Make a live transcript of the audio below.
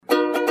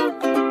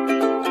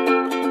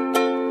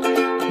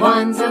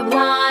One's a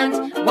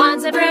blonde,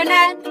 one's a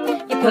brunette.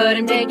 You put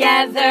them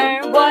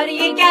together, what do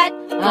you get?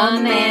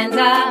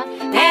 Amanda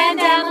and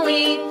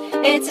Emily.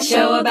 It's a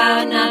show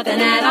about nothing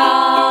at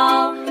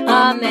all.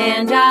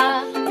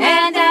 Amanda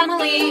and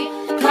Emily.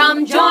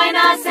 Come join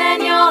us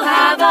and you'll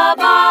have a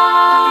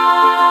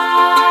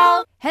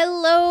ball.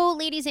 Hello,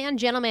 ladies and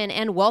gentlemen,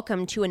 and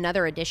welcome to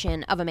another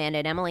edition of Amanda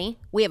and Emily.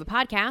 We have a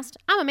podcast.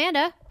 I'm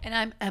Amanda. And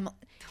I'm Emily.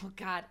 Oh,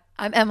 God.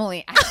 I'm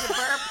Emily. I had to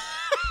burp.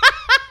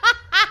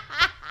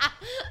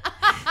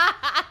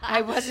 I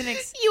wasn't.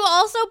 You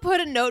also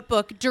put a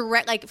notebook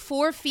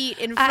 4 feet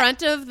in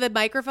front of the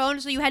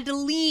microphone, so you had to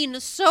lean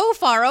so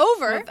far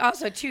over.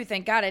 Also, too,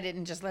 thank God I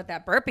didn't just let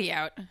that burpee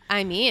out.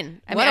 I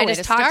mean, I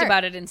just talked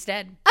about it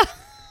instead.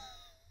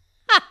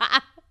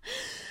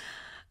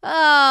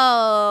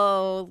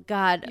 Oh,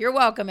 God. You're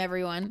welcome,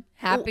 everyone.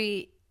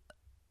 Happy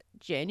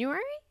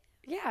January?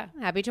 Yeah.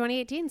 Happy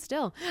 2018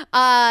 still.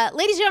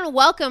 Ladies and gentlemen,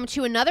 welcome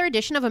to another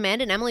edition of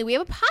Amanda and Emily. We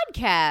have a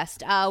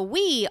podcast.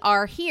 We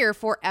are here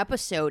for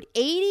episode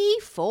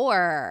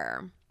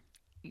 84.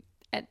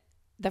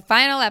 The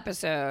final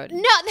episode.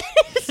 No,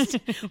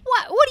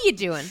 what are you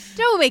doing?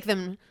 Don't make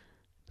them.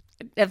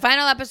 The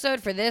final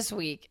episode for this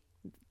week.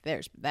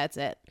 That's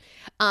it.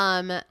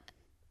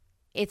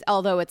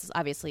 Although it's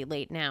obviously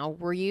late now.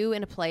 Were you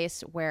in a place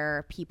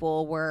where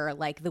people were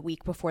like the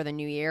week before the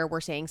new year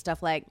were saying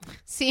stuff like,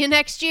 see you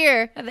next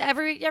year?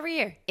 Every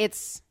year.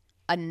 It's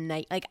a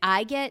night. Like,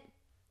 I get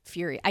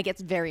furious. I get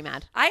very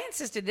mad. I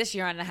insisted this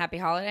year on a happy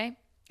holiday.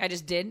 I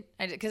just did.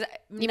 You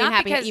mean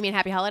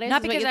happy holidays?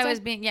 Not because I was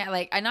being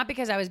not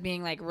because I was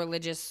being like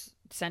religious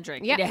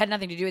centric. Yeah. It had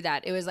nothing to do with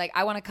that. It was like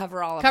I want to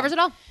cover all of Covers them.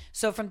 it all.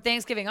 So from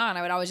Thanksgiving on,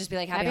 I would always just be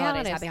like happy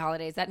holidays, happy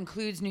holidays. That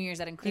includes New Year's,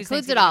 that includes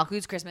it all. It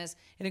includes Christmas,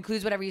 it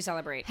includes whatever you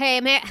celebrate. Hey,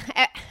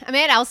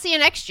 Amanda, I'll see you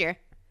next year.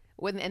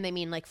 And they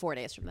mean like 4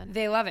 days from then.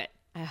 They love it.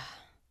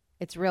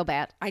 It's real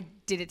bad. I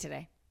did it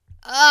today.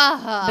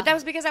 But that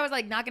was because I was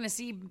like not going to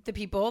see the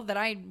people that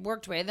I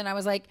worked with, and I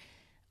was like,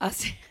 I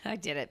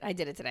did it. I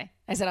did it today.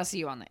 I said I'll see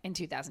you in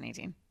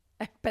 2018.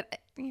 But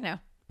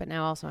But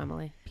now also,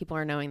 Emily, people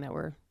are knowing that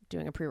we're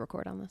doing a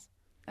pre-record on this.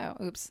 Oh,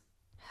 oops.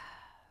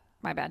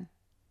 My bad.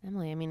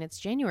 Emily, I mean, it's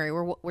January.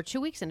 We're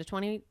 2 weeks into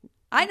 20.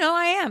 I know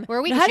I am. We're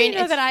a week. How do you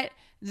know that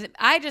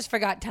I just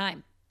forgot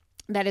time?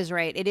 That is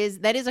right.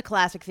 That is a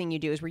classic thing you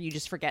do, is where you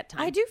just forget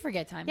time. I do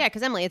forget time. Yeah,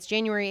 because Emily, it's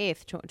January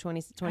 8th,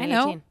 2018. I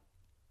know. I'm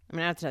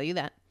gonna have to tell you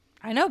that.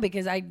 I know,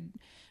 because I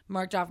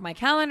marked off my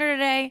calendar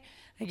today.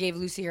 I gave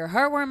Lucy her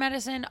heartworm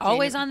medicine.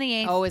 Always on the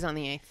 8th. Always on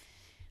the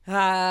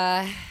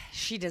 8th.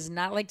 She does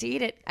not like to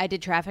eat it. I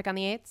did traffic on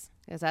the 8th,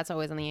 because that's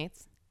always on the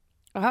 8th.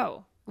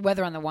 Oh,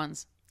 weather on the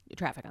 1s.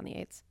 Traffic on the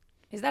 8th.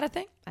 Is that a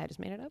thing? I just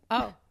made it up.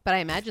 Oh. But I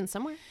imagine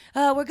somewhere.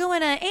 We're going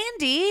to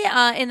Andy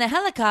in the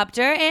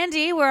helicopter.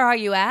 Andy, where are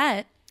you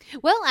at?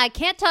 Well, I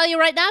can't tell you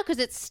right now because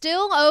it's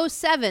still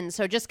 07,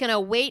 so just going to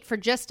wait for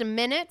just a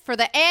minute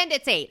and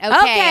it's 8.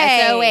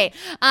 Okay. So wait.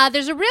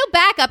 There's a real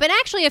backup and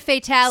actually a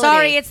fatality.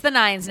 Sorry, it's the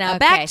 9s now. Okay,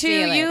 Back to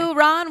see you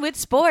Ron, with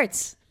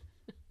sports.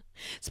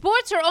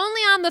 Sports are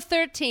only on the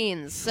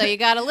 13s, so you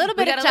got a little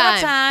bit of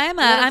time.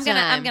 A little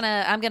time.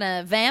 I'm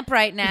gonna vamp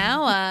right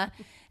now.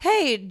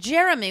 Hey,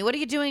 Jeremy, what are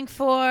you doing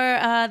for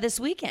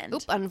this weekend?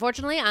 Oop,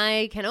 unfortunately,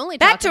 I can only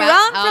Back talk to about...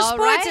 Ron for All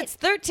sports. right. It's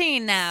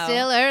 13 now.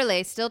 Still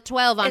early. Still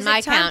 12 on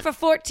my count. Is it time for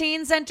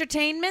 14's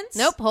entertainments?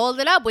 Nope, hold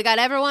it up. We got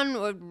everyone...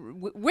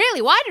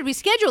 Really, why did we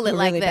schedule it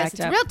like this?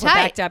 It's real tight. We're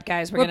backed up,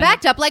 guys. We're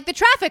backed up like the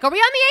traffic. Are we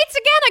on the 8s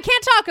again? I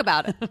can't talk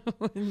about it.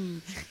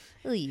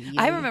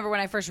 I remember when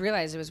I first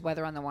realized it was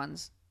weather on the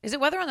 1s. Is it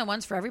weather on the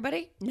 1s for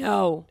everybody?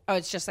 No. Oh,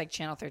 it's just like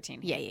Channel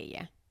 13.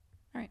 Yeah.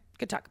 All right.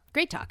 Good talk.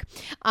 Great talk.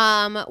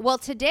 Well,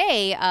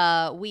 today,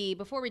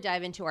 before we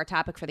dive into our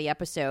topic for the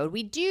episode,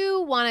 we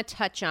do want to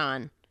touch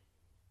on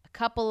a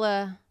couple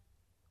of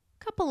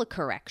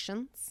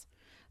corrections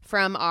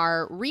from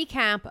our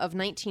recap of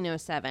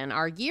 1907,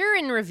 our year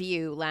in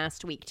review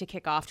last week to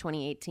kick off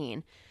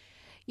 2018.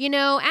 You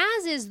know,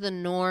 as is the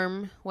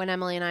norm when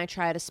Emily and I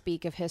try to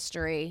speak of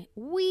history,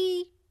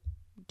 we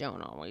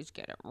don't always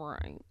get it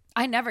right.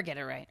 I never get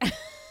it right.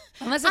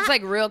 Unless it's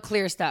like real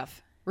clear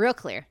stuff. Real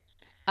clear.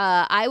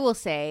 I will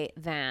say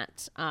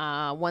that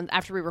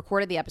after we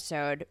recorded the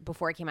episode,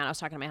 before it came out, I was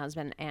talking to my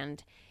husband,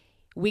 and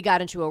we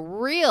got into a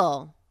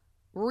real,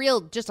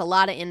 just a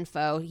lot of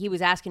info. He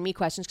was asking me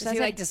questions. Was he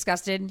like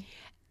disgusted?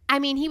 I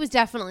mean, he was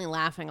definitely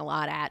laughing a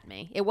lot at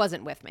me. It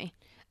wasn't with me.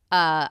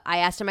 I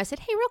asked him, I said,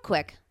 hey, real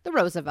quick, the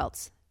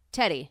Roosevelts,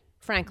 Teddy,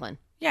 Franklin.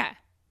 Yeah.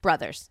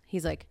 Brothers.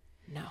 He's like,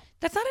 no.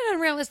 That's not an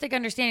unrealistic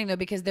understanding, though,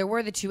 because there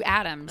were the two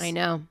Adams. I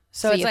know.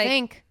 So it's you like,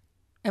 think.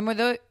 And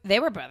they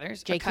were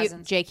brothers,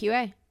 cousins.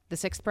 JQA, the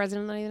 6th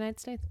president of the United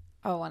States.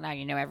 Oh, well, now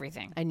you know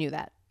everything. I knew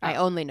that. Oh. I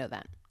only know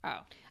that.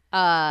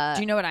 Oh.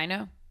 Do you know what I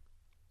know?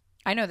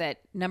 I know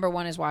that number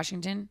 1 is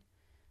Washington.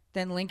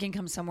 Then Lincoln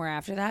comes somewhere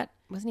after that.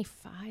 Wasn't he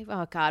 5?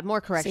 Oh, God. More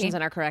corrections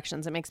than our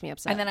corrections. It makes me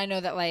upset. And then I know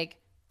that, like,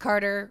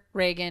 Carter,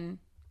 Reagan,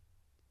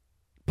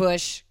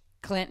 Bush,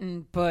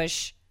 Clinton,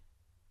 Bush,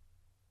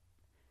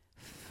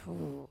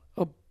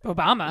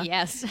 Obama.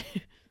 Yes.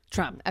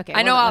 Trump. Okay.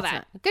 I know all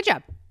that. Good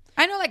job.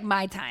 I know, like,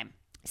 my time.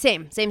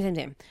 Same.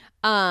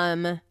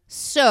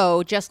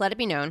 So just let it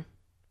be known,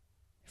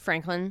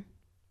 Franklin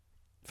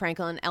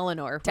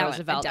Eleanor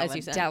Roosevelt, as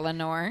you said.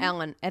 Delano.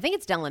 I think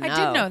it's Delano. I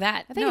did know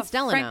that. I think it's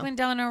Delano. Franklin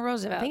Delano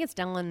Roosevelt. I think it's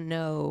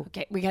Delano.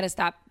 Okay, we got to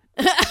stop.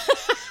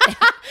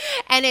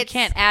 And it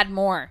Can't add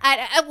more.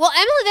 Well,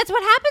 Emily, that's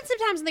what happens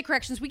sometimes in the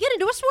corrections. We get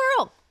into a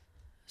swirl.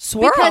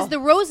 Swirl? Because the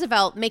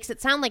Roosevelt makes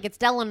it sound like it's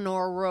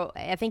Delano.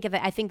 I think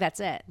that's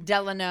it.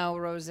 Delano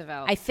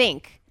Roosevelt. I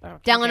think. Okay.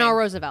 Delano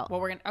Roosevelt. Well,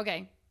 we're going to...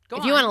 Okay. Go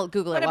if on. you want to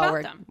Google what it while about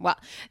we're... them? Well,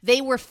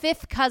 they were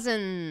fifth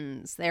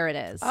cousins. There it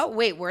is. Oh,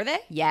 wait, were they?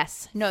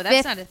 Yes. No,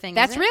 that's not a thing,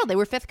 That's is it? real. They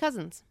were fifth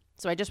cousins.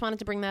 So I just wanted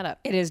to bring that up.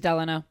 It is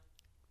Delano.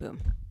 Boom.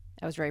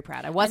 I was very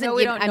proud. I I wasn't... know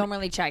we don't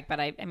normally check, but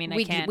I mean,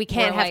 we I can't. we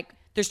can't we're have... like,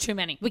 there's too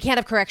many. We can't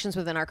have corrections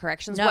within our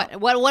corrections. No.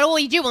 What will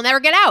we do? We'll never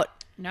get out.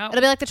 No.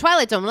 It'll be like the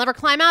Twilight Zone. We'll never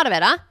climb out of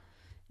it, huh?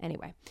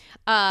 Anyway.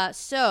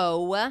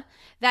 So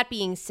that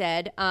being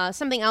said,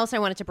 something else I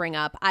wanted to bring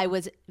up. I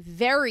was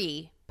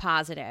very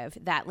positive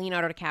that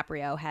Leonardo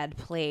DiCaprio had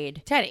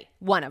played Teddy.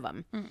 one of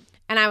them.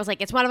 And I was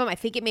like, it's one of them. I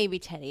think it may be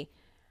Teddy.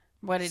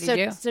 What did he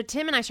do? So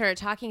Tim and I started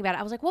talking about it.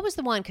 I was like, what was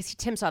the one? Because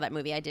Tim saw that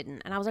movie. I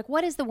didn't. And I was like,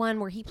 what is the one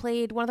where he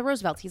played one of the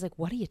Roosevelts? He's like,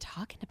 what are you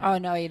talking about? Oh,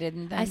 no, you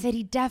didn't then. I said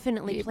he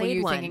definitely played Were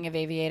you one. thinking of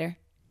Aviator?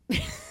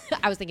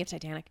 I was thinking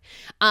Titanic.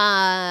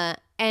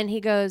 And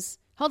he goes,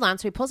 hold on.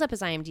 So he pulls up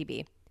his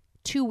IMDb.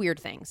 Two weird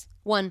things.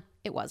 One,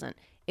 it wasn't.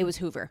 It was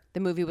Hoover.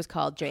 The movie was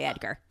called J.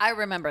 Edgar. I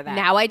remember that.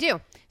 Now I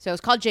do. So it was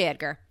called J.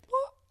 Edgar.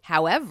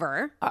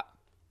 However,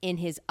 in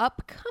his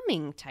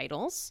upcoming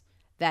titles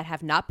that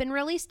have not been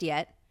released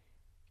yet,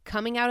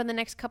 coming out in the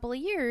next couple of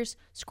years,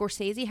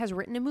 Scorsese has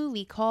written a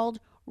movie called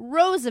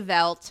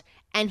Roosevelt,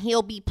 and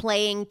he'll be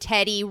playing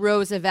Teddy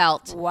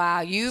Roosevelt.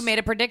 Wow, you made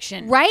a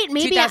prediction, Right?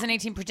 Maybe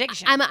 2018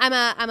 prediction. I'm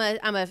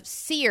a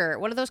seer.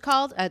 What are those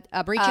called? I'm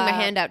reaching my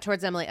hand out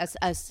towards Emily.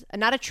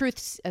 Not a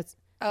truth.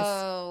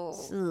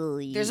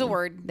 There's a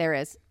word. There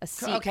is a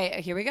seer.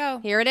 Okay, here we go.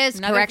 Here it is.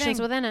 Another Corrections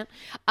thing. within it.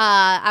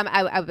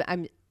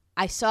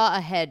 I saw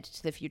ahead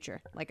to the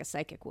future like a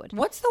psychic would.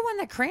 What's the one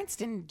that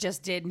Cranston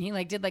just did? And he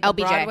did like LBJ. a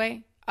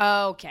Broadway.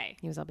 Okay,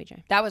 He was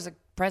LBJ. that was a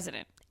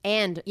president.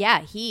 And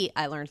yeah,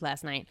 I learned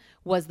last night,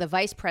 was the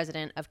vice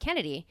president of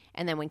Kennedy.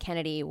 And then when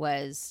Kennedy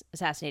was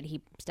assassinated,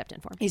 he stepped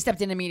in for him. He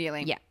stepped in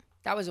immediately. Yeah.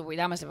 That must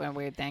have been a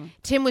weird thing.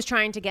 Tim was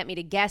trying to get me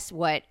to guess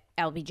what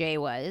LBJ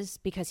was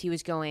because he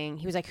was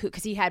like,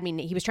 because he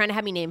was trying to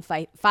have me name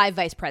five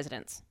vice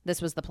presidents.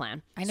 This was the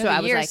plan. I know so the I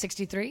was year like,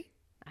 63.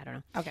 I don't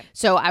know. Okay.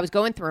 So I was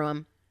going through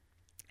them.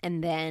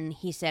 And then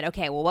he said,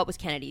 okay, well, what was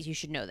Kennedy's? You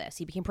should know this.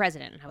 He became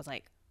president. And I was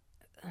like,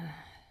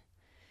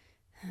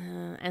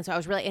 and so I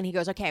was really, and he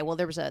goes, okay, well,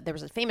 there was a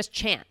famous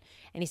chant.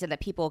 And he said that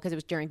people, because it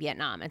was during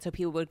Vietnam. And so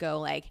people would go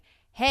like,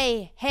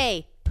 hey,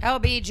 hey.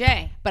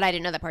 LBJ. But I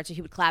didn't know that part. So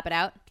he would clap it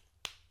out.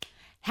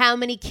 How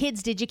many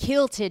kids did you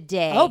kill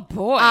today? Oh,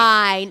 boy.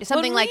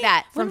 Something like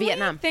that from when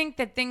Vietnam. We think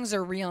that things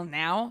are real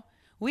now.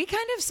 We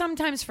kind of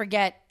sometimes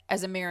forget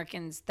as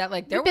Americans that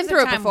like there We've was been a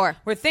through it time before.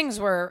 where things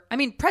were, I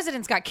mean,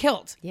 presidents got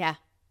killed. Yeah.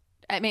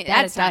 I mean, Bad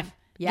at a stuff. time.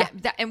 Yeah.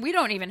 And we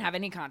don't even have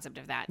any concept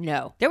of that.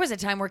 No. There was a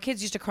time where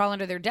kids used to crawl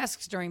under their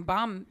desks during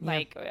bomb,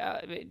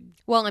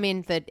 Well, I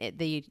mean,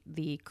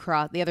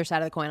 the other side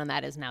of the coin on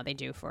that is now they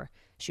do for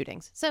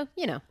shootings. So,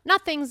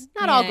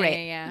 not all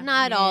great. yeah.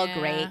 Not all Yeah.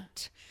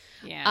 great.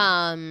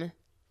 yeah.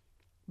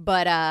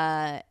 But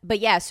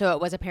yeah, so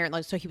it was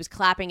apparently, so he was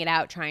clapping it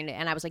out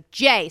and I was like,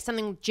 J,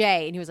 something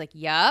J. And he was like,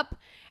 yup.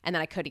 And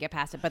then I couldn't get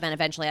past it. But then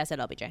eventually I said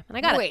LBJ. And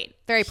I got it.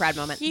 Very proud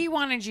moment. He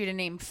wanted you to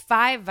name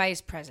 5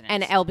 vice presidents.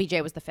 And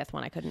LBJ was the fifth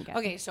one I couldn't get.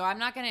 Okay, so I'm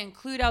not going to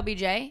include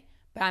LBJ,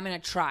 but I'm going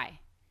to try.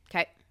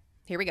 Okay.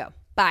 Here we go.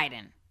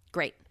 Biden.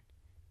 Great.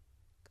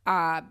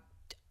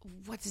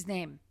 What's his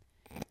name?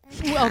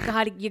 Oh,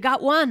 God. You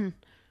got one.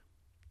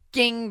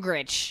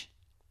 Gingrich.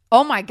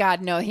 Oh, my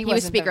God. No, He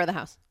was Speaker of the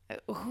House.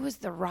 Who was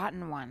the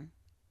rotten one?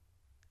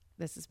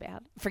 This is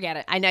bad. Forget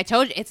it. I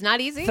told you. It's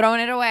not easy. Throwing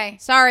it away.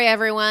 Sorry,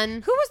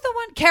 everyone. Who was the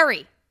one?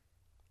 Kerry.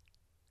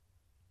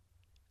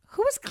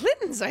 Who was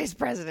Clinton's vice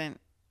president?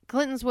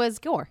 Clinton's was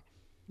Gore.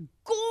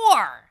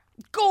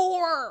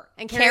 Gore.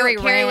 And Kerry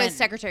Kerry was ran.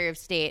 Secretary of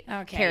State.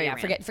 Okay, Kerry yeah,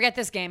 ran. forget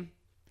this game.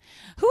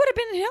 Who would have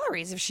been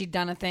Hillary's if she'd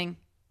done a thing?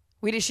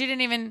 She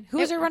didn't even. Who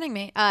was her running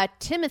mate?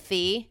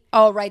 Timothy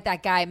Oh, right,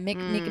 that guy,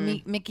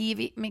 Mickey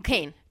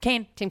Kane.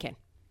 Kane. Tim Kaine.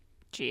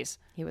 Jeez,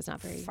 He was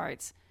not very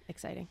farts.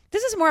 exciting.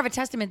 This is more of a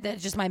testament that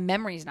just my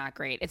memory's not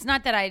great. It's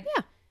not that I.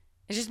 Yeah.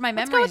 It's just my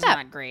Let's go memory's with that.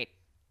 not great.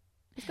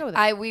 Let's go with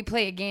it. We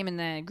play a game in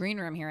the green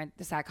room here at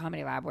the Sac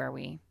Comedy Lab where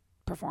we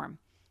perform,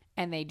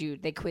 and they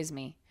quiz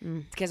me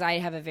because I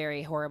have a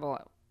very horrible.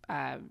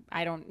 I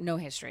don't know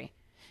history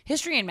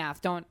and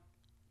math. Don't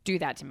do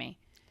that to me.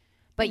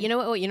 But you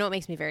know what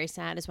makes me very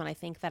sad is when I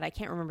think that I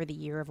can't remember the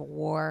year of a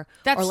war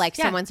That's- or like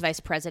yeah. someone's vice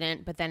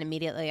president, but then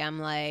immediately I'm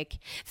like,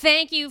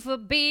 thank you for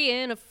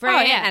being a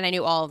friend. yeah. And I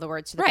knew all of the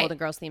words to the Right. Golden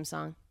Girls theme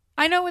song.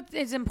 I know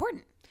it's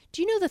important.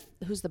 Do you know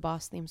Who's the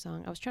Boss theme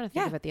song? I was trying to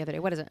think Yeah. of it the other day.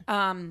 What is it?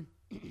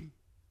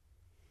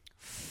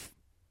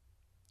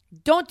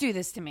 Don't do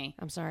this to me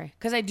I'm sorry.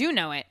 because I do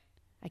know it.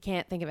 I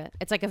can't think of it.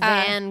 It's like a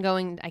van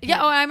going. I can't.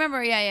 Yeah, I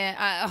remember.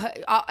 Yeah.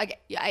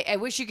 I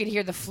wish you could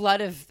hear the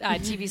flood of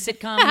TV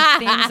sitcom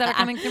themes that are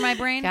coming through my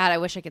brain. God, I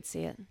wish I could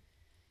see it.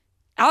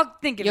 I'll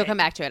think of it. You'll come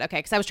back to it, okay?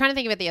 Because I was trying to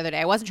think of it the other day.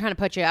 I wasn't trying to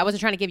put you. I wasn't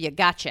trying to give you a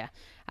gotcha.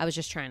 I was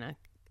just trying to.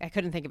 I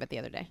couldn't think of it the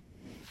other day.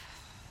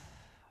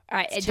 All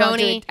right, It's don't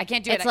do Tony. it. I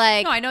can't do it. It's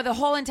like- no, I know the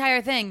whole entire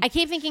thing. I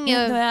keep thinking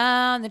of.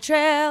 Down the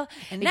trail,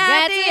 and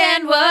at the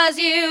end was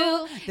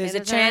you. There's a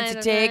chance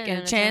to take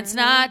and a chance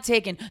not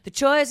taken. The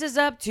choice is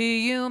up to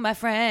you, my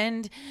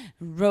friend.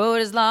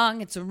 Road is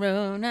long, it's a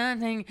road,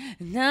 nothing,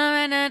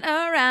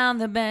 around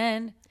the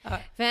bend.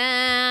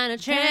 Found a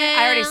trail.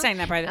 I already sang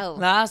that part. Oh.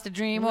 Lost a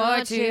dream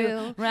or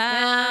two,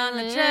 round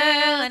the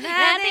trail, and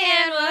at the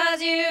end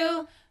was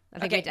you.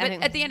 Okay, but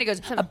at the end it goes,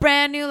 a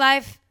brand new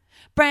life,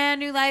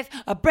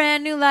 a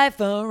brand new life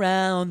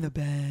around the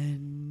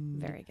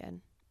bend. Very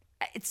good.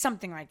 It's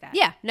something like that.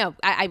 Yeah, no,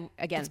 I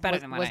again It's better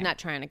was, than what was I- not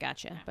trying to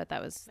gotcha, but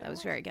that was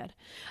very good.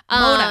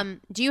 Mona.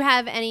 Do you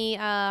have any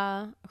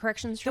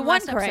corrections The from one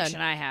last episode?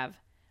 correction I have,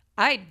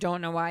 I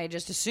don't know why I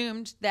just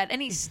assumed that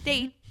any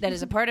state that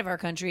is a part of our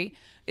country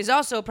is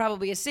also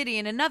probably a city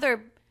in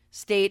another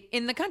state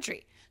in the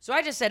country. So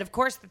I just said, of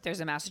course, that there's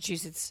a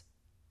Massachusetts,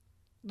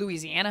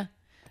 Louisiana,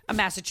 a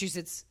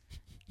Massachusetts,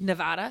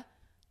 Nevada,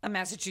 a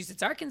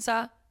Massachusetts,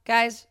 Arkansas.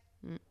 Guys,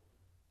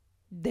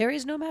 there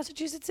is no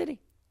Massachusetts city.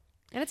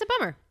 And it's a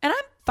bummer. And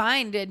I'm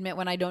fine to admit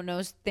when I don't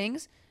know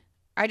things.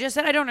 I just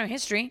said I don't know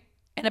history.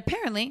 And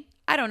apparently,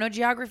 I don't know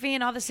geography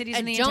in all the cities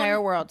in the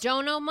entire world.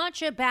 Don't know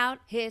much about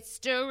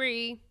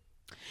history.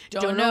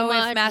 Don't know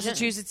much. if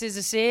Massachusetts is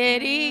a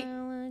city,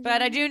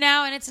 but I do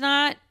now, and it's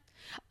not.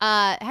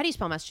 How do you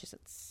spell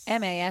Massachusetts?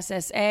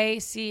 Massachusetts.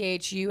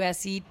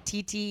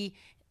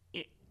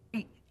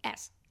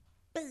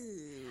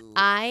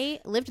 I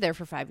lived there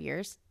for 5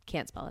 years.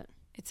 Can't spell it.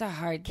 It's a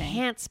hard thing.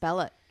 Can't spell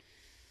it.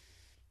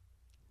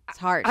 It's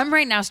hard. I'm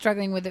right now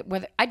struggling with it.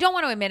 I don't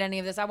want to admit any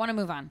of this. I want to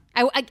move on.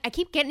 I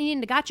keep getting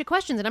into gotcha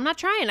questions, and I'm not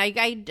trying.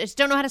 I just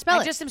don't know how to spell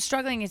I it. just am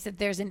struggling is that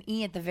there's an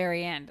E at the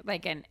very end,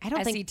 like an I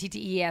don't think-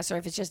 S-E-T-T-E-S, or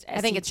if it's just S-E-T-T-E-S.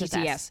 I think it's just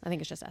S. I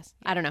think it's just S.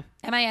 I don't know.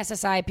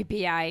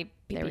 M-I-S-S-I-P-P-I,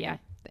 There we P-P-I. go.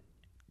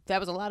 That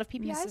was a lot of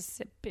PPIs.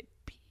 Mississippi.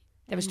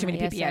 There was too many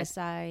PPIs.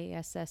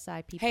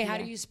 SSI. Hey, how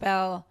do you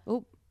spell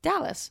Ooh.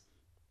 Dallas?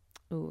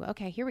 Ooh,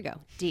 okay, here we go.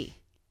 D.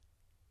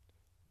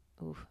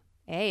 Ooh.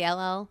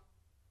 A-L-L-U-S.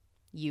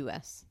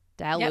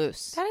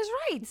 Dallas. That is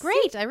right.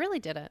 Great. I really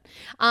did it.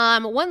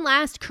 One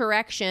last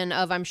correction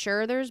of I'm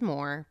sure there's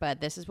more,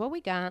 but this is what we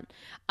got.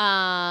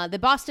 The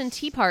Boston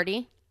Tea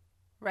Party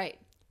Right.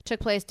 took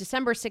place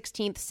December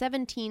 16th,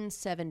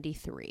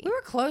 1773. We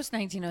were close,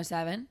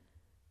 1907.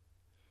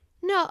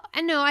 No,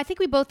 I think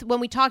we both,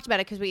 when we talked about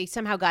it, because we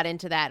somehow got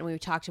into that, and we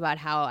talked about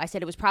how I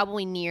said it was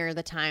probably near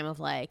the time of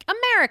like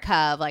America,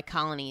 of like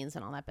colonies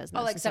and all that business.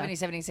 Oh, like And so-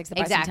 76, the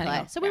Exactly.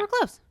 bicentennial. So we were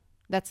close.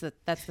 That's the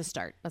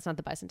start. That's not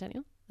the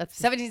bicentennial. That's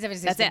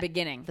 1776, That's the it.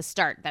 beginning. the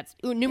start. That's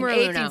In numero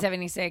uno.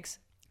 1876.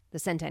 The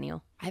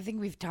centennial. I think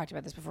we've talked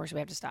about this before, so we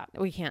have to stop.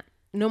 We can't.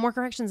 No more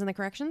corrections in the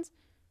corrections.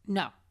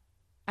 No.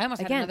 I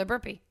almost Again. had another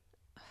burpee.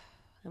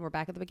 And we're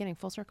back at the beginning,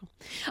 full circle.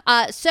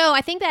 So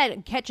I think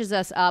that catches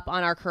us up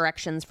on our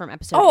corrections from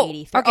episode Oh,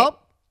 83. okay.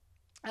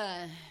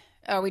 Oh,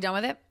 Are we done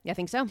with it? I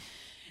think so.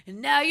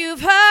 And now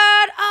you've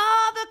heard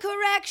all the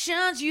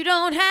corrections. You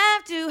don't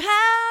have to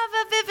have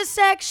a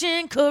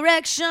vivisection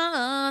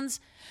corrections.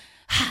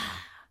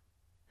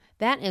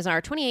 That is our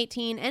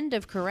 2018 End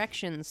of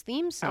Corrections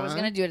theme song. I was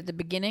going to do it at the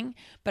beginning,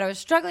 but I was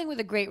struggling with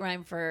a great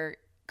rhyme for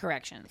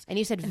corrections. And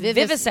you said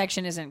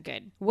Vivisection isn't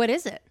good. What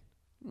is it?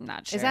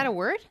 Not sure. Is that a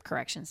word?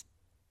 corrections?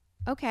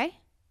 Okay.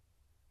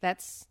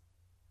 That's...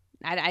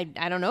 I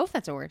don't know if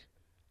that's a word.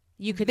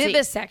 You could say...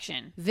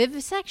 Vivisection.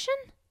 Vivisection?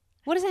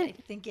 What is that? I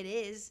think it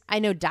is. I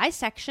know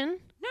dissection.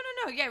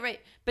 No. Yeah, right.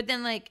 But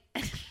then, like,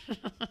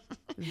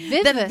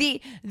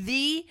 Vivi-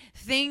 the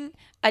thing,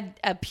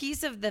 a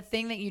piece of the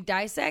thing that you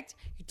dissect,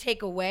 you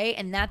take away,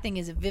 and that thing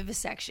is a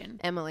vivisection.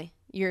 Emily,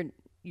 you're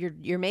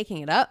making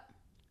it up.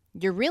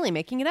 You're really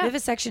making it up.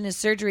 Vivisection is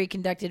surgery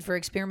conducted for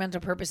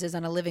experimental purposes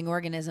on a living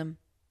organism,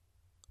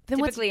 Then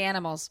what's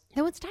animals.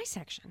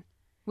 dissection?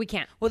 We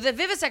can't. Well, the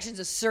vivisection is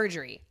a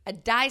surgery. A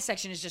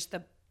dissection is just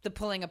the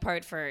pulling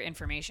apart for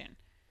information.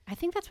 I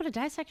think that's what a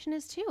dissection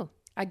is too.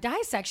 A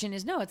dissection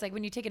is it's like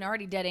when you take an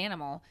already dead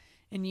animal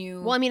and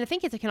you. Well, I mean, I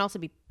think it can also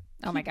be.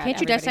 Oh my God, Can't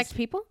you everybody's- dissect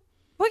people?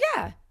 Well,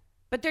 yeah,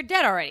 but they're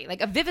dead already.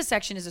 Like a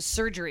vivisection is a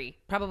surgery,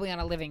 probably on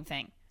a living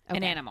thing, an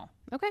Okay. animal.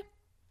 Okay.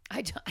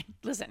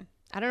 Listen.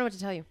 I don't know what to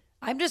tell you.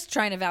 I'm just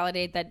trying to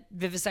validate that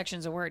vivisection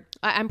is a word.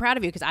 I'm proud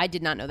of you because I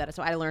did not know that,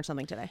 so I learned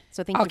something today.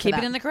 So thank you. I'll for keep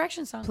that. it in the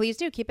correction song. Please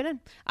do keep it in.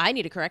 I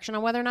need a correction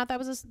on whether or not that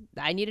was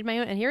I needed my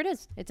own, and here it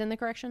is. It's in the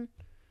correction.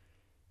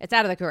 It's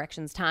out of the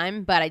corrections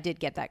time, but I did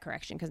get that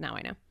correction because now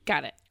I know.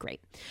 Got it. Great.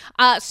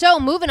 So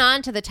moving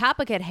on to the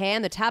topic at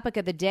hand, the topic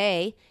of the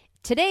day.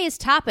 Today's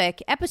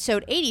topic,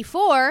 episode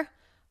 84,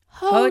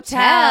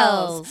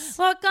 hotels.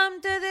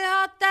 Welcome to the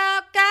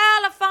Hotel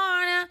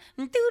California.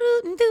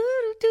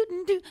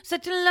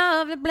 Such a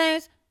lovely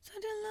place.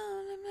 Such a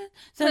lovely place.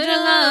 Such a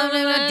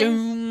lovely place.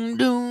 Doom,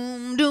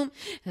 doom, doom.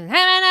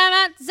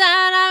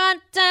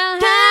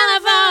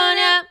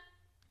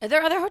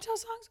 there other hotel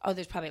songs? Oh,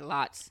 there's probably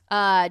lots.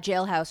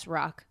 Jailhouse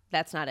Rock.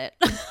 That's not it.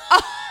 Isn't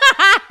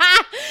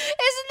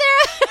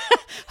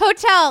there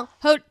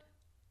a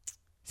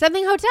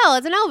something hotel?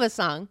 It's an Elvis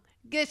song.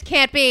 This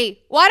can't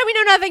be. Why do we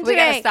know nothing today? We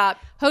gotta stop.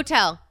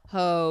 Hotel.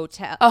 Oh,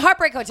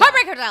 Heartbreak Hotel.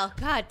 Heartbreak Hotel.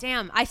 God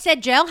damn. I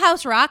said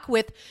Jailhouse Rock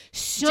with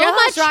so Jailhouse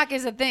much. Rock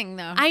is a thing,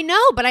 though. I know,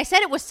 but I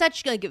said it was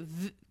such like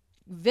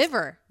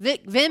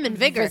vim and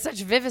vigor. It's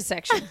such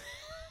vivisection.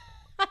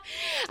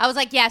 I was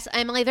like, yes,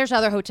 Emily, there's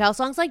other hotel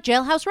songs like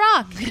Jailhouse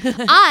Rock.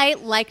 I,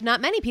 like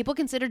not many people,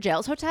 consider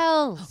jails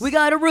hotels. We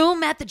got a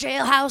room at the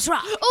Jailhouse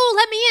Rock. Oh,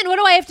 let me in. What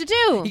do I have to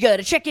do? You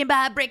gotta check in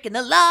by breaking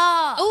the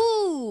law.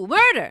 Ooh,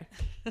 murder.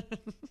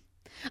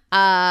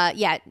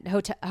 Yeah,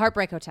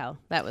 Heartbreak Hotel.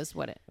 That was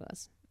what it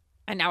was.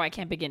 And now I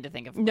can't begin to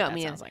think of what No, that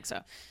me sounds like.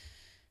 So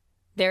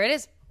there it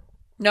is.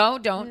 No,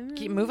 don't.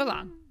 Move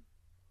along.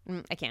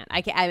 I can't.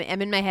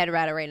 I'm in my head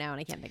about it right now, and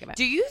I can't think of it.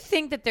 Do you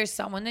think that there's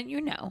someone that you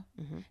know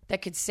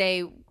that could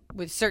say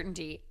with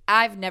certainty,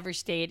 I've never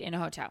stayed in a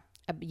hotel?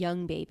 A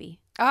young baby.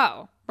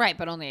 Oh, right.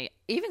 But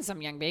even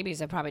some young babies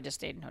have probably just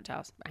stayed in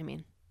hotels. I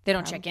mean, They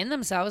don't check in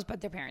themselves,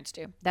 but their parents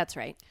do. that's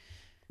right.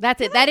 That's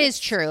it. That is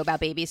true about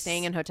babies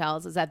staying in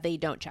hotels, is that they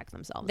don't check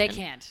themselves. They in.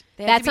 can't.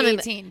 They have That's to be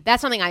something. 18.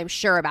 That's something I'm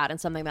sure about, and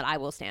something that I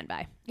will stand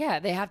by. Yeah,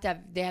 they have to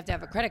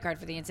have a credit card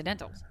for the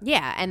incidentals.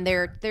 Yeah, and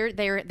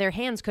their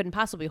hands couldn't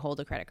possibly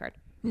hold a credit card.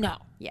 No.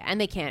 Yeah, and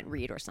they can't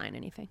read or sign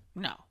anything.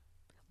 No.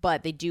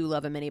 But they do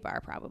love a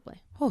minibar,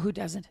 probably. Oh, who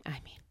doesn't? I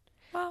mean,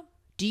 Well,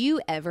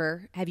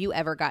 have you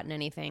ever gotten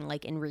anything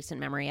like in recent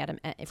memory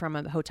from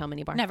a hotel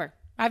minibar? never.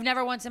 I've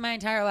never once in my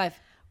entire life.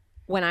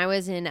 When I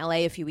was in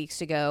LA a few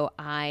weeks ago,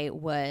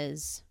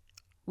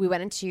 we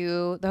went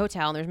into the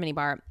hotel and there's a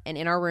minibar, and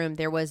in our room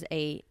there was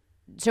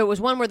so it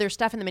was one where there's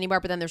stuff in the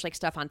minibar, but then there's like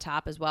stuff on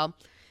top as well,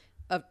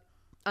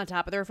 on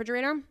top of the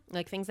refrigerator,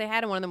 like things they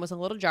had, and one of them was a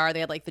little jar. They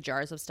had like the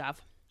jars of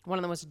stuff. One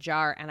of them was a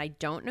jar, and I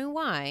don't know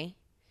why,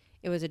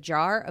 it was a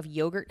jar of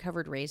yogurt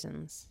covered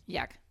raisins,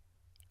 Yuck.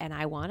 and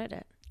I wanted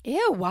it.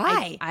 Ew,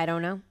 why? I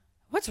don't know.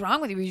 What's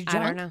wrong with you? Were you I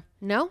drunk? don't know.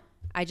 No,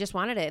 I just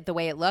wanted it the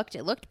way it looked.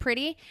 It looked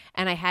pretty,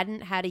 and I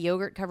hadn't had a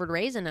yogurt covered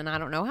raisin in I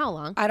don't know how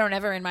long. I don't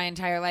ever in my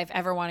entire life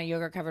ever want a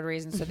yogurt covered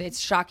raisin, so it's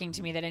shocking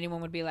to me that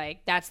anyone would be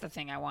like, that's the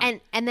thing I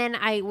want. And then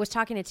I was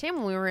talking to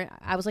Tim when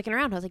I was looking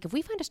around. I was like, if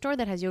we find a store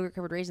that has yogurt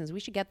covered raisins, we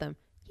should get them.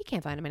 You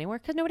can't find them anywhere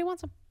because nobody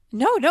wants them.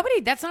 No,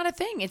 nobody. That's not a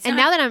thing. It's And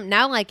not.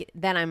 now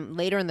that I'm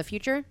later in the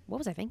future, what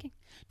was I thinking?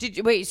 Did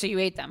you wait? So you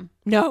ate them?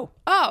 No,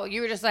 Oh,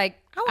 you were just like,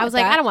 I was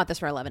like, I don't want this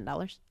for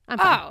 $11. I'm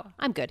fine. Oh.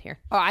 I'm good here.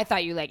 Oh, I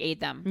thought you like ate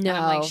them. No,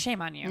 And I'm like,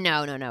 shame on you.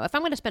 No. If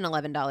I'm going to spend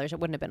 $11, it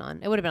wouldn't have been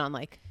on. It would have been on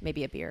like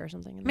maybe a beer or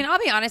something. I mean, I'll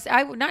be honest.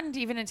 Not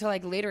even until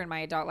like later in my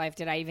adult life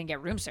did I even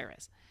get room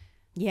service.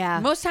 yeah,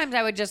 Most times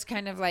I would just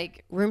kind of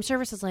like, room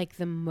service is like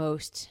the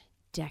most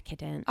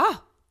decadent.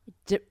 oh.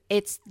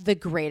 It's the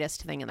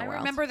greatest thing in the I world.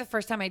 remember the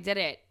first time I did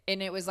it,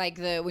 and it was like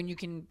when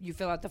you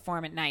fill out the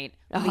form at night,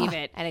 leave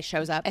it, and it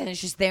shows up, and it's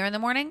just there in the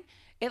morning.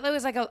 It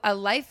was like a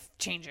life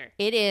changer.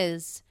 It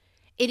is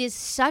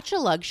such a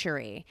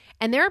luxury,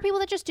 and there are people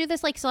that just do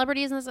this, like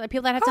celebrities and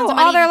people that have tons of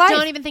money, all their life.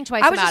 don't even think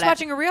twice I about was just it.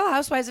 watching a Real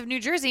Housewives of New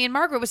Jersey, and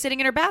Margaret was sitting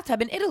in her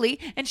bathtub in Italy,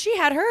 and she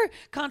had her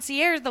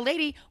concierge, the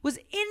lady, was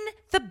in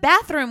the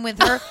bathroom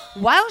with her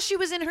while she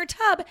was in her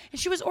tub, and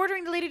she was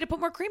ordering the lady to put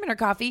more cream in her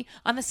coffee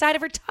on the side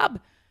of her tub.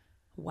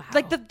 Wow,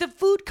 Like the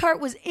food cart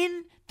was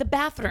in the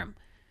bathroom.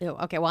 Ew,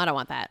 okay, well I don't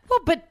want that. Well,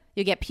 but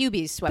You get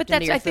pubes swept that's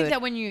into your I food. think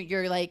that when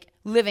you're like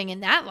living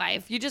in that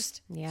life, you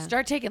just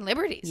start taking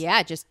liberties.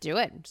 Yeah, just do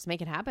it. Just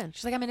make it happen.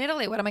 She's like, I'm in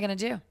Italy. What am I going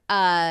to do?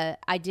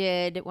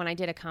 When I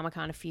did a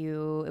Comic-Con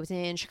it was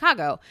in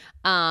Chicago.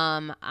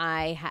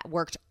 I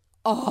worked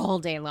all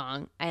day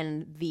long,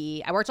 and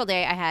I worked all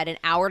day. I had an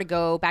hour to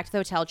go back to the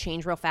hotel,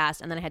 change real fast,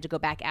 and then I had to go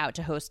back out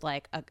to host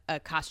like a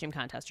costume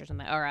contest or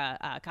something, or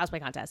a cosplay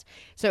contest.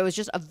 So it was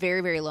just a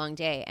very, very long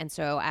day. And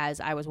so as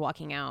I was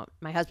walking out,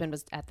 my husband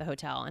was at the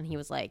hotel, and he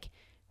was like,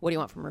 what do you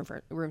want from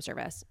room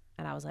service?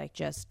 And I was like,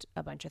 just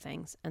a bunch of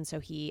things. And so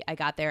I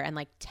got there, and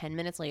like 10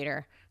 minutes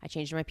later, I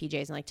changed my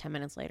PJs, and like 10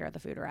 minutes later, the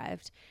food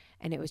arrived.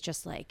 And it was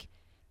just like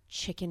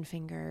chicken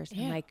fingers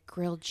and like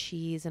grilled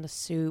cheese and a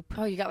soup.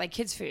 Oh, you got like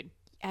kids' food.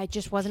 I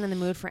just wasn't in the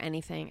mood for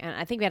anything. And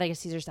I think we had like a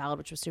Caesar salad,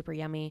 which was super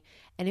yummy.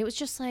 And it was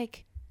just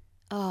like,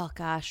 oh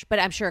gosh. But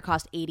I'm sure it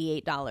cost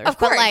 $88. Of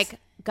course. But like,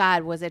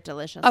 God, was it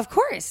delicious. Of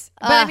course.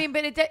 But I mean,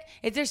 but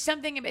there's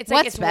something, it's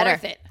like, it's better?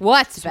 worth it.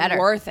 What's It's better?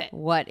 worth it.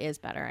 What is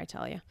better, I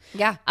tell you.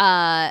 Yeah.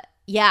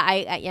 Yeah,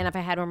 and if I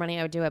had more money,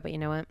 I would do it. But you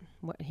know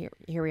what?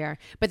 Here we are.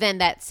 But then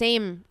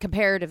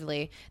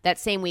comparatively, that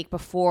same week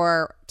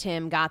before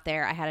Tim got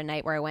there, I had a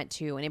night where I went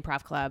to an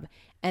improv club,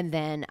 and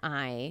then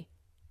I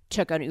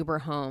took an Uber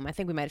home. I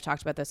think we might have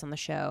talked about this on the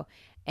show.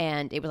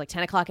 And it was like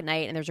 10 o'clock at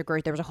night, and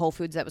there was a Whole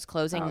Foods that was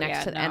closing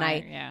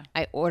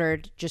I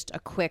ordered just a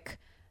quick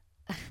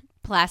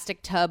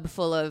plastic tub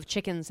full of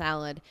chicken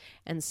salad,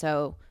 and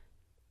so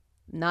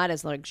not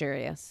as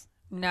luxurious.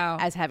 No.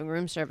 As having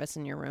room service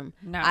in your room.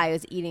 No. I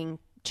was eating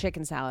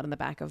chicken salad in the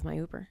back of my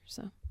Uber.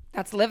 So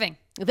That's living.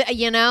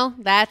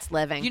 That's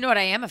living. You know what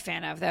I am a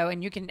fan of, though,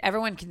 and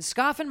everyone can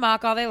scoff and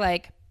mock all they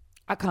like.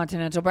 A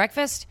continental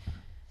breakfast.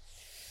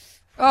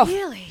 Oh,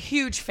 Really?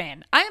 Huge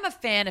fan. I am a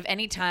fan of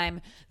any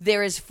time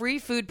there is free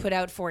food put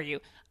out for you.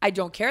 I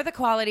don't care the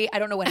quality. I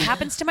don't know what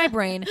happens to my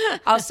brain.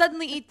 I'll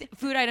suddenly eat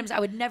food items I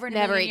would never in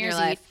Never a eat in million your years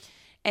life.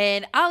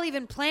 And I'll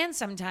even plan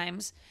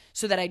sometimes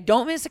so that I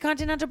don't miss a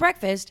continental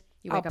breakfast.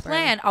 wake up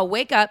early. I'll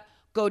wake up,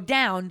 go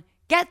down,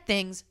 get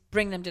things,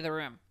 bring them to the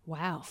room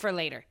Wow. for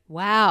later.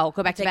 Wow.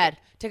 Go back to bed.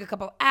 Take a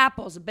couple of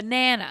apples, a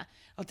banana.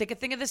 I'll take a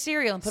thing of the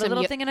cereal and put a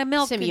little thing in a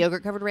milk. Some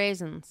yogurt covered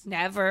raisins.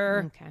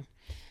 Never. Okay.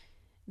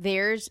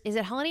 Is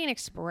it Holiday Inn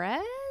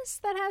Express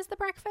that has the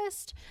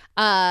breakfast?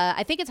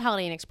 I think it's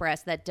Holiday Inn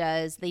Express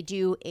they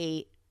do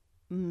a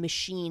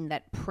machine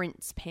that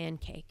prints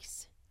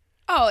pancakes.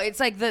 Oh, it's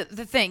like the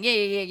thing. Yeah.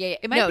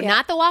 It might No, be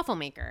not the waffle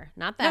maker.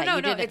 Not that. No.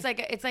 You did It's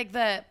like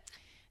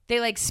they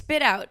like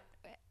spit out.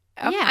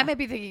 Yeah. I might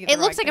be thinking. It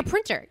looks like a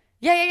printer.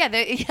 Yeah.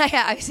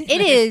 I've seen It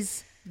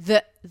this.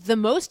 is the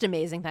most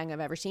amazing thing I've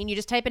ever seen. You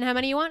just type in how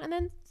many you want, and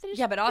then they just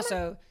Yeah, but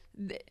also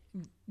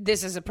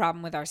this is a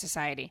problem with our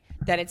society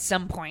that at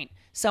some point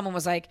someone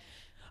was like,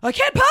 I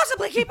can't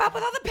possibly keep up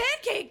with all the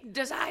pancake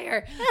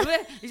desire.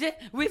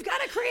 We've got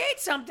to create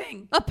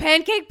something. a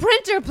pancake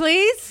printer,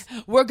 please.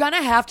 We're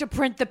gonna have to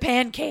print the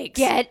pancakes.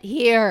 Get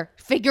here.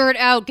 Figure it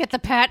out. Get the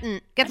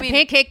patent. Get the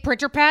pancake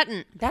printer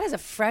patent. That is a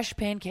fresh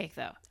pancake,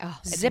 though. Oh,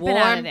 it's zipping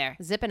out warm, of there.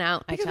 Zipping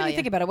out. Because I tell when you.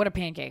 think about it, what are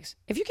pancakes?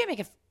 If you can't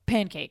make a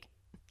pancake,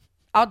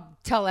 I'll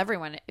tell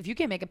everyone, if you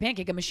can't make a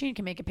pancake, a machine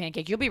can make a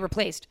pancake. You'll be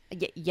replaced.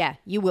 Yeah,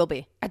 you will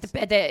be. At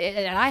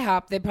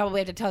IHOP, they probably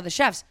have to tell the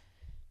chefs,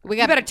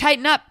 We you better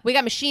tighten up. We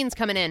got machines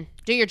coming in.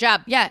 Do your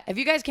job. Yeah, if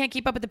you guys can't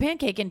keep up with the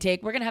pancake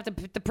intake, we're going to have to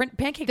put the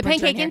pancake The printer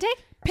pancake in here.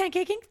 intake?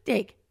 Pancake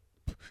intake.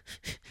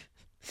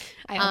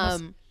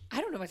 I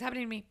don't know what's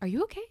happening to me. Are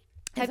you okay?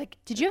 Like,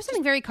 Did you have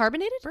something very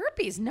carbonated?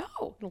 burpees,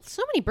 no.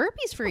 So many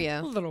burpees for A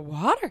you. little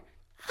water.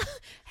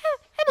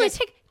 Emily,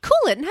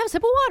 cool it and have a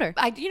sip of water.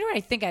 You know what I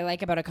think I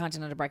like about a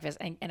continental breakfast,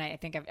 and I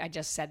think I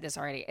just said this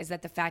already, is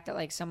that the fact that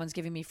like someone's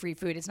giving me free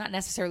food. It's not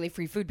necessarily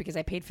free food because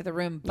I paid for the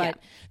room, but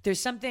there's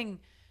something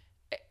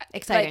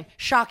Exciting. like,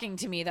 shocking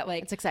to me that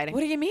like It's exciting.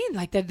 What do you mean?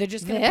 Like they're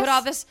just going to This? put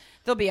all this?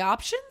 There'll be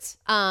options.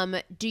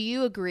 Do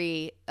you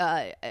agree,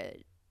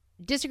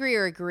 disagree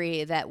or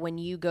agree that when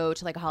you go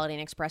to like a Holiday Inn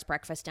Express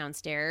breakfast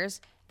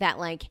downstairs, that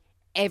like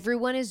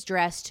everyone is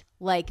dressed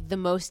like the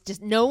most,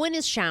 no one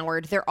is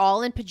showered. They're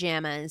all in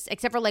pajamas,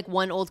 except for like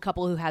one old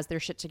couple who has their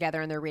shit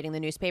together and they're reading the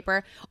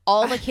newspaper.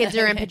 All the kids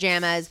are in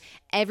pajamas.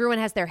 Everyone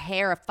has their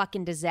hair a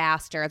fucking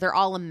disaster. They're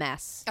all a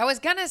mess. I was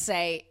gonna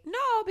say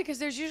no because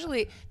there's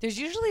usually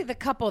the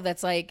couple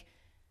that's like,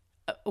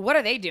 what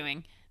are they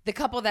doing? The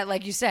couple that,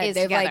 like you said, Is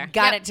they've together. like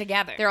got Yep. it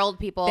together. They're old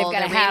people. They've got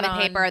They're a hat reading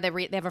the on.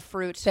 paper. They have a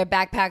fruit. Their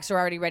backpacks are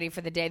already ready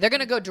for the day. They're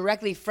gonna go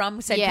directly from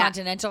said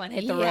Continental and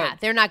hit the road.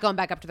 They're not going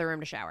back up to the room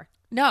to shower.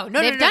 No,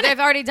 They've done it. They've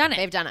already done it.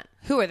 They've done it.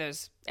 Who are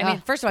those? I mean,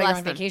 first of all, you're bless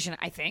on them. vacation.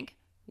 I think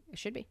It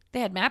should be.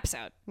 they had maps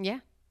out. Yeah.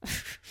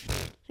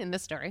 In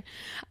this story.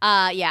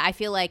 Yeah, I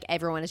feel like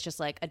everyone is just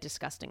like a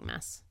disgusting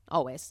mess.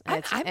 Always.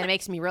 And, and it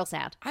makes me real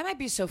sad. I might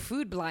be so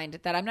food blind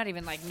that I'm not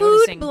even like Food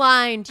noticing.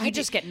 blind. I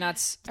just get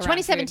nuts. around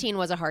 2017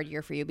 was a hard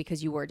year for you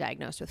because you were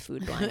diagnosed with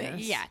food food.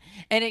 blindness. Yeah,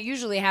 and it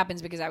usually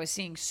happens because I was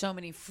seeing so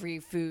many free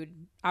food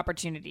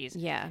opportunities.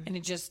 Yeah. and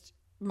it just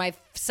my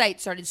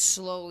sight started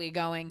slowly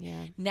going. Yeah.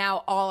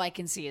 Now all I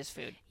can see is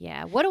food.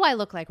 Yeah. What do I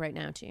look like right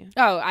now to you?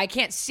 Oh, I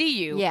can't see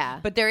you. Yeah.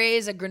 but there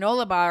is a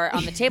granola bar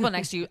on the table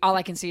next to you. All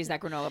I can see is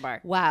that granola bar.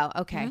 Wow.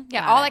 Okay.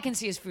 Yeah, Got all it. I can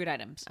see is food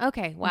items.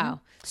 Okay.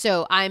 Wow.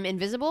 So I'm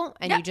invisible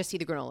and Yeah. you just see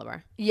the granola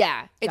bar.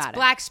 Yeah, it's Got it.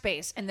 black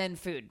space and then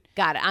food.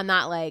 Got it. I'm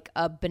not like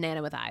a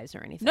banana with eyes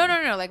or anything. No.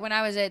 Like when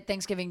I was at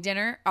Thanksgiving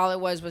dinner, all it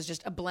was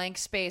just a blank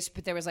space,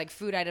 but there was like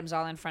food items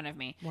all in front of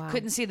me. Wow.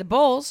 Couldn't see the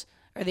bowls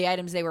or the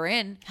items they were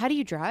in. How do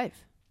you drive?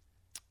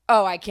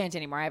 Oh, I can't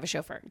anymore. I have a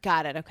chauffeur.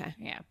 Got it. Okay.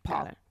 Yeah, Got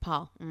Paul. it.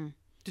 Paul. Mm.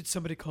 Did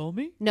somebody call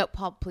me? No,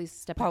 Paul, please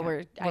step Paul,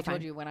 back. I We're told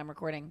fine. you when I'm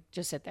recording,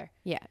 just sit there.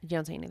 Yeah. You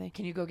don't say anything.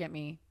 Can you go get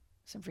me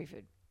some free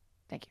food?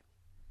 Thank you.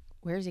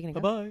 Where is he going to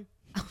Bye go? bye.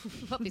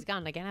 Oh, he's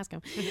gone. I can't ask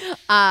him.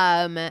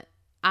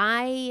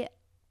 I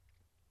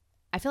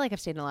feel like I've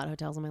stayed in a lot of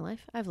hotels in my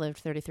life. I've lived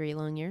 33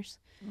 long years.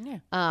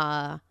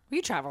 Yeah.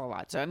 We travel a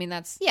lot, so I mean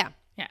that's Yeah.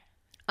 yeah.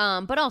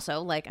 But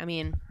also, like, I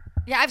mean,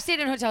 Yeah, I've stayed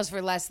in hotels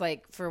for less,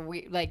 like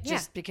just Yeah.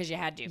 because you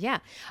had to. yeah.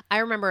 I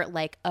remember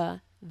like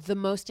the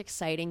most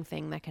exciting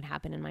thing that could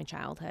happen in my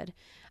childhood.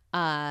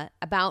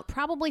 About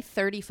probably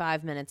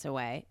 35 minutes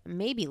away,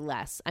 maybe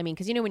less. I mean,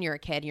 because you know when you're a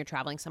kid and you're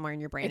traveling somewhere and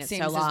your brain It is seems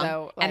so as long,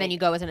 though, and then like- you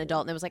go as an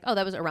adult and it was like, oh,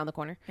 that was around the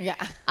corner. Yeah.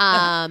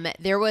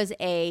 There was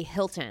a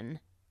Hilton,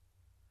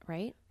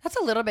 right? That's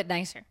a little bit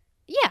nicer.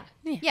 Yeah.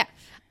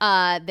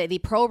 The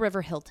Pearl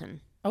River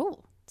Hilton. Oh,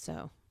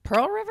 So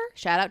Pearl River?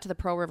 shout out to the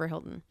Pearl River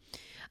Hilton,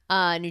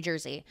 New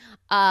Jersey.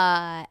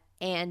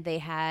 And they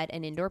had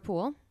an indoor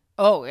pool.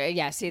 Oh,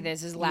 yeah. See,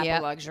 this is lap Yep.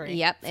 of luxury.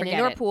 Yep, an Forget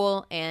indoor it.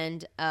 pool,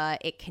 and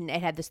it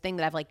had this thing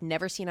that I've like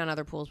never seen on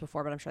other pools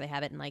before, but I'm sure they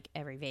have it in like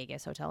every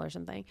Vegas hotel or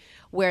something,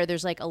 where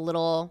there's like a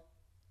little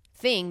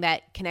thing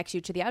that connects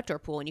you to the outdoor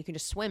pool, and you can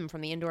just swim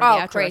from the indoor to Oh,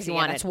 the outdoor crazy. if you Yeah,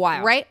 wanted. that's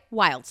wild. Right?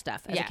 Wild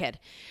stuff as Yeah. a kid.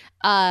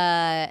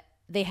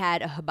 They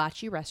had a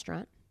hibachi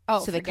restaurant. Oh,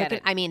 so they forget cook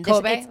it. I mean,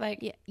 Kobe? it's-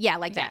 Like- yeah,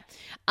 like that.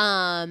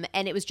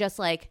 And it was just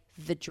like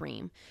the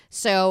dream.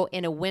 So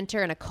in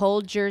a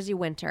cold Jersey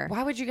winter,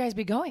 Why would you guys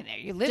be going there?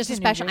 You live just a in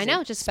New special. I Jersey.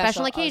 know, just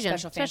special occasion,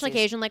 special special fancies.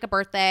 occasion like a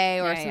birthday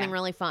or Yeah, something yeah.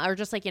 really fun, or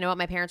just like, you know what,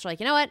 my parents were like,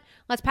 you know what,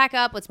 let's pack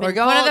up. Let's We're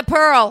going to the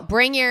Pearl.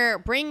 Bring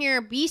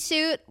your bee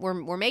suit.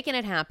 We're making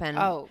it happen.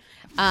 Oh.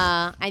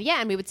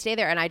 And we would stay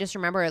there. And I just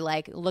remember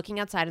like looking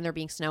outside and there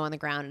being snow on the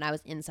ground, and I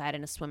was inside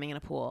and swimming in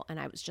a pool, and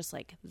I was just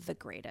like the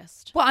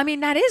greatest. Well, I mean,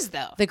 that is,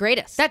 though. The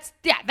greatest. That's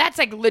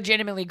like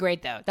legitimately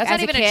great, though. That's As not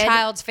a even a kid-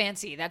 child's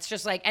fancy. That's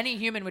just like any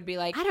human would be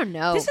like, I don't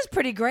know. this is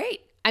pretty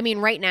great. I mean,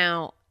 right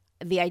now,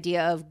 the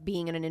idea of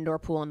being in an indoor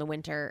pool in the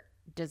winter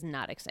does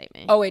not excite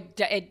me. Oh, it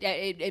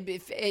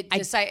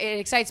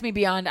excites me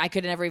beyond I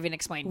could never even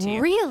explain to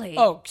you. Really?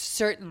 Oh,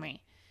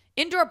 certainly.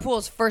 Indoor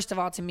pools, first of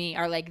all, to me,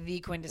 are like the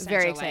quintessential.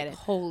 Very like, excited.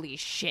 holy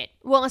shit.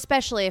 Well,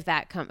 especially if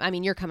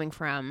you're coming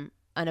from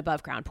an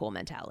above ground pool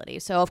mentality.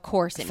 So of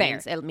course it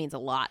Fair. means a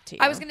lot to you.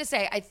 I was going to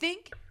say, I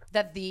think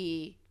that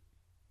the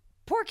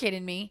poor kid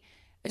in me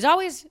is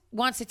always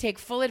wants to take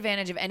full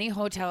advantage of any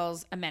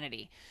hotel's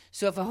amenity.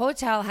 So if a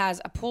hotel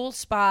has a pool,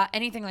 spa,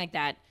 anything like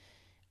that,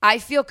 I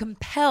feel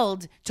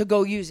compelled to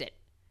go use it.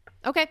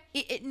 Okay.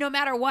 No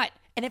matter what.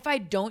 And if I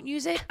don't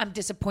use it, I'm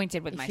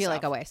disappointed with You myself. feel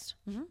like a waste.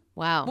 Mm-hmm.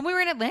 Wow. When we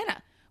were in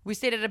Atlanta, we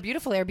stayed at a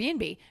beautiful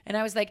Airbnb, and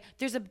I was like,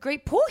 there's a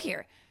great pool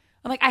here.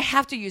 I'm like, I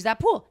have to use that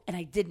pool. And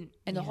I didn't.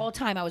 And the whole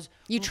time I was...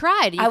 You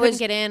tried. You couldn't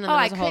get in. And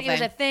I there was a whole couldn't. It was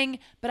thing. a thing,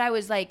 but I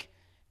was like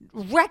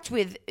wrecked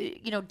with,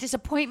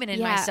 disappointment in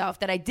Yeah. myself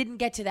that I didn't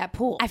get to that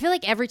pool. I feel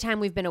like every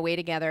time we've been away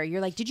together, you're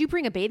like, did you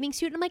bring a bathing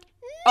suit? And I'm like,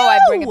 no. Oh, I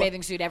bring a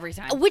bathing suit every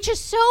time. Which is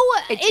so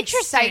It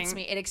interesting. excites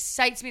me. It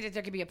excites me that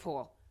there could be a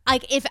pool.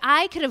 Like, if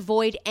I could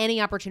avoid any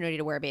opportunity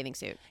to wear a bathing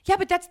suit. Yeah,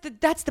 but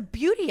that's the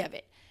beauty of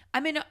it.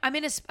 I'm in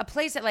a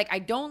place that like I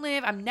don't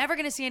live. I'm never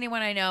gonna see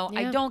anyone I know.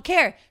 I Yeah. don't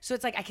care. So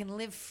it's like I can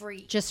live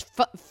free. Just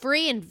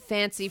free and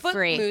fancy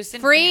free. Footloose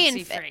and free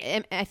fancy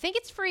free. I think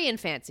it's free and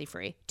fancy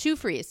free. 2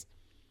 frees.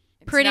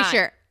 Pretty not.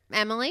 sure.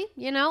 Emily,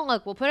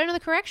 look, we'll put it in the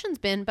corrections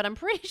bin, but I'm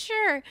pretty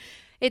sure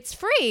it's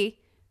free.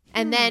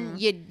 And then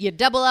you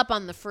double up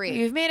on the free.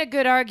 You've made a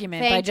good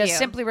argument by Thank just you.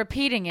 simply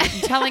repeating it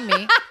and telling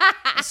me.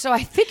 So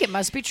I think it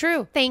must be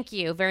true. Thank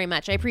you very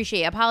much. I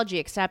appreciate it. Apology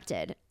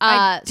accepted.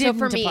 I So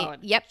for didn't me, apologize.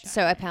 yep.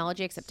 So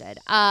apology accepted.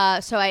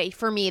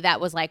 For me, that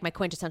was like my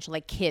quintessential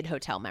like kid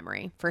hotel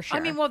memory for sure.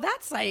 I mean, well,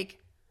 that's like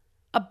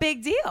a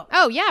big deal.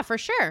 oh yeah, for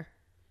sure.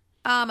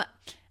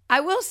 I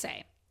will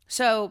say,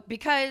 so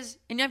because,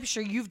 and I'm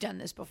sure you've done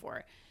this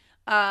before,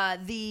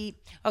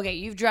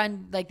 you've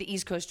done like the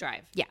East Coast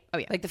Drive. Yeah. Oh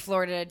yeah. Like the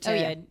Florida to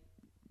yeah.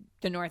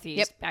 the Northeast,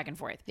 Yep. back and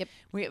forth. Yep.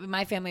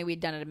 My family, we'd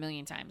done it a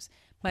million times.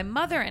 My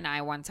mother and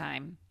I, one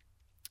time,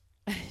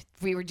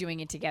 we were doing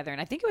it together. And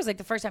I think it was like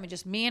the first time,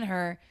 just me and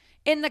her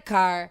in the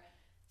car,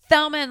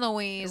 Thelma and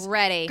Louise.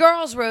 Ready.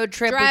 Girls' road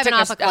trip. Driving we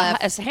off took a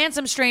cliff. a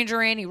handsome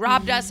stranger in. He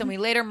robbed us and we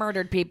later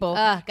murdered people.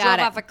 Got drove it.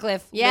 off a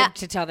cliff. Yeah. Lived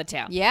to tell the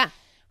tale. Yeah.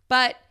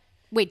 But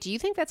Wait, do you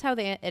think that's how it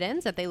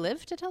ends? That they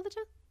live to tell the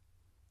tale?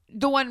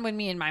 the one when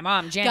me and my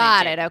mom, Janet,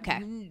 Got did. it,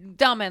 okay.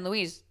 Thelma and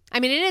Louise. I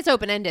mean, it is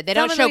open ended. They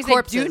Thelma don't and show Louise,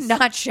 corpses. They do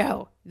not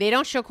show. They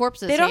don't show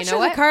corpses. They so don't you know show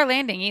what? the car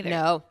landing either.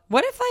 No.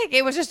 What if like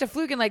it was just a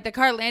fluke and like the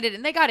car landed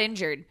and they got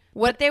injured?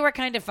 But they were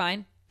kind of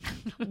fine.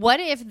 What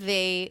if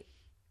they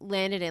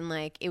landed in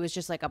like it was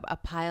just like a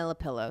pile of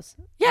pillows?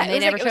 Yeah, And they it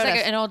was never like, it was showed like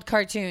us. an old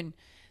cartoon.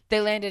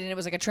 They landed and it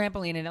was like a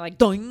trampoline and it like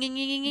doing,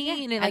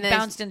 and it like And then-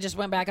 bounced and just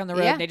went back on the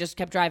road. Yeah. And they just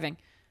kept driving.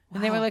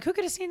 And they were Wow. like, who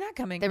could have seen that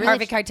coming? They really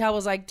Harvey Keitel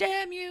was like,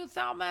 damn you,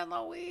 Thelma and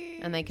Louise.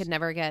 and they could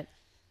never catch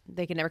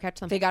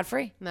them. They got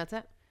free. And that's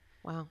it.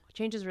 Wow.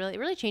 It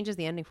really changes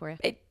the ending for you.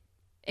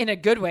 In a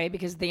good way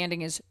because the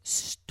ending is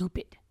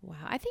stupid. Wow.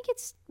 I think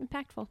it's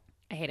impactful.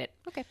 I hate it.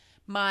 Okay.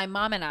 My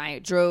mom and I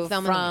drove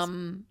Thelma and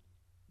from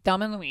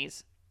Thelma and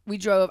Louise. We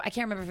drove, I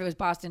can't remember if it was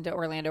Boston to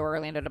Orlando or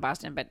Orlando to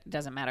Boston, but it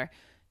doesn't matter.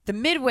 The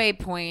midway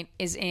point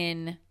is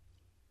in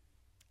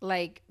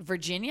like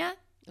Virginia.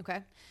 Okay.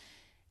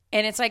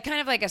 And it's like kind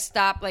of like a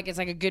stop, like it's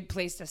like a good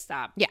place to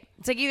stop. Yeah.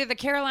 It's like either the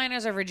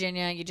Carolinas or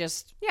Virginia.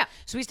 Yeah.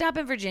 So we stop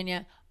in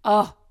Virginia.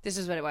 Oh, this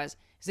is what it was.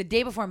 It's the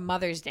day before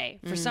Mother's Day.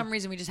 For some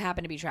reason, we just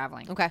happened to be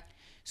traveling. Okay.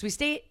 So we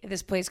stayed at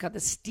this place called the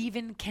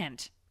Stephen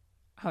Kent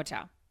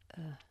Hotel.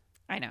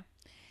 I know.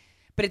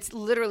 But it's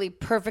literally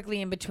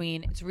perfectly in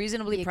between. It's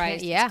reasonably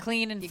priced. yeah. It's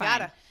clean and You fine.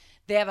 gotta.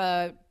 They have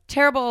a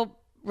terrible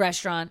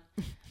restaurant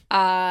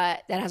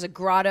that has a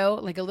grotto,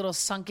 like a little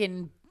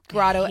sunken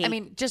grotto. I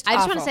mean, just I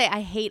just awful. want to say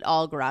I hate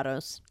all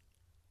grottos.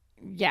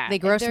 yeah, They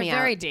gross they're me out.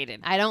 very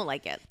dated. I don't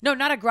like it. No,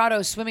 not a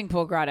grotto, swimming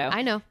pool grotto.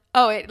 I know.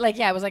 Oh, it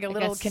was like a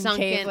little a concave,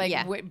 sunken- like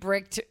yeah.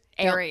 bricked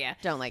area.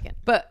 Don't like it.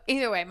 But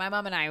either way, my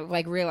mom and I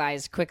like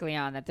realized quickly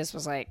on that this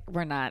was like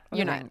we're not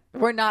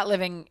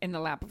living in the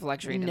lap of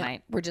luxury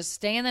tonight. We're just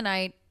staying the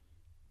night,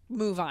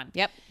 move on.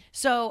 Yep.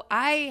 So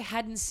I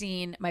hadn't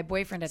seen my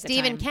boyfriend at the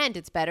Stephen time. Kent.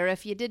 It's better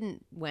if you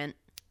didn't went.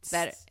 It's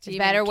better. It's Stephen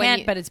better when Kent,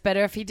 you. but it's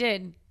better if he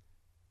did.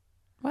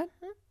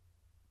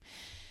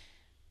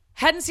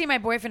 Hadn't seen my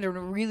boyfriend in a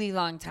really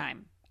long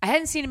time. I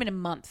hadn't seen him in a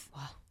month.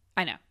 Wow.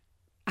 I know.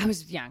 I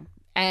was young.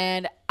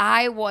 And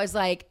I was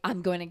like,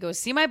 I'm going to go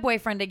see my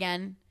boyfriend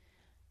again.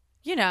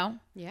 Yeah.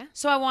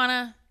 So I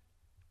want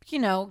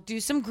to, do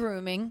some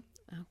grooming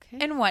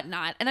and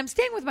whatnot. And I'm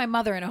staying with my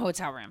mother in a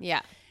hotel room.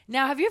 Yeah.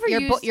 Now, have you ever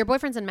used... your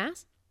boyfriend's in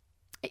Mass?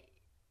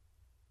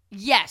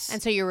 Yes.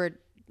 And so you were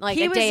a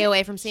day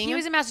away from seeing him? He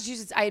was in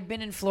Massachusetts. I had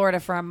been in Florida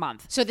for a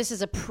month. So this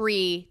is a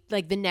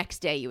the next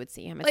day you would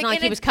see him. It's not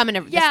like he was coming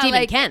to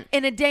Stephen Kent.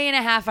 In a day and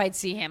a half, I'd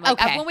see him.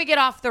 When we get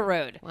off the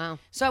road. Wow.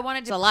 So I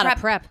wanted to a lot of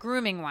prep.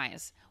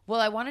 Grooming-wise. Well,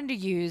 I wanted to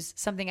use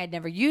something I'd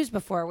never used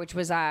before, which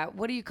was,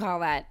 what do you call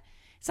that?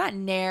 It's not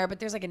Nair, but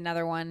there's like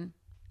another one.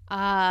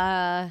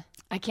 I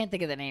can't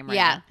think of the name right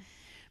now.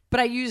 But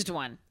I used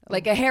one,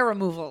 like a hair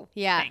removal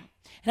thing.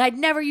 And I'd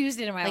never used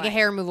it in my life. Like a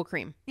hair removal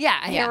cream. Yeah,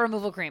 a hair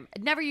removal cream.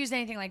 I'd never used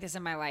anything like this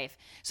in my life.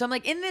 So I'm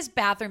like in this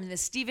bathroom in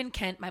this Stephen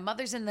Kent. My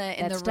mother's in the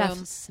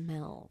room.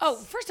 Smells. Oh,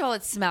 first of all,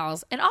 it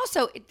smells. And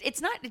also,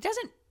 it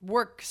doesn't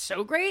work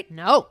so great.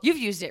 No. You've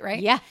used it,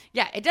 right? Yeah.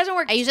 Yeah, it doesn't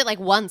work. I used it like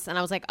once and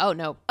I was like, oh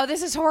no. Oh,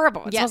 this is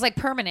horrible. It smells like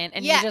permanent.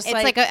 And you're just it's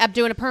like I'm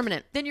doing a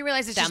permanent. Then you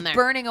realize it's down just there.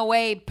 burning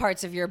away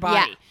parts of your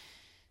body. Yeah.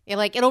 You're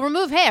like, it'll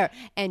remove hair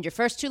and your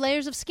first 2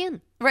 layers of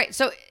skin. Right.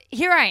 So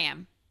here I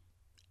am.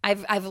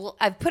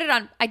 I've put it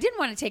on. I didn't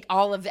want to take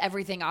all of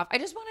everything off. I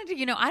just wanted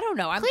to, I don't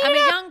know. I'm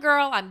a young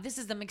girl. I'm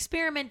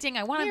experimenting.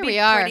 I want to be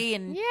pretty.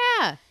 And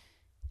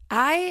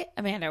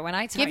Amanda, when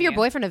I tell give your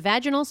boyfriend a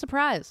vaginal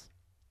surprise.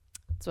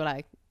 That's what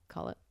I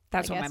call it.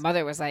 That's what my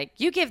mother was like.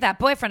 You give that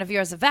boyfriend of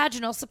yours a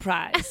vaginal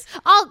surprise.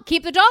 I'll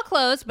keep the door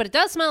closed, but it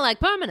does smell like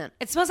permanent.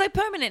 It smells like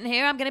permanent in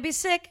here. I'm going to be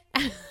sick.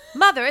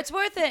 Mother, it's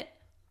worth it.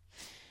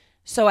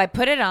 So I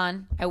put it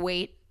on. I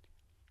wait.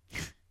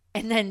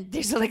 And then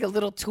there's like a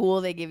little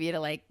tool they give you to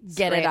like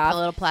get it off. A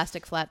little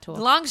plastic flat tool.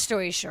 Long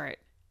story short,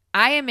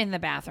 I am in the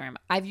bathroom.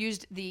 I've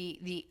used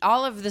the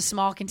all of the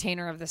small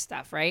container of the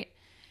stuff, right?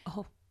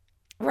 Oh.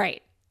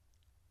 Right.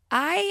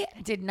 I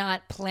did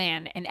not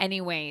plan in any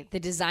way the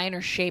design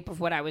or shape of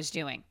what I was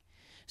doing.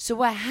 So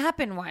what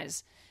happened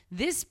was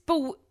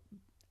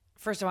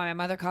first of all, my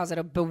mother calls it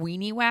a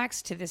Bowini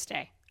wax to this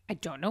day. I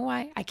don't know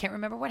why. I can't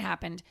remember what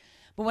happened.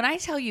 But when I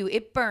tell you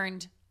it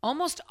burned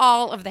almost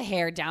all of the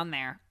hair down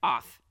there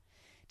off.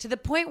 To the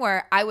point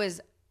where I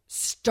was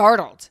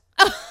startled,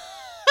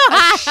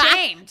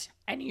 ashamed,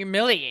 and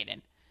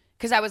humiliated.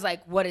 Because I was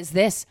like, what is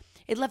this?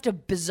 It left a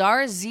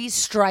bizarre Z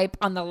stripe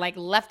on the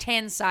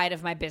left-hand side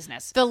of my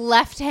business. The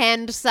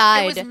left-hand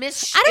side. It was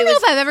I don't know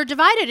if I've ever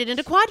divided it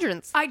into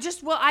quadrants.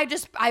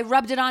 I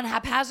rubbed it on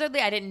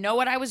haphazardly. I didn't know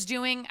what I was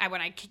doing. When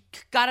I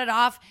got it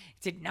off,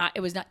 it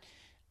was not.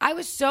 I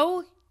was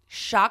so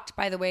shocked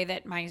by the way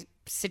that my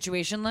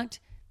situation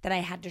looked that I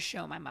had to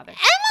show my mother.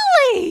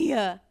 Emily!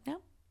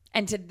 No.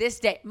 And to this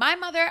day, my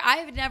mother,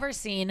 I've never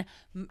seen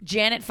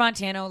Janet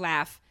Fontano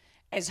laugh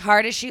as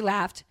hard as she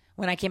laughed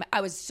when I came. I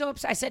was so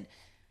upset. I said,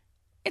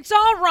 it's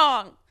all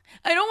wrong.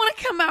 I don't want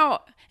to come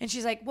out. And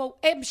she's like, well,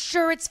 I'm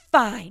sure it's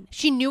fine.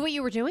 She knew what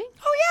you were doing?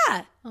 Oh,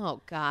 yeah.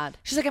 Oh, God.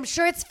 She's like, I'm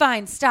sure it's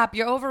fine. Stop.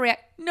 You're overreacting.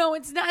 No,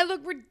 it's not. I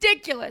look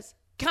ridiculous.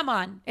 Come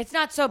on. It's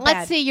not so bad.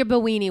 Let's see your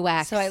Bowini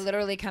wax. So I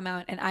literally come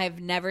out and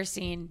I've never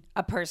seen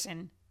a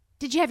person.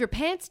 Did you have your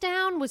pants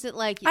down? Was it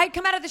like... I'd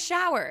come out of the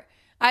shower.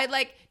 I'd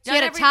So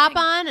you had a top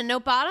on and no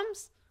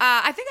bottoms?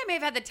 I think I may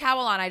have had the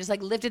towel on. I just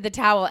lifted the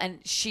towel and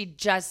she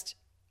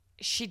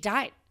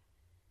died.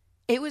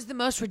 It was the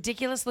most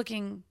ridiculous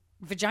looking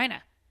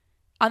vagina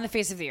on the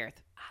face of the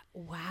earth.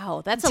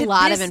 Wow. That's a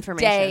lot of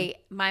information. To this day,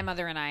 my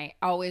mother and I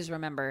always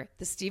remember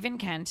the Stephen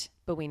Kent,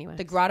 Bowini wax,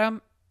 the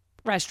Grotto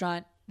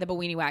restaurant, the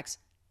Bowini wax.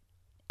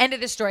 End of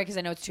this story because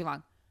I know it's too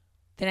long.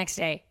 The next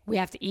day, we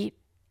have to eat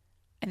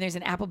and there's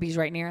an Applebee's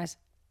right near us.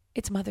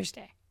 It's Mother's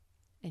Day.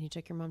 And you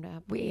took your mom to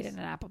Applebee's? We ate at an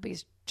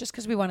Applebee's just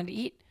because we wanted to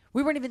eat.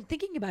 We weren't even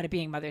thinking about it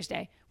being Mother's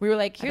Day. We were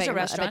like, here's a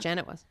restaurant. I bet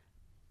Janet was.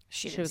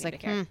 She was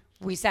like,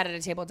 We sat at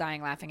a table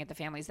dying laughing at the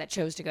families that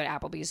chose to go to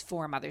Applebee's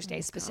for Mother's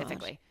Day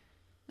specifically.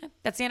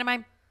 That's the end of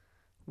my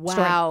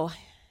story.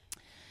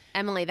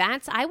 Emily, I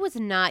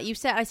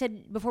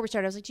said before we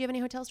started, I was like, do you have any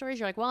hotel stories?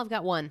 You're like, well, I've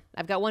got one.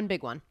 I've got one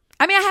big one.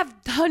 I mean, I have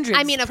hundreds.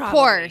 I mean, of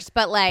course,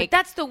 but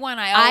that's the one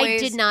I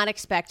did not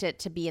expect it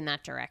to be in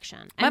that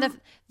direction. And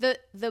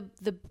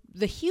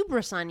the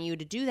hubris on you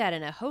to do that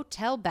in a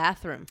hotel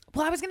bathroom.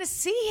 Well, I was going to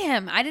see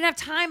him. I didn't have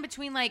time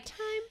between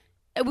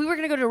we were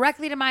going to go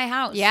directly to my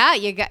house. Yeah,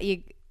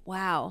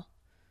 wow.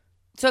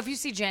 So if you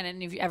see Janet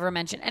and if you ever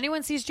mention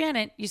anyone sees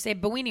Janet, you say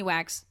Bowini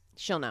wax.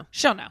 She'll know.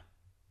 She'll know.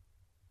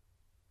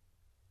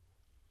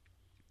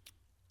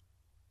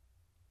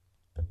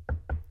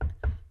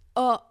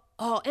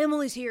 Oh,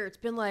 Emily's here. It's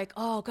been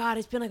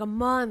it's been like a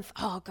month.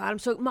 Oh, God, I'm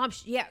so... Mom,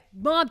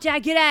 Dad,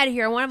 get out of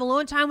here. I want to have a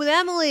long time with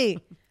Emily.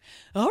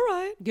 All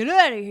right. Get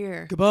out of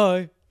here.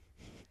 Goodbye.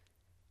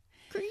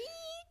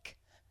 Creak.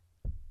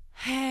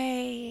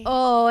 Hey.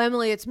 Oh,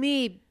 Emily, it's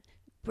me.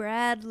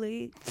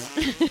 Bradley.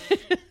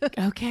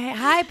 Okay.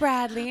 Hi,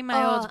 Bradley,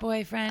 my old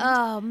boyfriend.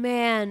 Oh,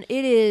 man.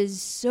 It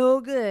is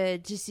so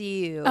good to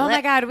see you. Oh,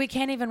 my God. We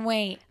can't even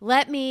wait.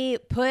 Let me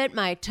put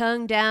my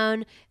tongue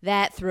down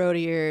that throat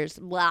of yours.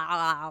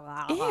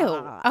 Blah, Ew.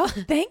 Oh,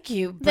 thank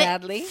you,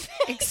 Bradley.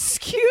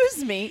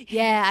 Excuse me.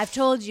 Yeah, I've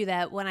told you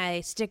that when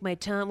I stick my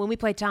tongue, when we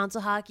play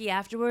tonsil hockey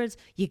afterwards,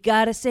 you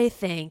gotta say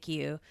thank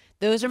you.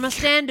 Those are my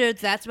standards.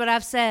 That's what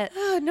I've set.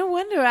 Oh, no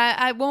wonder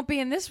I won't be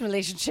in this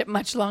relationship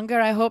much longer.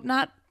 I hope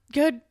not.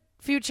 Good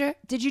future.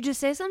 Did you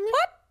just say something?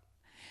 What?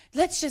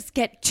 Let's just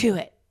get to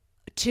it.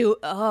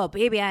 Oh,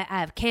 baby, I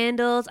have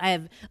candles. I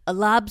have a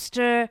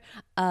lobster,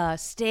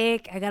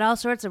 steak. I got all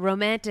sorts of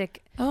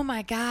romantic. Oh,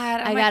 my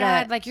God. I gotta-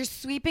 God. Like, you're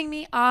sweeping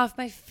me off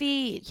my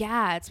feet.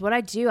 Yeah, it's what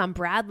I do. I'm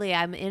Bradley.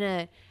 I'm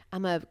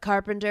a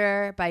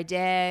carpenter by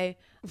day.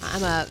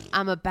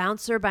 I'm a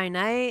bouncer by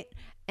night.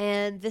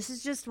 And this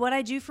is just what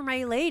I do for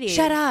my lady.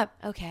 Shut up.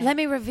 Okay. Let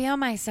me reveal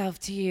myself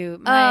to you.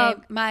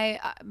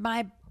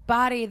 My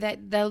body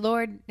that the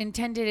Lord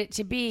intended it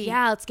to be.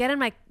 Yeah, let's get in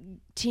my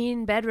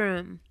teen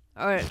bedroom.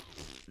 Or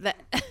that.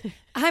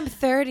 I'm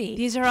 30.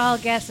 These are all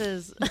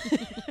guesses.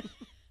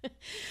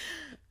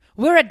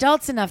 We're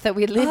adults enough that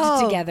we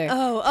lived together.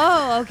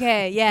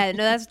 Okay. Yeah,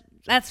 no,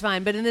 that's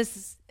fine. But in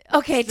this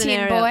Okay,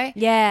 scenario, teen boy.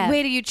 Yeah.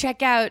 Wait till you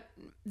check out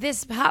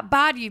this hot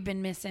bod you've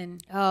been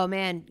missing. Oh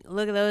man,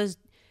 look at those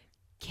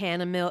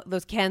cans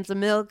of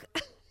milk.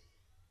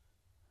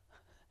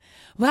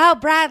 Wow,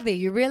 Bradley,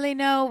 you really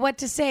know what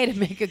to say to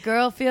make a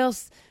girl feel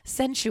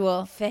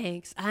sensual.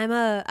 Thanks. I'm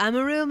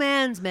a real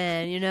man's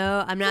man, you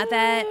know. I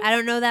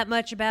don't know that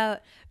much about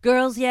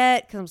girls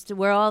yet because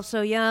we're all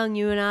so young,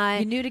 you and I.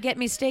 You knew to get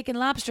me steak and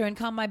lobster and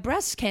call my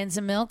breasts cans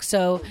of milk,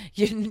 so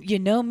you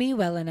know me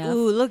well enough.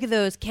 Ooh, look at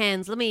those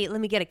cans. Let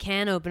me get a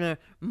can opener.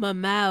 My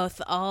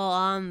mouth all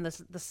on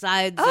the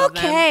sides of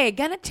them. Okay,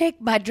 gonna take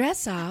my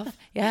dress off.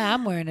 Yeah,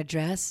 I'm wearing a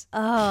dress.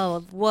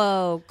 Oh,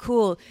 whoa,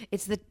 cool.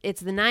 It's the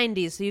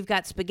 90s, so you've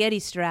got spaghetti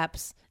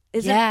straps.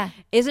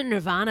 Isn't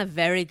Nirvana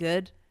very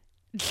good?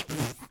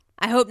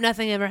 I hope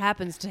nothing ever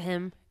happens to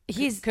him.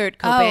 He's Kurt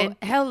Cobain.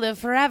 Oh, he'll live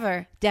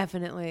forever.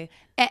 Definitely.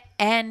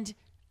 And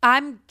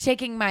I'm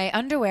taking my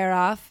underwear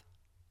off.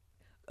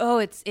 Oh,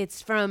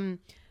 it's from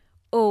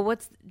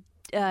what's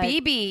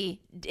BB.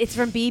 It's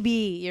from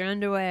BB, your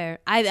underwear.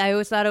 I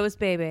always thought it was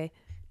Baby.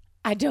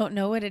 I don't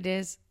know what it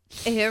is.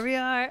 Here we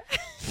are.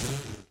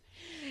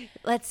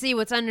 Let's see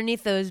what's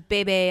underneath those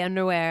Baby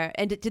underwear.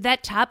 And did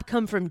that top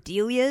come from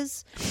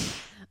Delia's?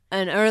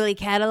 An early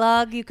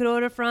catalog you could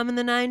order from in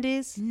the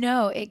 90s?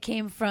 No, it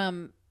came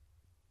from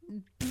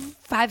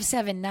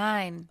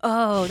 579.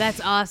 Oh,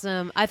 that's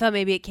awesome. I thought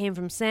maybe it came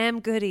from Sam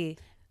Goody.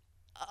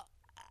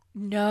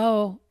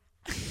 No.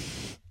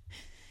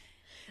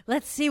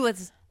 Let's see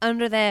what's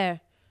under there.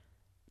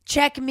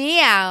 Check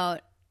me out.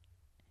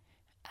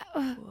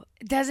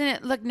 Doesn't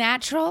it look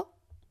natural?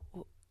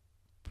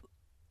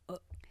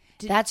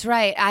 That's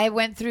right. I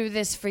went through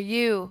this for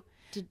you.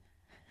 Did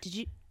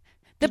you?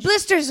 The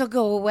blisters will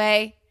go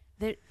away.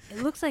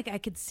 It looks like I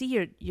could see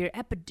your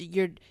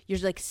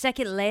like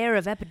second layer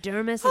of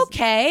epidermis.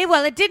 Okay,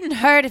 well, it didn't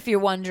hurt if you're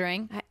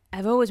wondering.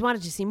 I've always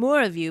wanted to see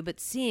more of you, but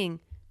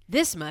seeing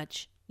this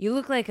much, you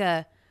look like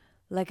a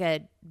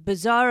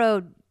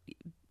bizarro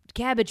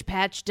Cabbage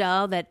Patch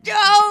doll that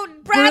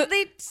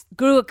Bradley,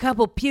 grew a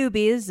couple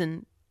pubes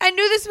and. I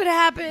knew this would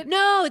happen.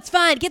 No, it's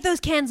fine. Get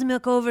those cans of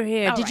milk over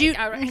here.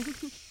 All right.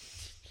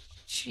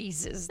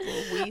 Jesus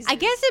Louise. I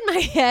guess in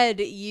my head,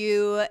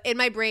 in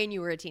my brain,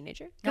 you were a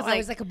teenager. No, I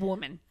was like a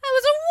woman.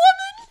 I was a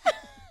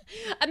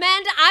woman.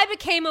 Amanda, I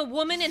became a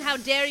woman, and how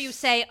dare you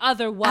say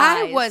otherwise?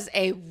 I was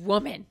a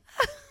woman.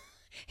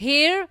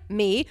 Hear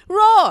me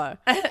roar.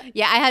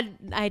 Yeah,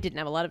 I didn't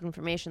have a lot of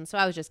information, so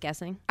I was just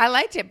guessing. I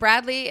liked it.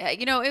 Bradley,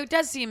 it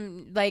does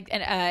seem like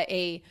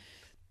a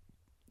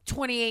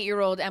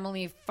 28-year-old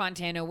Emily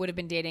Fontana would have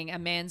been dating a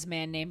man's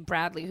man named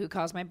Bradley who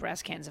calls my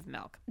breast cans of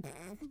milk.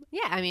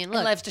 Yeah, I mean, And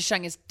look. loves to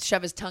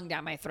shove his tongue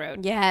down my throat.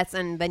 Yes,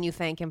 and then you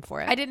thank him for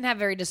it. I didn't have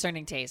very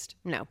discerning taste.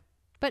 No.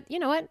 But you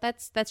know what?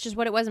 That's just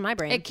what it was in my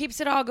brain. It keeps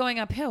it all going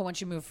uphill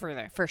once you move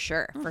further. For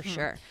sure.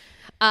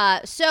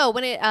 So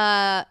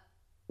when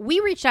we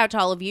reached out to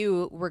all of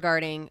you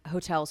regarding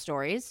hotel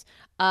stories,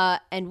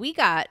 and we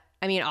got,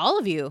 all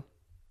of you,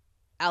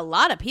 a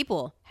lot of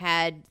people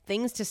had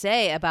things to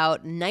say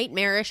about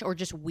nightmarish or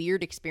just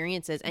weird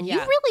experiences. And you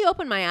really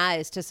opened my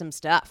eyes to some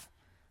stuff,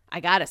 I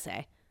gotta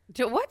say.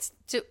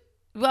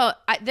 Well,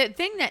 the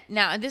thing that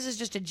now, and this is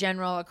just a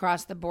general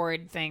across the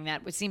board thing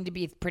that would seem to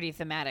be pretty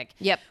thematic.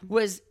 Yep.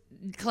 Was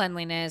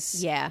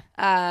cleanliness. Yeah.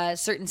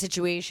 Certain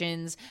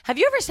situations. Have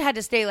you ever had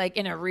to stay like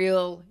in a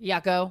real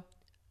yucko?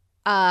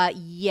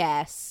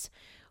 Yes.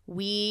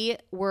 We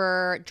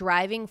were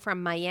driving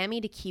from Miami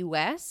to Key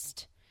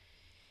West,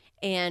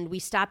 and we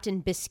stopped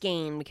in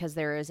Biscayne because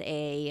there is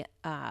a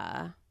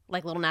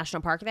little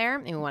national park there,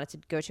 and we wanted to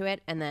go to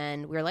it. And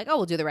then we were like, oh,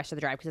 we'll do the rest of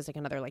the drive because it's like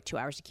another 2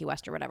 hours to Key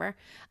West or whatever.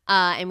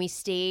 And we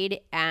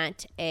stayed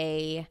at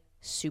a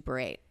Super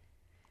 8,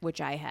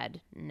 which I had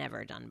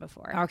never done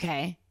before.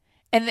 Okay.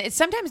 And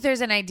sometimes there's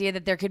an idea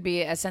that there could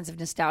be a sense of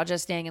nostalgia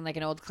staying in like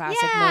an old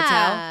classic motel.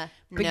 Yeah.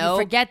 But No.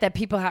 you forget that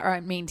people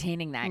aren't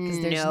maintaining that because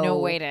there's no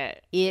way to.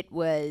 It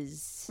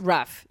was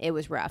Rough. It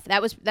was rough.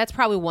 That's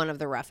probably one of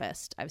the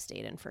roughest I've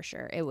stayed in for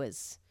sure. It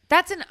was.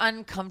 That's an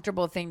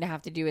uncomfortable thing to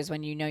have to do is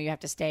when you know you have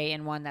to stay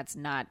in one that's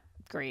not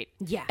great.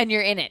 Yeah. And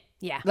you're in it.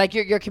 Yeah. Like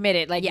you're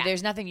committed. Like Yeah.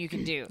 there's nothing you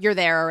can do. You're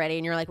there already,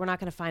 and you're like, we're not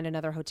going to find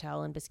another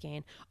hotel in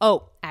Biscayne.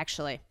 Oh,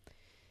 actually.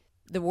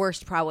 The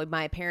worst probably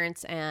my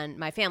parents and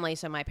my family.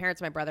 So my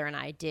parents, my brother, and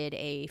I did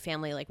a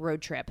family like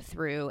road trip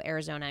through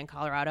Arizona and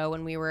Colorado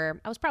when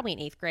I was probably in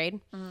 8th grade,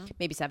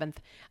 maybe 7th.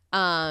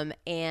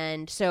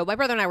 And so my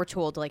brother and I were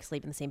told to like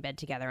sleep in the same bed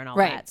together and all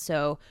Right. that.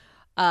 So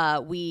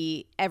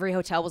every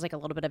hotel was like a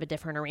little bit of a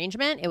different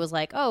arrangement. It was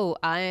like, oh,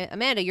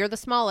 Amanda, you're the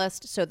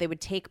smallest. So they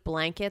would take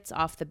blankets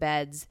off the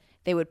beds.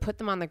 They would put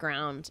them on the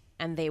ground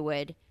and they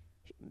would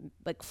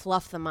like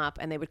fluff them up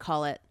and they would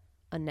call it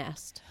a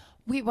nest.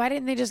 Wait, why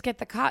didn't they just get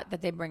the cot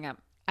that they bring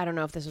up? I don't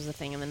know if this was a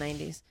thing in the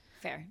 90s,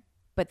 Fair.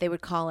 but they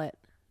would call it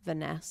the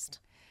nest.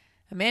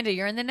 Amanda,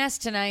 you're in the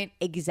nest tonight.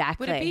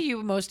 Exactly. Would it be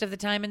you most of the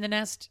time in the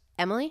nest?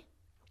 Emily?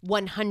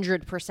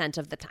 100%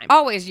 of the time.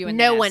 Always you in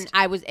the nest.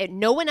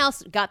 No one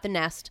else got the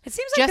nest. It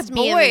seems like just the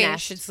me in the boy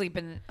nest. should sleep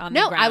on the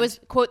No, ground. I was,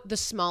 quote, the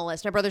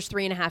smallest. My brother's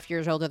 3.5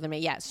 years older than me.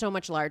 Yeah, so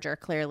much larger,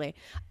 clearly.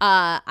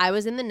 I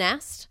was in the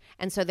nest,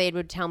 and so they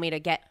would tell me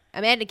to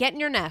Amanda, get in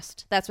your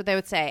nest. That's what they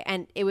would say.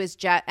 And it was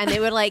just, and they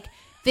would like,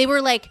 they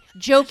were like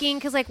joking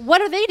because like,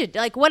 what are they to do?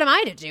 Like, what am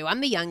I to do?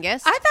 I'm the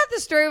youngest. I thought the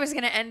story was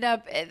going to end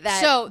up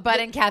that Bud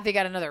and Kathy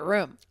got another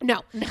room.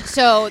 No.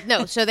 So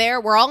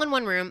we're all in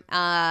one room.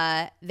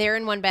 They're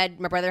in one bed.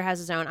 My brother has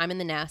his own. I'm in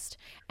the nest.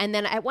 And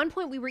then at one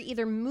point we were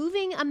either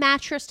moving a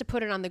mattress to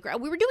put it on the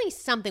ground. We were doing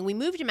something. We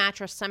moved a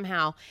mattress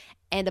somehow,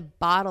 and a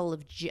bottle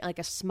of gin, like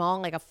a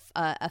small, like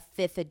a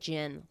fifth of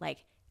gin,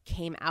 like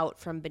came out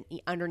from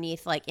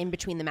underneath, like in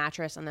between the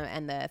mattress and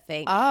the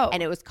thing. Oh.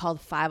 And it was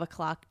called 5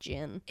 o'clock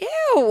gin.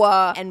 Ew.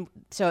 And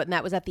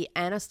that was at the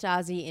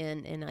Anastasia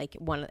Inn in like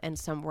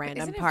some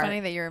random Isn't it part. funny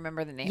that you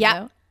remember the name,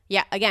 Yeah. though?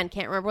 Yeah, again,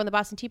 can't remember when the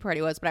Boston Tea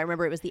Party was, but I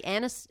remember it was the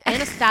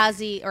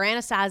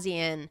Anastasia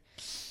Inn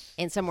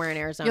in somewhere in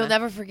Arizona. You'll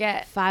never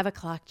forget. 5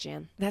 o'clock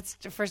gin. That's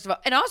first of all,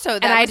 and also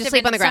that I had must to have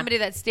sleep been on the ground. somebody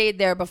that stayed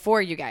there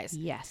before you guys.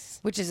 Yes.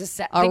 Which is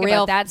think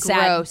real about that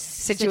sad gross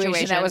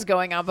situation that was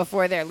going on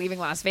before they're leaving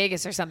Las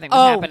Vegas or something was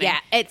Oh, happening. yeah,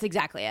 it's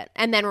exactly it.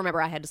 And then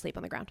remember, I had to sleep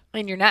on the ground.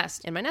 In your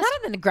nest. In my nest.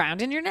 Not in the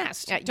ground, in your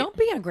nest. Yeah, don't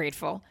be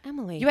ungrateful.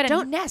 Emily, You had a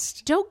don't-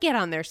 nest. Don't get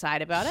on their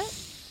side about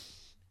it.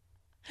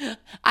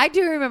 I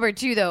do remember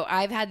too, though.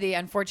 I've had the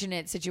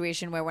unfortunate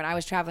situation where when I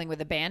was traveling with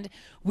a band,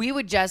 we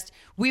would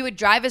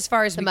drive as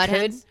far as we Mud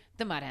could. Hens?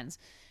 The Mud Hens.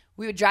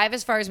 We would drive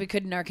as far as we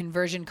could in our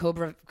conversion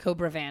Cobra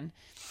van.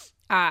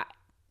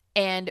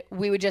 And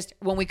we would just,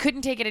 when we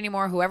couldn't take it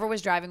anymore, whoever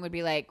was driving would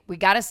be like, we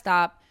got to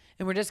stop.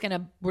 And we're just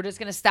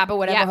gonna stop at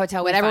whatever Yeah,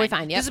 hotel whatever we we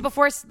find. find, yep. This is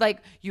before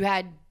like you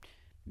had,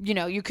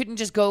 you couldn't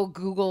just go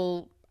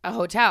Google a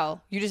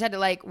hotel. You just had to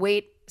like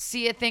wait,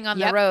 see a thing on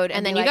the Yep. road,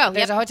 and then be you like, go.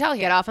 There's Yep. a hotel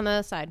here. Get off on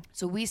the side.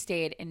 So we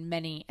stayed in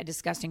many a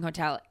disgusting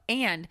hotel,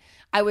 and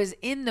I was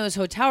in those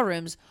hotel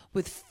rooms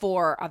with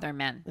 4 other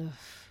men.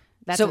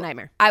 That's So a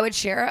nightmare. I would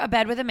share a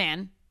bed with a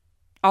man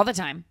all the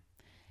time.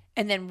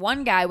 And then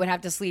one guy would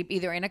have to sleep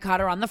either in a cot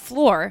or on the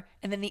floor.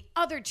 And then the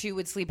other 2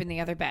 would sleep in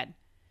the other bed.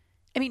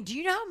 I mean, do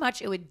you know how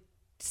much it would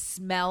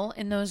smell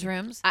in those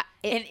rooms?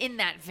 In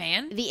that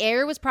van? The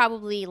air was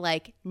probably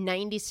like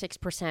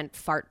 96%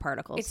 fart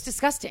particles. It's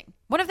disgusting.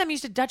 One of them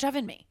used to Dutch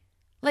oven me.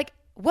 Like,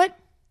 what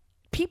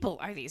people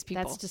are these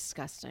people? That's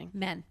disgusting.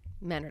 Men.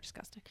 Men are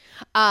disgusting.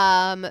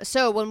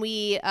 So when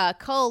we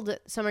culled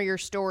some of your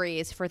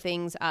stories for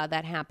things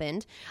that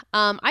happened,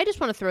 I just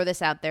want to throw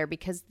this out there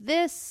because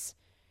this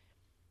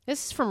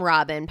is from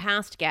Robin,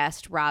 past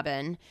guest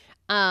Robin,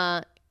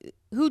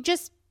 who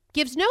just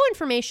gives no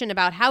information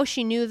about how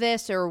she knew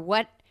this or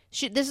what.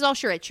 This is all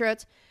she wrote. She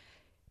wrote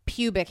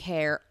pubic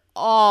hair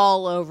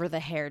all over the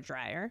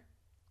hairdryer.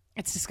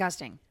 It's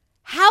disgusting.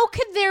 How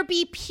could there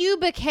be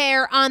pubic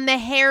hair on the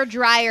hair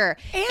dryer?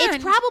 It's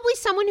And- probably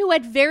someone who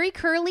had very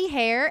curly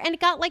hair and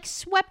got like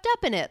swept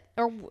up in it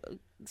or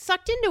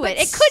sucked into it.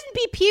 It couldn't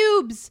be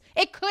pubes.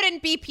 It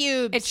couldn't be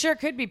pubes. It sure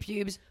could be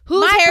pubes.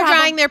 Who's My hair problem-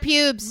 drying their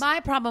pubes? My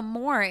problem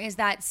more is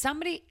that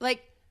somebody,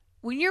 like,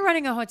 when you're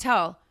running a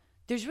hotel,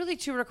 there's really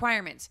 2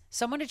 requirements.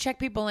 Someone to check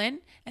people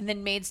in and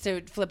then maids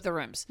to flip the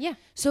rooms. Yeah.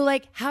 So,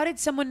 like, how did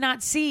someone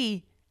not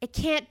see? It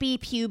can't be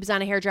pubes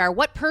on a hair dryer.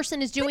 What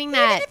person is doing Even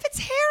that? if it's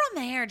hair on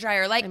the hair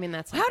dryer, like, I mean,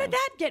 that's how something. did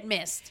that get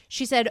missed?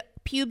 She said,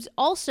 pubes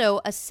also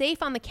a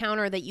safe on the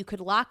counter that you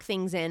could lock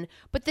things in,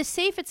 but the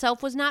safe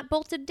itself was not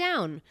bolted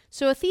down.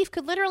 So a thief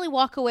could literally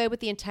walk away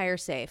with the entire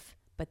safe.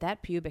 But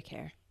that pubic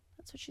hair,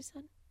 that's what she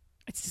said.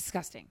 It's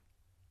disgusting.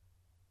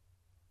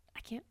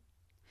 I can't.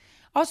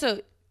 Also,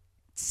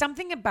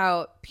 something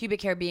about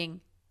pubic hair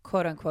being,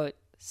 quote unquote,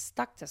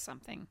 stuck to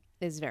something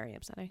It's very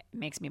upsetting.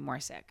 makes me more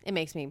sick. It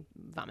makes me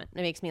vomit.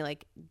 It makes me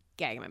like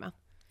gag in my mouth.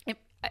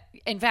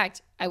 In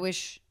fact, I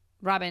wish,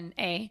 Robin,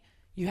 A,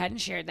 you hadn't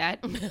shared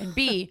that, and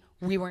B,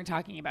 we weren't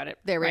talking about it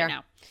There we right are.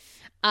 now.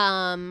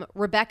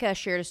 Rebecca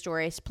shared a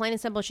story. It's plain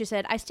and simple. She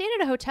said, I stayed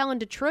at a hotel in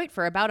Detroit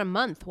for about a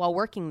month while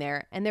working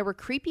there, and there were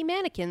creepy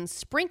mannequins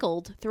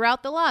sprinkled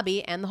throughout the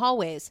lobby and the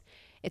hallways.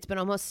 It's been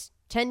almost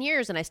 10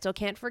 years, and I still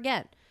can't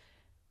forget.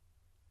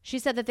 She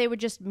said that they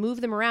would just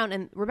move them around,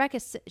 and Rebecca,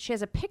 she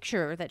has a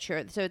picture that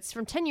so it's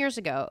from 10 years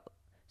ago,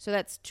 so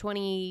that's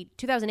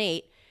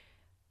 2008.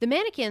 The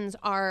mannequins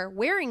are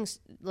wearing,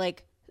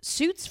 like,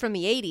 suits from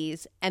the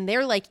 80s, and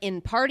they're like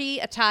in party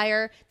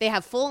attire. They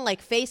have full like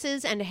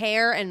faces and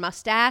hair and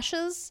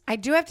mustaches. I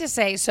do have to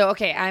say, so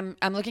okay, I'm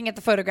looking at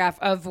the photograph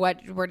of what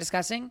we're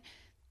discussing.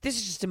 This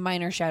is just a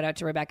minor shout out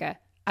to Rebecca.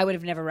 I would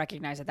have never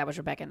recognized that was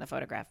Rebecca in the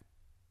photograph.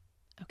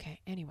 Okay,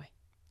 anyway.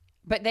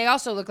 But they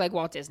also look like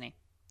Walt Disney.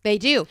 They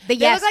do. They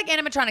look like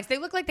animatronics. They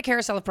look like the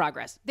Carousel of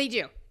Progress. They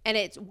do. And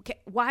it's,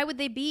 why would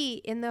they be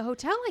in the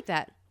hotel like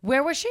that?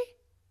 Where was she?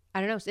 I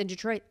don't know. It's in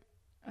Detroit.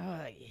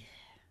 Oh,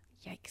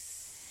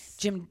 yikes.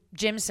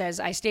 Jim says,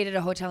 I stayed at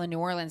a hotel in New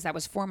Orleans that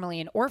was formerly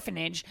an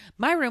orphanage.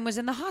 My room was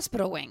in the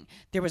hospital wing.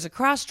 There was a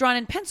cross drawn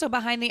in pencil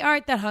behind the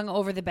art that hung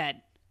over the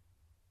bed.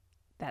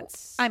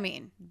 That's, I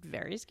mean,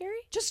 very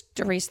scary. Just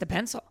erase the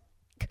pencil.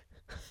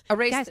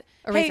 Erase Guys, it.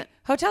 erase Hey, it.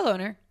 hotel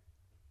owner,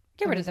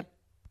 get rid of the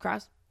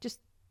cross. Just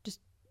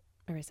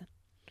erase it.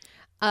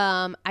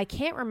 I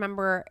can't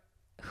remember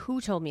who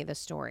told me this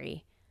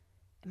story.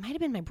 It might have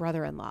been my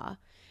brother-in-law,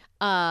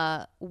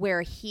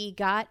 where he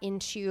got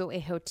into a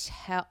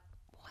hotel.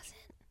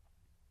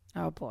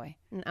 Oh, boy.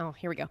 Oh,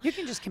 here we go. You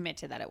can just commit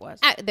to that it was.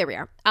 There we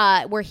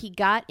are. Where he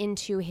got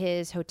into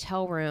his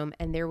hotel room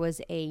and there was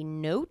a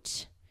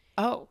note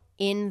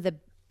in the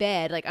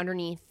bed, like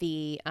underneath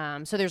the,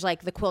 so there's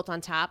like the quilt on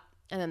top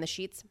and then the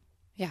sheets.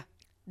 Yeah.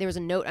 There was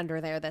a note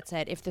under there that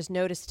said, if this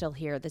note is still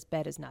here, this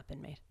bed has not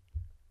been made.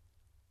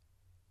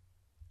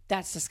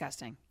 That's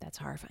disgusting. That's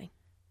horrifying.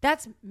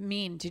 That's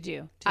mean to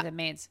do to the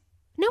maids.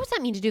 No, it's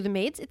not mean to do the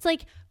maids. It's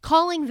like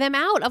calling them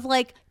out of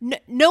like,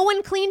 no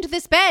one cleaned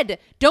this bed.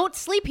 Don't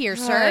sleep here,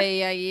 sir.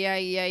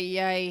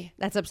 Ay.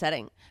 That's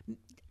upsetting.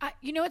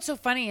 You know what's so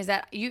funny is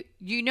that you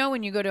know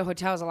when you go to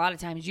hotels a lot of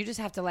times you just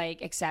have to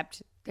like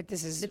accept that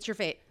this is It's your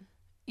fate.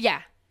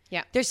 Yeah.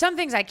 Yeah. There's some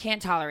things I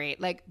can't tolerate.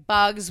 Like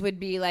bugs would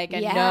be like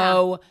a Yeah.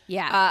 no.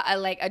 Yeah.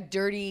 Like a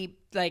dirty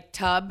like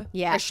tub.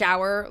 Yeah. A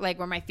shower like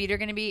where my feet are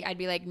going to be. I'd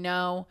be like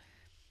no.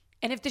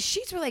 And if the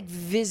sheets were like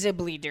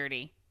visibly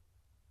dirty,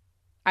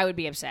 I would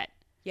be upset.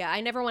 Yeah, I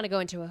never want to go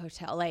into a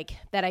hotel. Like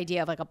that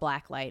idea of like a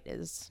black light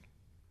is.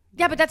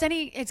 Yeah, but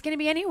it's going to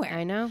be anywhere.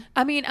 I know.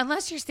 I mean,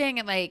 unless you're staying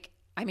at like,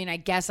 I mean, I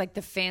guess like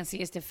the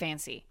fanciest of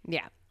fancy.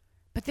 Yeah.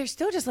 But they're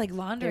still just like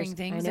laundering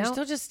things. They're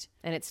still just,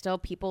 and it's still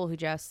people who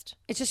just.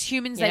 it's just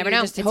humans You that never you're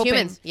know. just It's hoping.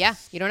 humans. Yeah,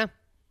 you don't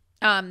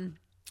know.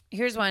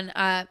 Here's one.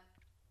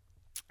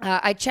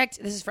 I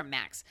checked. This is from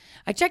Max.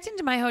 I checked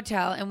into my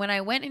hotel, and when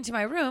I went into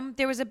my room,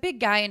 there was a big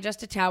guy in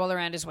just a towel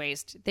around his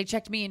waist. They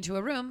checked me into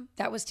a room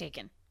that was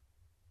taken.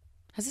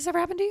 Has this ever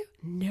happened to you?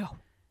 No.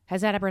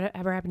 Has that ever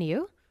happened to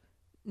you?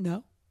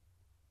 No.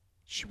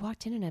 She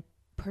walked in and a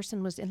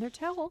person was in their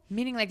towel.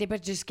 Meaning like they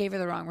just gave her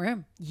the wrong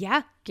room.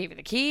 Yeah. Gave her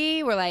the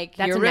key. We're like,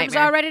 That's your a room's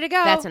nightmare. all ready to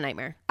go. That's a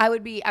nightmare. I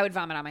would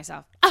vomit on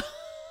myself.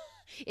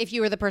 If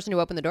you were the person who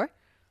opened the door?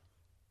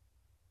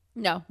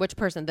 No. Which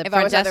person? The If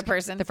front I was desk? the other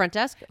person. The front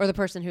desk? Or the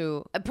person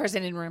who... A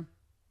person in room.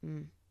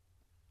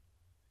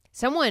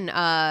 Someone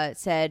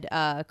said,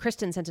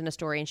 Kristen sent in a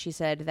story, and she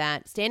said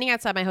that standing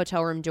outside my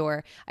hotel room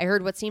door, I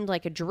heard what seemed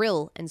like a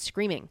drill and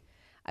screaming.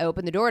 I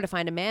opened the door to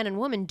find a man and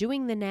woman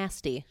doing the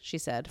nasty, she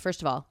said.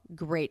 First of all,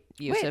 great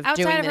use Wait, of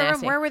outside doing of the her room,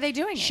 nasty. where were they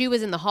doing it? She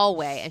was in the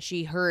hallway, and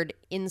she heard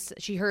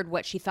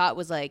what she thought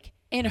was like...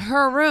 In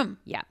her room.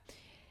 Yeah.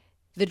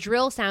 The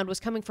drill sound was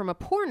coming from a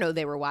porno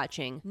they were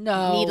watching.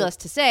 No. Needless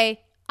to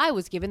say, I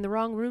was given the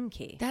wrong room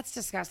key. That's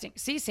disgusting.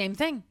 See, same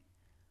thing.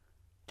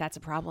 That's a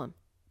problem.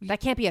 That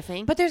can't be a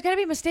thing. But there's got to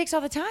be mistakes all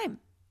the time.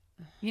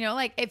 You know,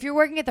 like if you're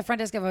working at the front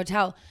desk of a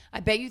hotel, I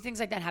bet you things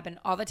like that happen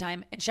all the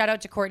time. And shout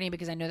out to Courtney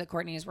because I know that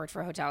Courtney has worked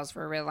for hotels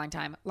for a really long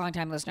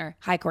time listener.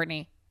 Hi,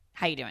 Courtney.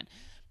 How you doing?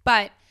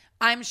 But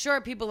I'm sure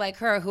people like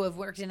her who have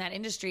worked in that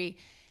industry,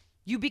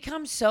 you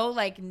become so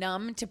like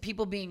numb to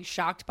people being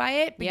shocked by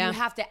it, but Yeah. you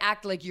have to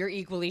act like you're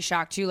equally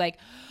shocked too. Like,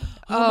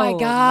 oh my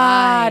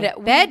God.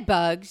 Bed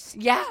bugs.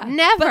 Yeah.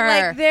 Never. But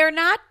like they're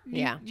not,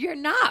 Yeah. you're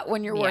not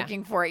when you're Yeah.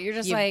 working for it. You're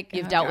just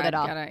You've dealt with it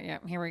all. Yeah,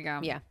 here we go.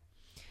 Yeah.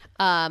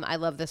 I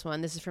love this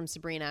one. This is from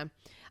Sabrina.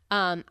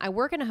 I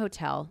work in a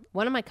hotel.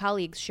 One of my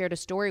colleagues shared a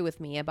story with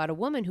me about a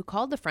woman who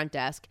called the front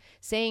desk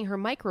saying her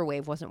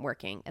microwave wasn't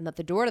working and that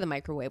the door to the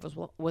microwave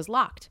was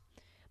locked.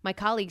 My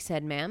colleague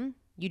said, "Ma'am,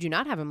 you do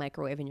not have a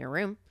microwave in your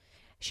room."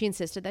 She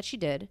insisted that she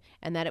did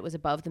and that it was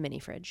above the mini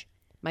fridge.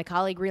 My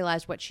colleague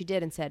realized what she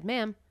did and said,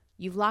 "Ma'am,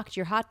 you've locked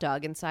your hot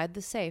dog inside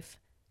the safe."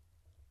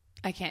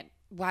 I can't.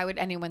 Why would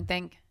anyone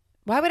think?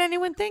 Why would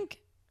anyone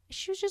think?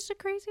 She was just a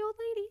crazy old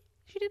lady.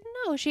 She didn't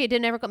know. She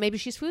didn't ever. Maybe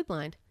she's food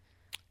blind.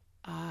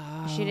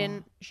 Oh. She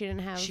didn't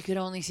have. She could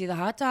only see the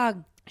hot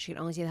dog. She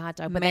could only see the hot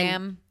dog, but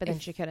Ma'am, then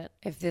she couldn't.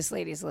 If this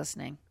lady's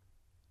listening,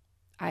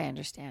 I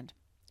understand.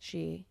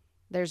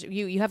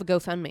 You have a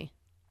GoFundMe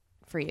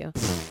for you,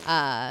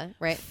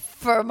 right?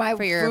 For my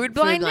For your food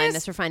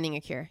blindness? for finding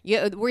a cure.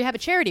 We have a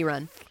charity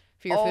run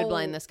for your food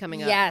blindness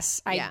coming up.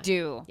 Yes, I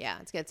do. Yeah,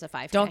 it's a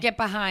 5K. Don't get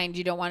behind.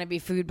 You don't want to be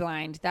food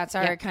blind. That's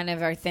our kind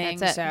of our thing.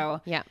 That's it.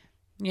 So, yeah,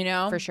 you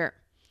know, for sure.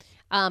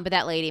 But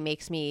that lady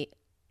makes me.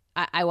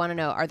 I want to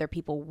know: are there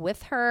people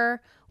with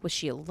her? Was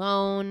she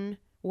alone?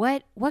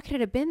 What could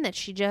it have been that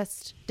she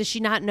just does she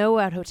not know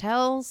about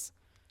hotels?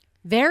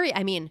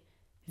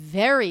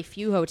 Very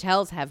few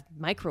hotels have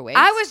microwaves.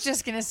 I was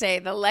just going to say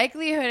the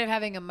likelihood of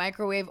having a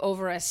microwave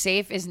over a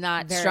safe is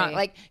not strong.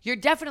 Like, you're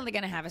definitely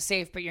going to have a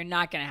safe, but you're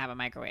not going to have a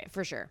microwave.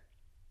 For sure.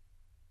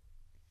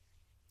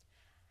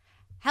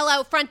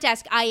 Hello, front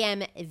desk. I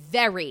am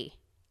very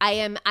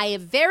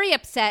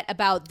upset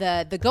about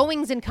the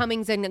goings and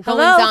comings and goings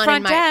on front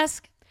in my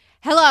desk.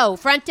 Hello,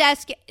 front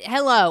desk.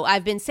 Hello.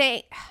 I've been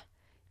saying,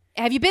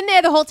 have you been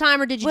there the whole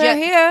time or did you We're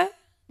here.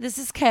 This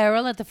is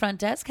Carol at the front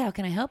desk. How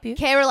can I help you?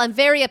 Carol, I'm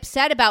very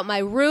upset about my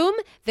room,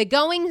 the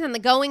goings and the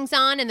goings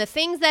on, and the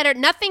things that are,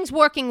 nothing's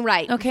working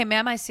right. Okay,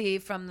 ma'am, I see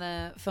from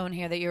the phone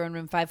here that you're in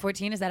room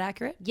 514. Is that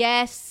accurate?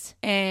 Yes.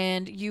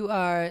 And you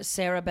are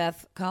Sarah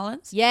Beth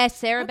Collins? Yes,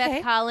 Sarah Okay.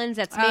 Beth Collins,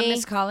 that's me.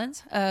 Miss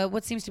Collins,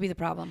 what seems to be the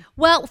problem?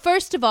 Well,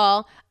 first of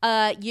all,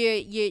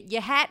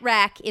 your hat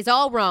rack is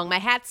all wrong. My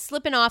hat's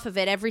slipping off of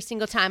it every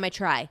single time I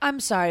try. I'm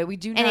sorry, we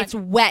do not. And it's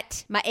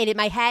wet.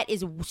 My hat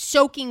is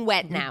soaking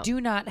wet now. We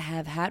do not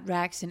have hat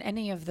racks in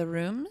any of the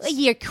rooms.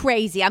 You're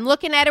crazy. I'm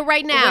looking at it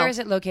right now. Where is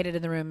it located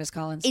in the room, Miss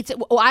Collins?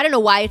 I don't know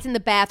why. It's in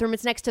the bathroom.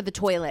 It's next to the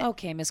toilet.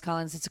 Okay, Miss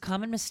Collins, it's a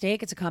common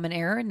mistake. It's a common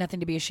error.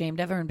 Nothing to be ashamed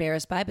of or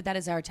embarrassed by, but that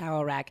is our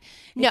towel rack.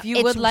 No, if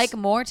you would like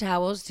more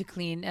towels to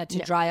clean, to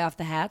dry off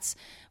the hats,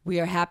 we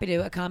are happy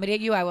to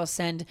accommodate you. I will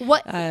send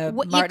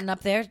Martin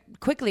up there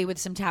quickly with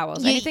some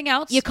towels. Anything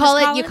else? You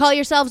call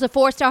yourselves a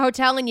 4-star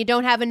hotel and you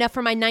don't have enough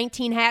for my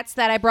 19 hats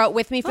that I brought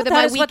with me for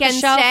my weekend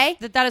stay?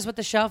 That is what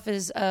the shelf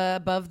is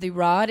above the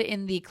rod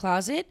in the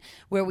closet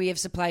where we have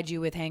supplied you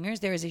with hangers.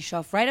 There is a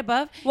shelf right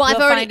above. Well, You'll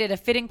find it a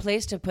fitting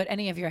place to put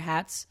any of your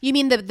hats. You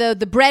mean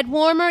the bread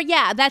warmer?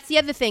 Yeah, that's the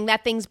other thing.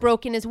 That thing's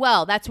broken as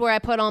well. That's where I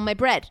put all my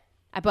bread.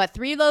 I bought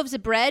 3 loaves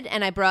of bread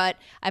and I brought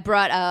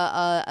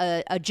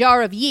a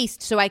jar of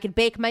yeast so I could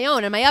bake my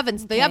own. And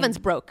the oven's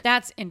broke.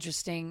 That's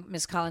interesting,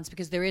 Miss Collins,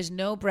 because there is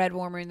no bread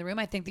warmer in the room.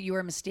 I think that you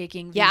are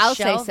mistaking the I'll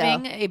say so.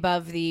 shelving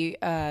above the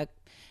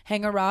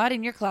hanger rod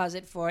in your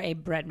closet for a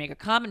bread maker.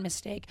 Common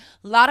mistake.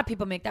 A lot of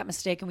people make that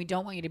mistake, and we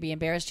don't want you to be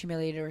embarrassed,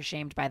 humiliated, or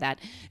ashamed by that.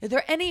 Are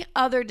there any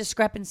other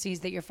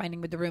discrepancies that you're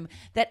finding with the room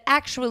that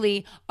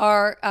actually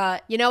are I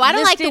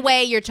don't like the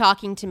way you're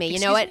talking to me. You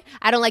know what?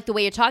 I don't like the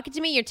way you're talking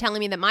to me. You're telling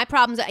me that my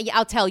problems.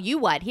 I'll tell you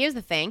what. Here's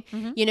the thing.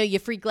 Mm-hmm. Your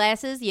free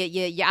glasses,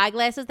 your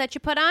eyeglasses that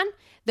you put on.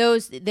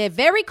 They're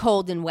very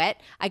cold and wet.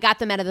 I got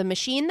them out of the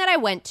machine that I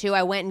went to.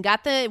 I went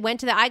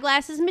to the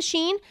eyeglasses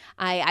machine.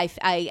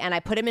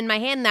 I put them in my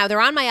hand. Now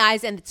they're on my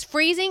eyes and it's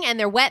freezing and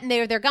they're wet and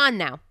they're gone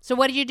now. So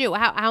what did you do?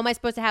 How am I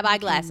supposed to have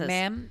eyeglasses?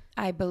 Ma'am,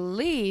 I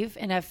believe,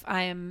 and if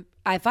I'm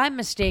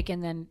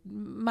mistaken, then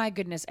my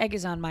goodness, egg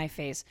is on my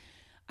face.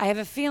 I have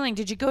a feeling.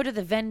 Did you go to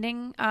the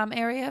vending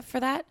area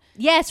for that?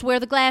 Yes, where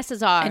the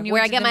glasses are, and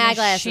where I get my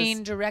eyeglasses.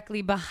 Machine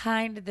directly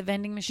behind the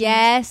vending machine.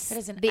 Yes, that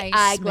is an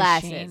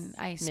eyeglasses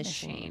ice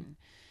machine.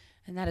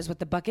 And that is what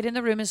the bucket in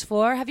the room is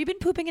for. Have you been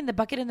pooping in the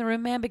bucket in the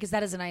room, ma'am? Because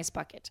that is an ice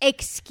bucket.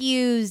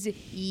 Excuse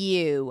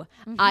you.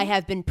 Mm-hmm. I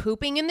have been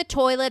pooping in the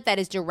toilet that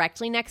is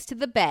directly next to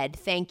the bed.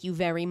 Thank you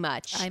very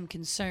much. I'm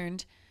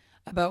concerned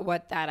about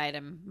what that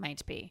item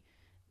might be.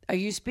 Are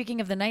you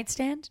speaking of the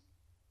nightstand?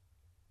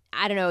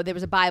 I don't know. There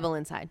was a Bible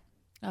inside.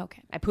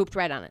 Okay. I pooped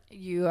right on it.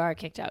 You are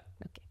kicked out.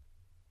 Okay.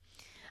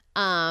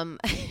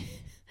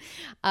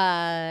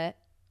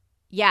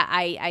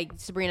 Yeah,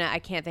 Sabrina, I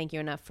can't thank you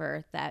enough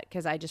for that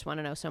because I just want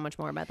to know so much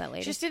more about that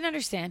lady. She just didn't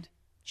understand.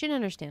 She didn't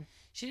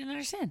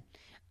understand.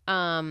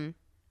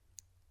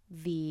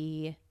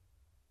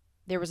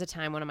 There was a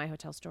time, one of my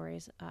hotel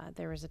stories,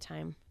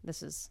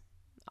 this is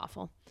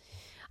awful.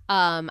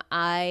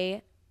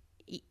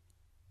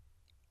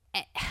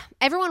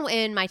 Everyone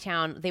in my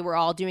town, they were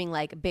all doing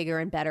like bigger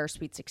and better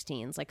Sweet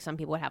 16s. Like some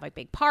people would have like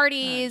big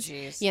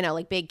parties,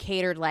 like big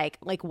catered like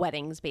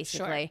weddings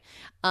basically.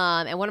 Sure.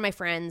 And one of my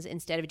friends,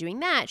 instead of doing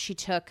that, she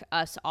took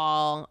us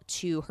all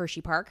to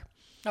Hershey Park.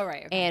 Oh,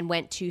 right. Okay. And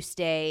went to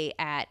stay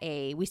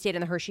we stayed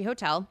in the Hershey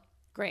Hotel.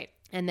 Great.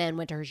 And then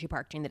went to Hershey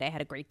Park during the day.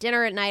 Had a great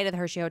dinner at night at the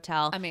Hershey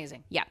Hotel.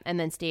 Amazing. Yeah, and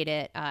then stayed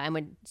and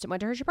went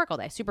to Hershey Park all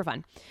day. Super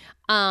fun.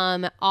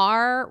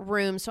 Our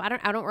room. So I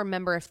don't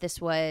remember if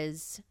this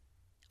was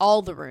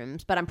all the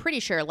rooms, but I'm pretty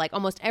sure like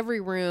almost every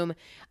room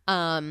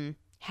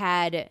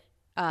had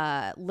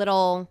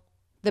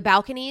the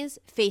balconies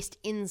faced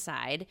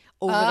inside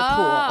over the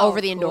pool, over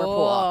the indoor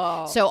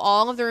pool. So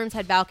all of the rooms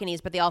had balconies,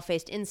 but they all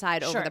faced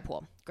inside over the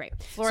pool. Great.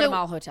 Florida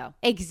Mall Hotel.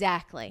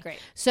 Exactly. Great.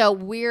 So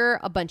we're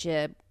a bunch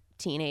of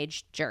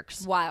teenage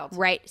jerks. Wild.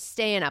 Right?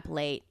 Staying up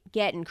late,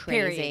 getting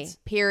crazy.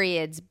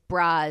 Periods,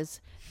 bras,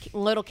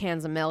 little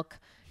cans of milk.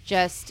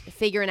 Just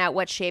figuring out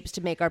what shapes to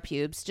make our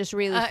pubes. Just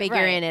really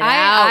figuring it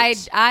out.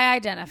 I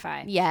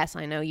identify. Yes,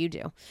 I know you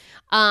do.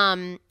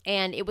 And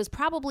it was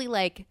probably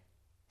like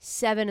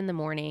 7 in the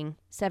morning,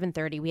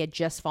 7:30. We had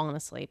just fallen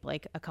asleep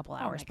like a couple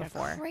hours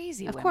before.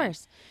 Crazy Of women.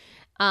 course.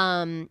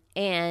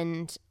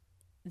 And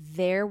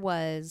there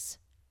was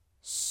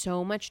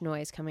so much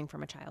noise coming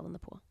from a child in the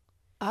pool.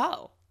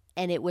 Oh.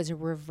 And it was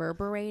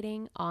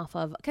reverberating off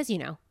of, because, you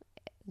know,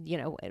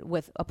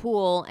 with a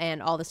pool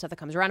and all the stuff that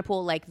comes around a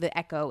pool, like the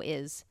echo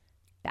is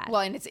bad.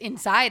 Well, and it's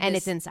inside. And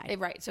it's inside.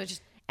 Right. So it's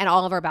just and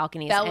all of our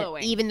balconies.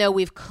 Bellowing. And even though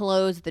we've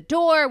closed the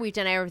door, we've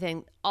done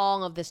everything,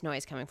 all of this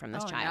noise coming from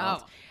this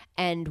child. No.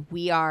 And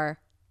we are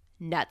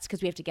nuts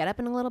because we have to get up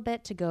in a little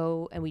bit to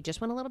go, and we just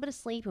want a little bit of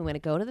sleep. We want to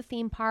go to the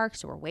theme park,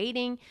 so we're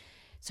waiting.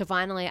 So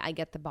finally, I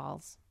get the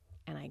balls,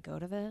 and I go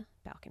to the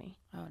balcony.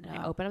 Oh, no. And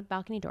I open up the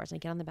balcony doors, and I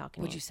get on the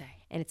balcony. What'd you say?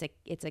 And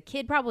it's a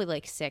kid, probably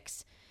like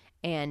 6,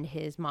 and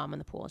his mom in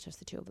the pool. It's just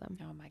the two of them.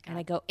 Oh, my God. And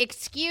I go,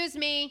 "Excuse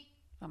me."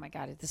 Oh, my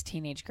God. This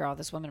teenage girl,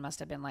 this woman must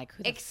have been like,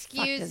 who the fuck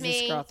Excuse does me.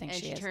 this girl think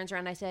and she she is? turns around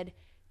and I said,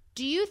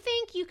 "Do you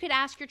think you could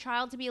ask your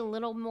child to be a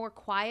little more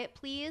quiet,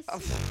 please?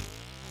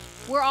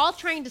 We're all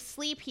trying to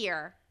sleep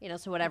here."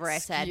 So whatever I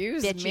said.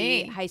 Excuse Bitchy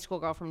me. high school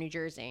girl from New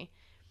Jersey.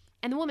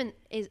 And the woman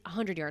is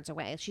 100 yards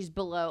away. She's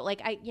below,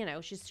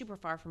 she's super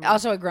far from me.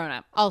 Also a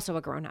grown-up. Also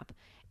a grown-up.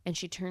 And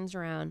she turns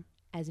around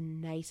as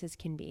nice as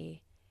can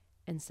be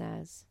and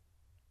says,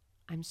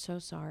 "I'm so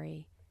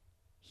sorry.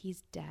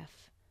 He's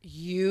deaf.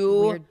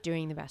 You We're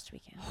doing the best we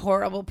can."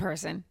 horrible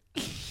person.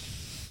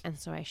 And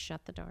so I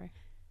shut the door.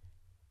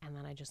 And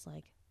then I just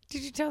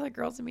Did you tell the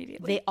girls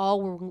immediately? they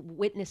all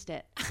witnessed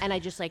it. And I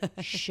just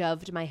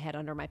shoved my head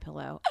under my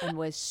pillow and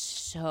was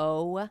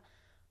so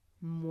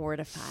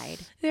mortified.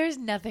 There's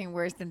nothing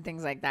worse than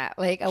things like that.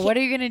 What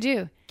are you going to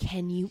do?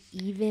 Can you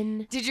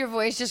even? Did your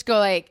voice just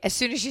go as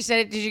soon as she said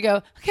it, did you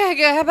go, "Okay,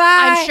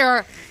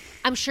 goodbye"?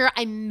 I'm sure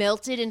I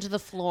melted into the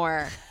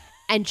floor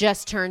and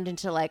just turned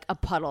into a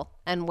puddle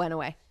and went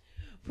away.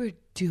 We're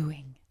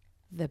doing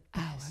The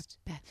best.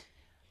 best.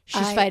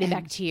 She's I fighting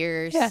am- back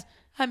tears. Yeah,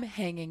 I'm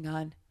hanging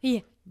on. Yeah.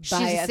 By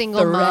She's a a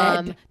single thread.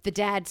 mom. The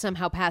dad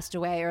somehow passed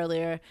away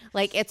earlier.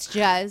 It's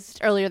just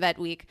earlier that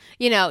week.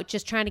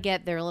 Just trying to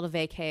get their little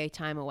vacay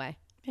time away.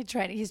 He's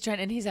trying,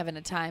 and he's having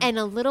a time. And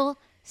a little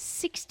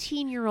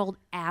 16-year-old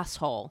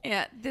asshole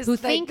yeah, this who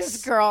thinks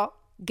this girl.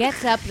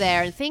 gets up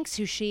there and thinks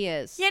who she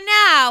is. You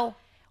know,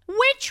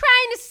 We're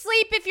trying to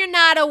sleep if you're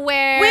not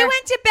aware. we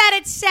went to bed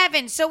at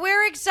 7, so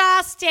we're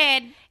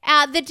exhausted.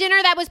 The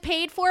dinner that was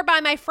paid for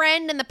by my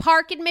friend and the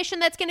park admission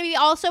that's going to be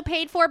also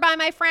paid for by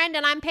my friend,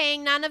 and I'm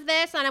paying none of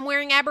this, and I'm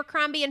wearing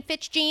Abercrombie and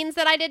Fitch jeans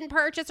that I didn't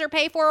purchase or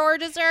pay for or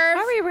deserve.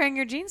 How are you wearing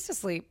your jeans to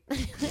sleep?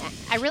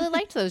 I really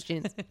liked those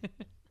jeans.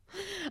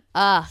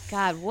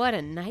 God, what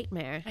a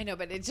nightmare. I know,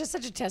 but it's just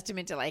such a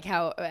testament to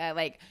how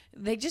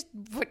they just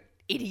what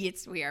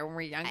idiots we are when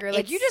we're younger. You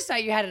It's- just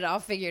thought you had it all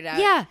figured out.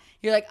 Yeah.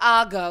 You're like,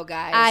 "I'll go,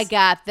 guys. I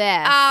got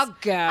this. I'll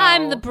go.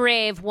 I'm the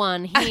brave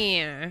one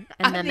here.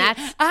 And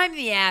I'm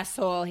the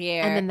asshole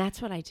here." and then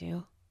that's what I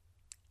do.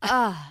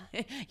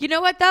 You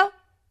know what though?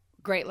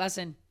 Great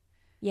lesson.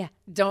 Yeah.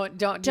 Don't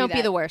Don't be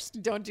that. the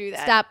worst. Don't do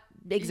that. Stop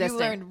existing. You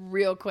learned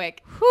real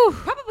quick. Whew.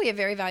 Probably a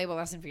very valuable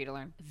lesson for you to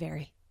learn.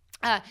 Very.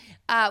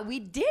 We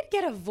did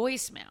get a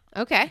voicemail.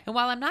 Okay. And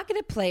while I'm not going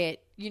to play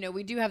it,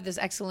 we do have this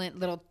excellent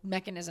little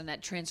mechanism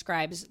that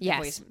transcribes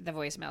Yes. the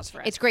voicemails for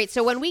us. It's great.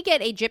 So when we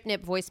get a GIPNIP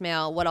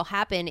voicemail, what'll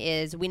happen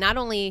is we not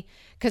only,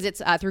 because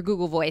it's through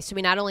Google Voice, so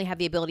we not only have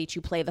the ability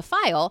to play the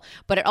file,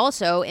 but it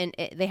also,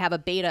 they have a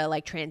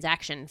beta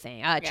translation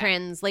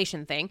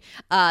thing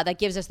that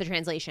gives us the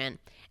translation.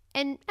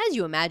 And as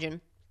you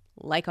imagine,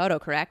 like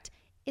autocorrect,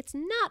 it's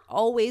not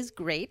always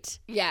great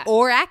Yeah.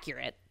 or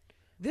accurate.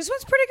 This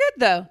one's pretty good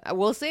though.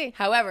 We'll see.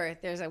 However,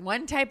 there's a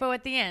one typo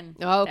at the end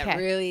Okay. that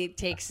really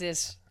takes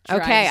this. Okay,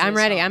 drives I'm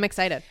this ready. home. I'm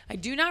excited. I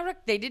do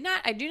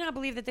not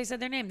believe that they said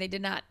their name. They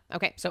did not.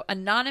 Okay. So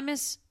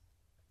anonymous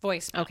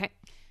voicemail. Okay.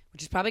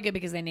 Which is probably good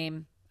because they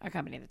name a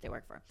company that they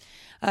work for.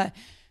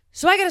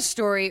 So I got a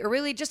story, or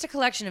really just a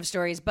collection of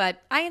stories,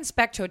 but I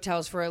inspect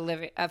hotels for a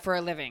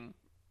living.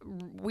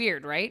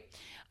 Weird, right?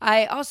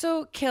 I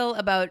also kill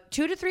about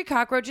 2 to 3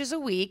 cockroaches a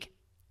week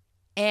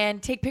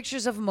and take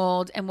pictures of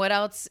mold and what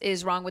else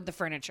is wrong with the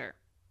furniture,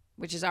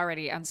 which is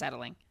already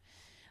unsettling.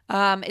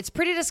 It's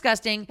pretty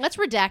disgusting. Let's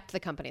redact the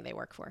company they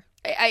work for.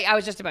 I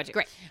was just about to.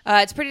 Great.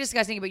 It's pretty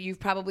disgusting, but you've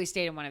probably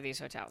stayed in one of these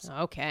hotels.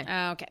 Okay.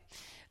 Okay.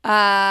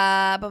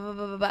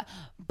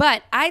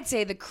 But I'd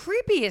say the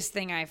creepiest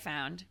thing I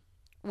found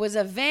was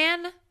a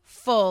van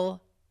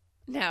full.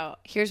 Now,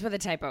 here's where the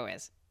typo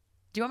is.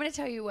 Do you want me to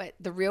tell you what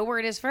the real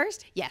word is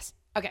first? Yes.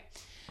 Okay.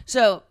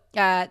 So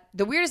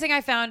the weirdest thing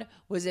I found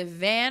was a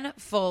van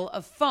full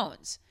of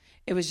phones.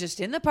 It was just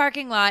in the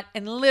parking lot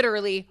and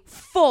literally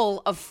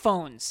full of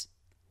phones.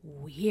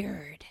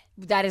 Weird.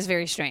 That is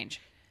very strange.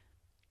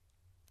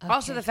 Okay.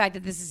 Also, the fact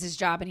that this is his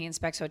job and he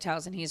inspects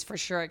hotels, and he is for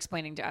sure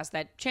explaining to us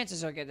that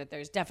chances are good that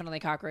there's definitely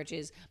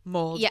cockroaches,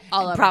 mold, Yeah,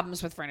 all and over.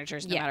 problems with furniture,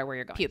 no Yeah, matter where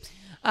you're going. pubes.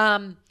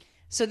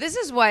 So this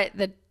is what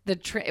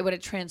what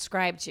it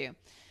transcribed to.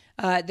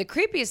 The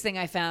creepiest thing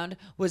I found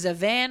was a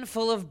van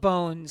full of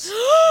bones.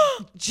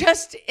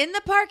 Just in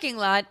the parking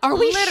lot. Are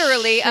we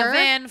literally sure? a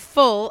van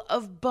full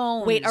of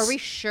bones? Wait, are we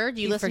sure?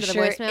 Do you listen For to the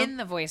sure voicemail? in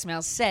the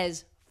voicemail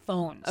says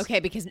phones. Okay,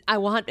 because I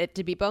want it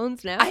to be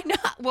bones now. I know.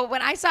 Well,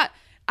 when I saw,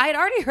 I had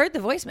already heard the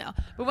voicemail,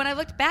 but when I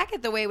looked back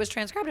at the way it was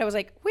transcribed, I was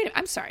like, wait,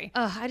 I'm sorry.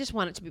 Ugh, I just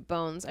want it to be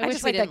bones. I wish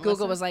just we like that didn't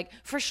Google listen. was like,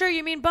 for sure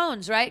you mean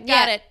bones, right?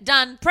 Got Yeah. it.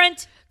 Done.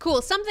 Print.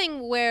 Cool.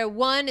 Something where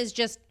one is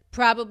just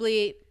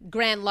probably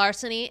grand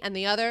larceny and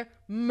the other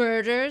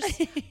murders.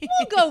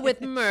 We'll go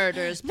with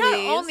murders, please.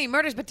 Not only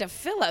murders, but to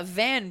fill a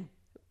van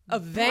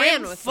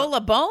van with full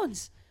of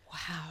bones.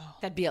 Wow.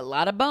 That'd be a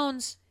lot of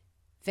bones.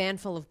 Van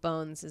Full of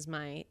Bones is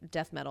my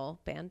death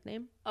metal band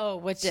name. Oh,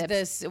 what's Dips.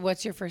 this?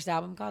 What's your first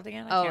album called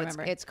again? I Oh, can't it's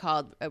remember. it's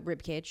called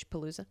Ribcage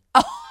Palooza.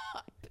 Oh,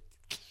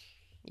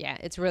 Yeah,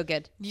 it's real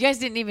good. you guys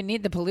didn't even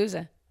need the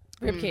Palooza.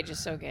 Ribcage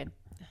is so good.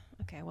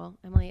 Okay, well,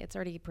 Emily, it's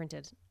already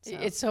printed. So.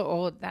 It's so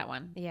old, that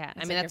one. Yeah, It's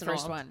I mean like that's your an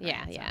first old- one.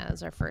 Yeah, right? yeah, it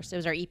was our first. It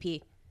was our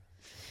EP.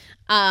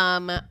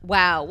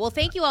 Wow. Well,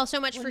 thank you all so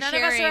much Well, for none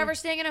sharing. of us are ever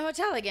staying in a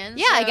hotel again.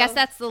 Yeah, I so guess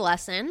that's the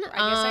lesson.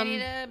 I guess I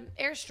need a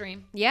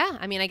Airstream. Yeah,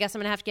 I mean, I guess I'm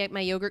gonna have to get my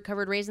yogurt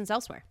covered raisins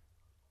elsewhere.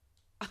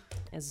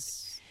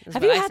 Is Have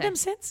what you I had say. them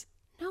since?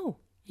 No,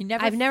 You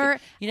never. I've never-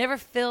 You never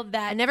filled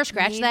that. I never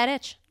scratched need? that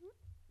itch.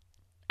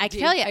 I can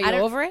tell you, Are I you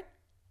don't, over it?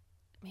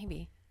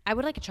 maybe I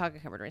would like a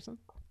chocolate covered raisin.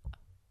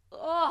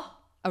 Oh,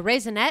 A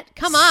raisinette?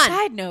 Come on,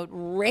 Side note: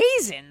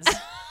 raisins.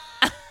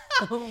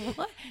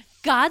 What?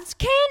 God's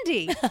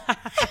candy.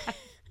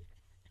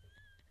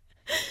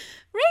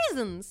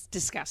 Raisins.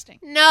 Disgusting.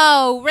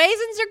 No,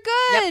 raisins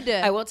are good.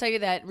 Yep. I will tell you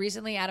that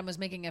recently Adam was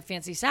making a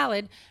fancy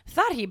salad,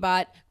 thought he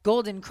bought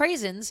golden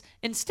craisins,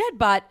 instead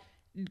bought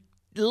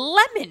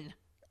lemon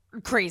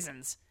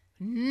craisins.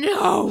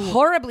 No.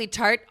 Horribly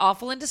tart,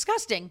 awful, and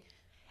disgusting.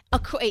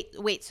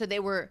 Wait, so they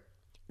were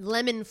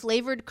lemon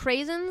flavored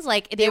craisins?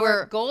 Like they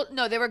were gold.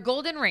 No, they were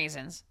golden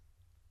raisins.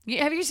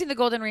 Have you seen the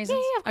golden raisins?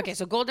 Yeah, of course. Okay,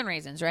 so golden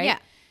raisins, right? Yeah.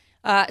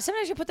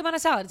 Sometimes you put them on a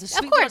salad. It's a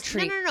Of sweet course.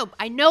 little treat. No.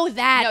 I know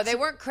that. No, they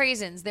weren't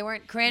craisins. They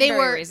weren't cranberry They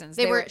were raisins.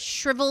 They were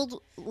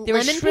shriveled they were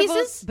lemon shriveled,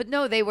 pieces. but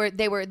no, they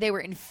were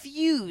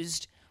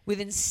infused with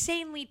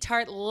insanely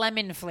tart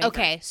lemon flavor.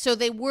 Okay, so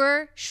they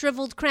were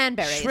shriveled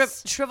cranberries.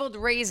 Shriveled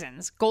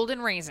raisins,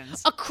 golden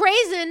raisins. A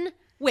craisin.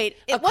 Wait,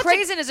 A what's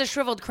craisin is a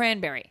shriveled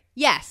cranberry.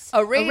 yes,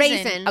 A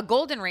raisin, a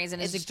golden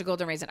raisin is just a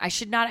golden raisin. I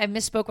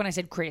misspoke when I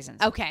said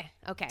craisins. Okay.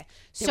 They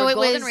So were it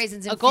golden was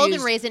raisins a golden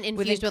infused raisin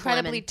infused with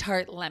incredibly lemon.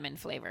 tart lemon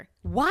flavor.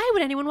 Why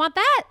would anyone want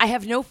that? I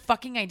have no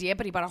fucking idea,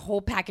 but he bought a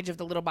whole package of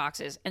the little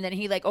boxes, and then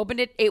he like opened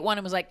it, ate one,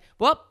 and was like,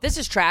 "Well, this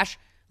is trash."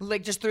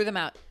 Like just threw them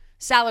out.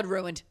 Salad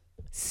ruined.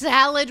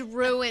 Salad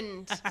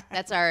ruined.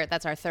 That's our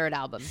third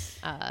album.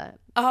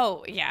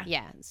 Oh yeah,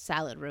 Yeah,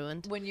 salad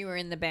ruined. When you were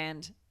in the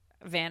band,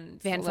 Van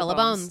Full of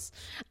Bones.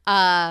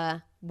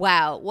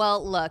 Wow.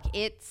 Well, look,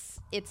 it's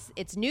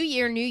new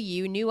year, new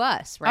you, new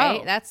us,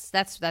 right? Oh. That's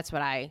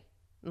what I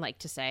like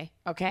to say.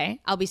 Okay,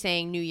 I'll be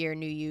saying new year,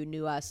 new you,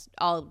 new us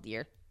all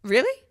year.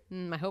 really?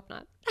 I hope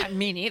not.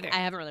 Me neither. I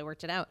haven't really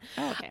worked it out.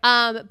 Oh, okay.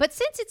 But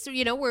since it's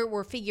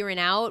we're figuring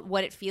out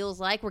what it feels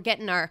like, we're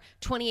getting our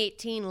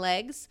 2018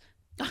 legs.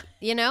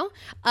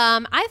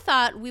 I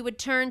thought we would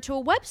turn to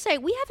a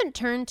website we haven't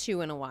turned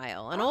to in a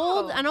while. An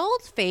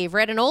old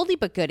favorite, an oldie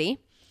but goodie.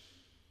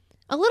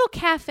 A little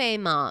Cafe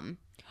Mom.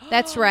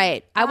 That's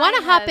right. I want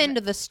to hop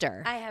into the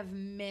stir. I have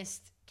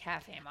missed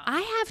Cafe Mom.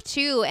 I have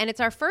too, and it's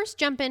our first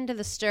jump into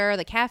the stir,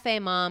 the Cafe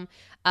Mom,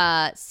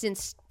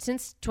 since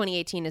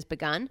 2018 has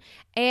begun.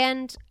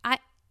 And I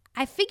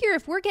figure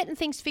if we're getting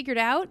things figured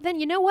out, then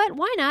you know what?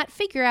 Why not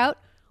figure out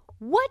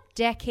what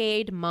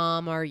decade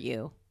mom are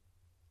you?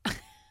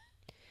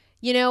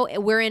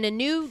 We're in a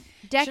new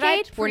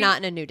decade. We're not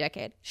in a new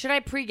decade. Should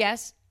I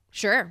pre-guess?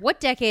 Sure. What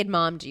decade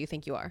mom do you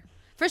think you are?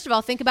 First of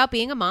all, think about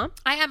being a mom.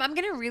 I am. I'm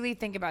going to really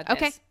think about this.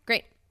 Okay,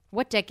 great.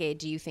 What decade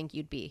do you think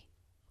you'd be?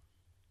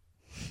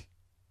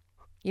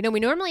 We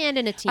normally end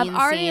in a teen I'm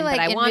already scene, like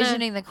but I want to...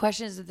 envisioning the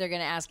questions that they're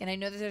going to ask, and I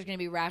know that there's going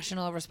to be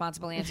rational,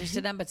 responsible answers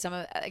to them. But so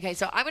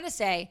I'm going to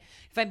say,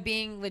 if I'm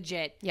being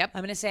legit, Yep.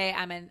 I'm going to say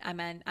I'm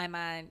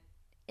a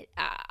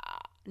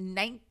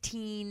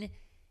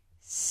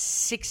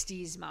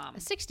 1960s mom. A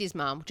 60s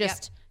mom,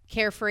 just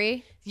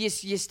carefree. You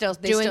still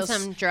Doing still,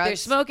 some drugs. They're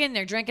smoking.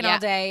 They're drinking Yeah. all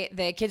day.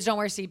 The kids don't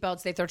wear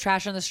seatbelts. They throw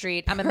trash on the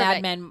street. I'm a Mad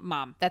Perfect. Men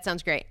mom. That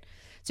sounds great.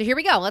 So here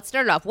we go. Let's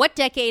start it off. What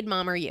decade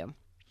mom are you?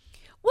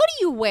 What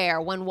do you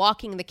wear when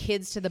walking the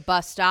kids to the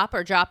bus stop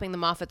or dropping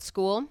them off at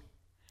school?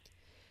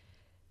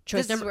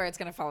 This is where it's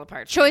going to fall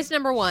apart. Choice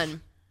number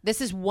 1.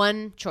 This is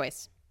one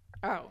choice.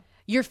 Oh.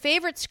 Your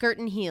favorite skirt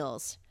and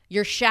heels.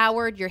 You're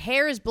showered, your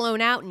hair is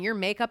blown out, and your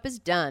makeup is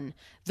done.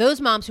 Those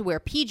moms who wear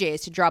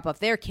PJs to drop off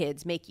their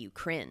kids make you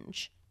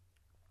cringe.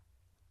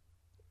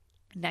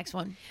 Next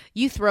one.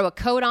 You throw a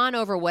coat on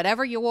over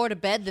whatever you wore to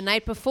bed the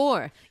night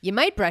before. You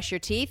might brush your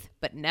teeth,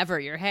 but never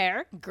your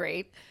hair.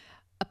 Great.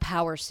 A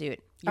power suit.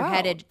 You're Oh.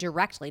 headed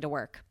directly to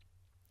work.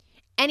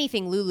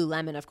 Anything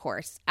Lululemon, of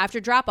course. After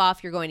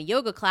drop-off, you're going to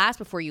yoga class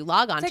before you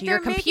log on It's to like your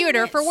they're computer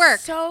making it for work.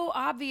 So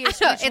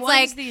obvious I know, which it's ones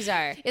like- these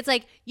are. It's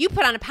like you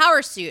put on a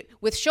power suit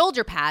with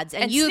shoulder pads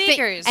and you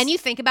sneakers.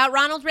 think about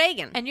Ronald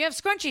Reagan. And you have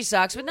scrunchy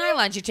socks with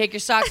nylons. You take your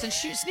socks and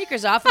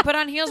sneakers off and put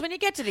on heels when you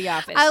get to the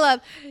office. I love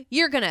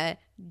you're gonna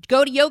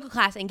go to yoga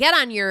class and get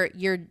on your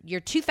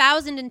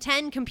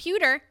 2010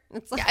 computer.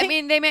 It's like, I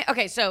mean, they may.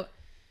 Okay, so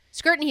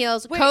skirt and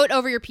heels, coat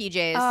over your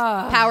PJs,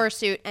 Ah. power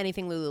suit,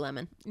 anything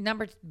Lululemon.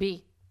 number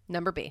B.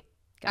 Number B.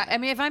 I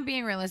mean, if I'm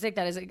being realistic,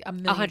 that is a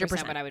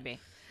 1,000,000% what I would be.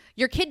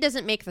 Your kid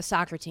doesn't make the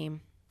soccer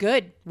team.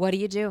 Good. What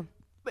do?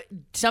 But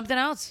something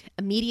else.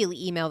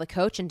 Immediately email the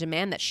coach and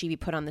demand that she be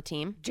put on the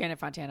team. Janet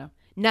Fontano.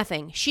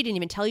 Nothing. She didn't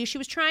even tell you she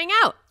was trying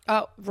out.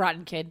 Oh,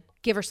 rotten kid.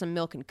 Give her some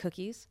milk and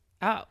cookies.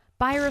 Oh,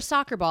 Buy her a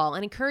soccer ball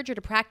and encourage her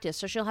to practice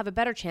so she'll have a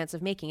better chance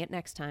of making it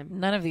next time.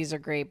 none of these are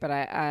great, but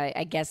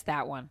I guess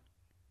that one.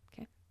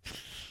 Okay.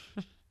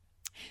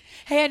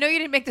 Hey, I know you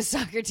didn't make the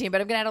soccer team,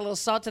 but I'm going to add a little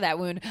salt to that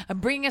wound. I'm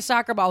bringing a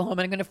soccer ball home,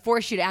 and I'm going to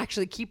force you to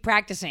actually keep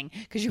practicing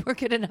because you were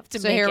good enough to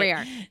So make it. here we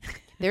are.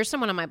 There's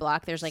someone on my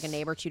block. There's like a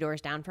neighbor 2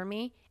 doors down from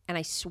me. And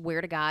I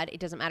swear to God, it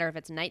doesn't matter if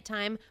it's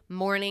nighttime,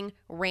 morning,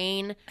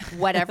 rain,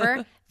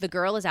 whatever. The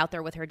girl is out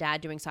there with her dad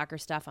doing soccer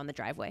stuff on the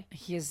driveway.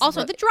 He is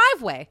Also, the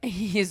driveway.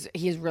 he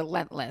is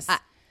relentless.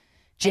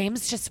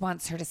 James just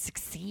wants her to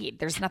succeed.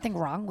 There's nothing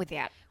wrong with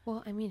that.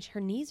 Well, I mean,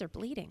 her knees are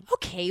bleeding.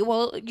 Okay,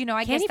 well, I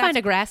Can't guess you find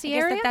a grassy I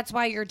guess area? that's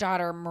why your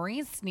daughter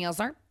Marie's nails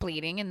aren't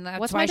bleeding, and that's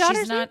What's why my daughter's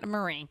she's not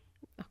Marie.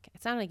 Okay,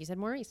 it sounded like you said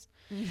Maurice.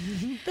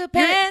 The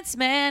pants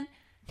man.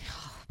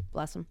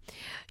 Bless him.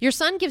 Your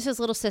son gives his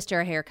little sister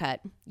a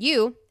haircut.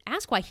 You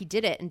ask why he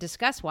did it and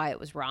discuss why it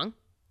was wrong.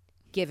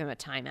 Give him a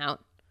timeout.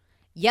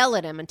 Yell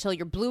at him until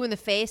you're blue in the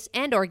face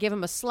and or give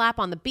him a slap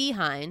on the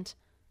behind.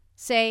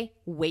 Say,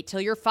 wait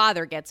till your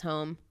father gets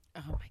home.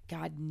 Oh my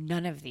God,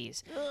 none of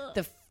these.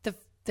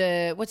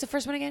 The what's the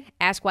first one again?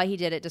 Ask why he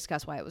did it.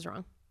 Discuss why it was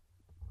wrong.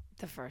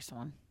 The first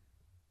one.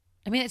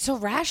 I mean, it's so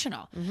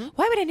rational.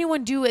 Why would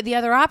anyone do the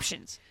other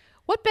options?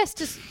 What best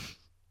is...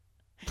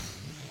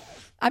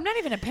 I'm not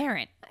even a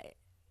parent.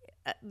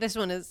 This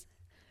one is...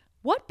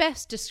 What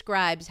best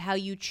describes how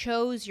you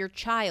chose your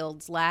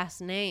child's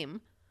last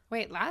name?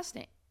 Wait, last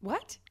name?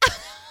 What?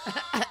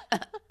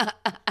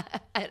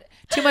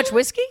 Too much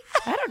whiskey?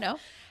 I don't know.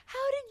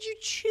 How did you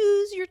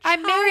choose your I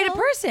child? married a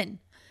person.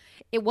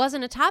 It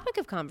wasn't a topic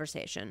of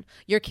conversation.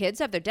 Your kids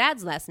have their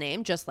dad's last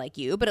name, just like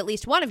you, but at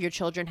least one of your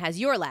children has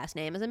your last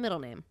name as a middle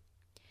name.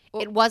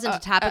 It wasn't a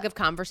topic of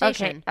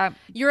conversation. okay,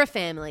 You're a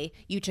family.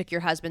 You took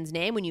your husband's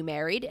name when you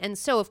married, and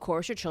so, of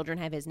course, your children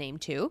have his name,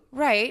 too.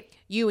 Right.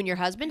 You and your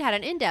husband had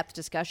an in-depth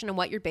discussion on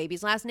what your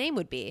baby's last name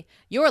would be.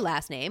 Your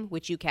last name,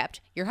 which you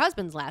kept, your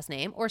husband's last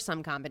name, or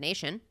some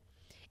combination.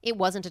 It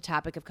wasn't a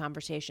topic of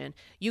conversation.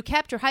 You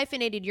kept or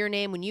hyphenated your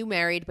name when you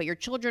married, but your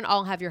children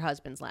all have your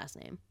husband's last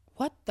name.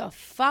 What the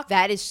fuck?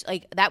 That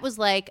was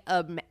like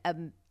a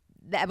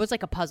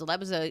puzzle. That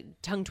was a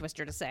tongue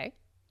twister to say.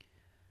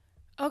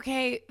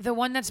 Okay, the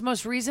one that's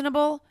most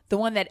reasonable, the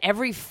one that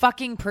every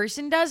fucking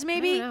person does,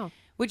 maybe? I don't know.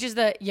 Which is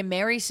you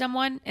marry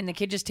someone and the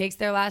kid just takes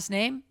their last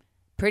name?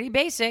 Pretty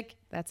basic.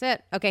 That's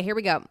it. Okay, here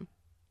we go.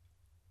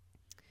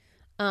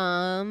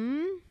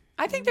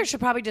 I think there should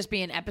probably just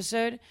be an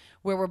episode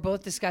where we're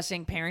both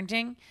discussing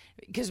parenting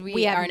because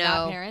we have are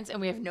not no- parents and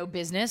we have no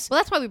business. Well,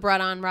 that's why we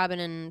brought on Robin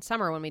and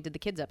Summer when we did the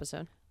kids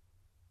episode,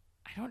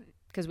 I don't.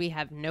 because we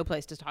have no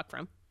place to talk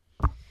from.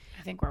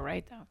 I think we're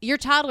right though. Your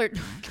toddler,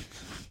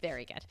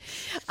 very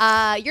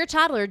good. Your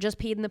toddler just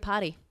peed in the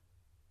potty.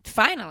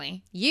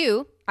 Finally,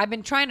 You, I've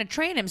been trying to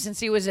train him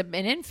since he was an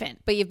infant.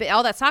 but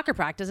all that soccer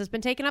practice has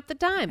been taking up the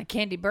time.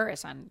 Candy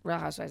Burris on Real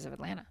Housewives of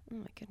Atlanta. Oh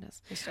my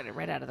goodness. They started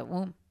right out of the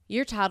womb.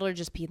 Your toddler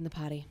just peed in the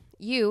potty.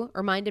 You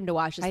remind him to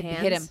wash his I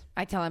hands. hit him.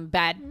 I tell him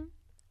bad.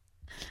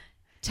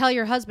 Tell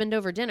your husband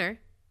over dinner.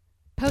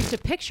 Post a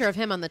picture of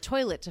him on the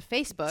toilet to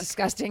Facebook.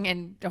 Disgusting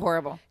and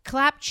horrible.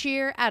 Clap,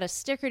 cheer, add a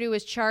sticker to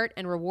his chart,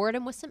 and reward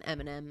him with some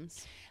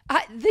M&Ms.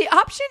 The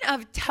option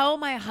of tell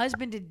my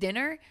husband to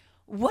dinner,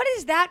 what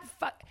is that?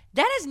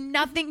 That has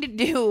nothing to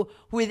do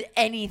with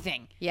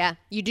anything. Yeah,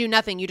 you do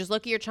nothing. You just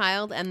look at your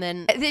child, and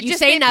then They you just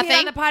say get peed nothing.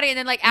 on the potty, and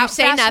then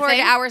say fast forward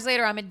nothing. hours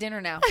later, I'm at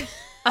dinner now,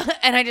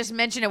 and I just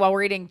mention it while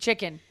we're eating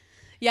chicken.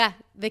 Yeah,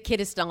 the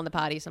kid is still in the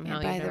potty somehow.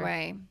 And by you the know.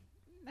 way,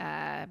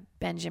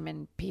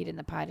 Benjamin peed in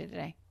the potty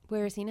today.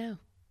 Where is he now?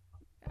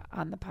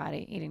 On the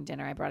potty, eating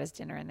dinner. I brought his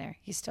dinner in there.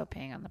 He's still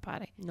peeing on the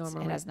potty.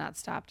 Normally. It has not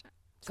stopped.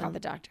 Call the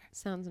doctor.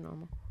 Sounds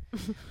normal.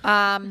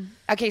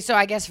 Okay, so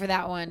I guess for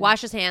that one,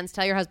 Wash his hands.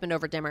 Tell your husband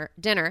over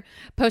dinner.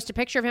 Post a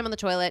picture of him on the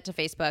toilet to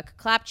Facebook.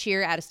 Clap,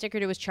 cheer, add a sticker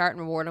to his chart, and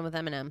reward him with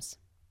M&Ms.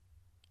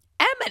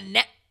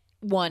 M&M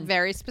one.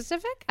 Very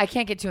specific. I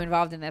can't get too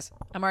involved in this.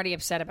 I'm already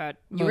upset about.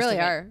 You really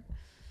are.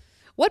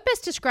 What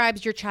best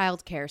describes your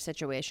child care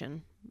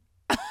situation?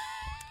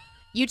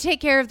 You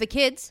take care of the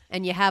kids,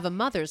 and you have a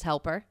mother's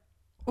helper.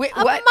 Wait,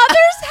 A what?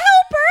 mother's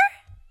helper?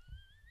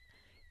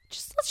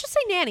 Let's just say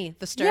nanny.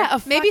 The stir. Yeah,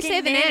 a Maybe fucking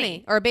say the nanny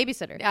nanny. or a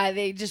babysitter.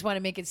 They just want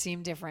to make it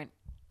seem different.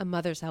 A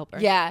mother's helper.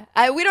 Yeah.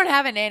 We don't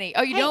have a nanny.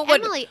 Oh, you don't?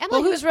 Emily,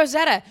 Well, who's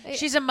Rosetta?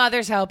 She's a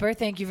mother's helper.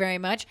 Thank you very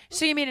much.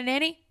 So you mean a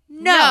nanny?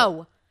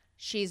 No.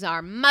 She's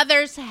our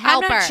mother's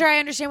helper. I'm not sure I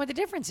understand what the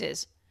difference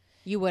is.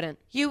 You wouldn't.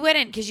 You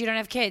wouldn't because you don't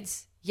have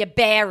kids. You're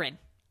barren.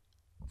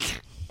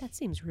 That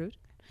seems rude.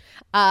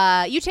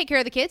 You take care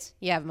of the kids.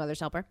 You have a mother's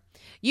helper.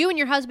 You and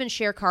your husband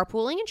share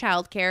carpooling and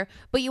childcare,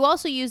 but you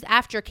also use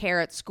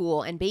aftercare at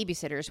school and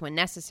babysitters when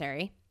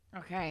necessary.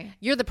 Okay.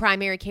 You're the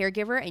primary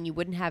caregiver, and you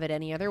wouldn't have it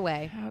any other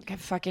way. Okay,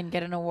 fucking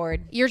get an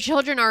award. Your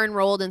children are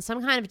enrolled in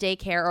some kind of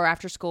daycare or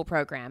after-school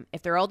program.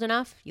 If they're old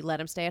enough, you let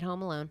them stay at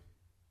home alone.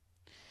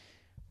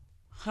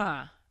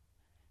 Huh.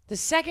 The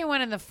second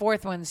one and the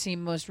fourth one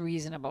seem most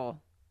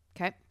reasonable.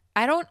 Okay.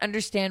 I don't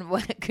understand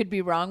what could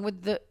be wrong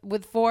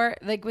with 4,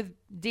 like with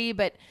D,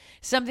 but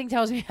something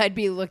tells me I'd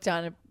be looked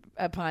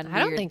upon I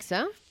don't weird. think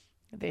so.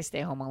 They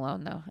stay home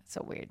alone, though. It's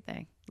a weird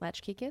thing.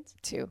 Latchkey kids?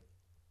 2.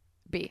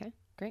 B. Okay,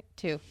 great.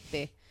 2.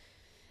 B.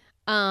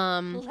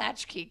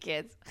 Latchkey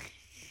kids.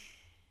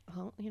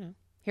 Well,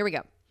 here we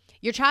go.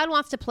 Your child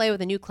wants to play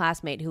with a new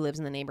classmate who lives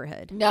in the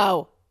neighborhood.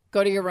 No.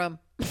 Go to your room.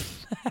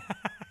 That's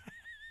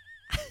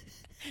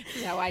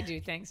how I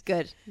do things.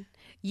 Good.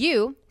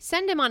 You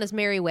send him on his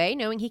merry way,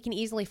 knowing he can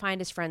easily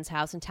find his friend's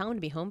house and tell him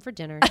to be home for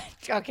dinner.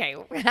 Okay.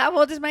 How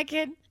old is my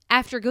kid?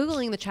 After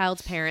Googling the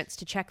child's parents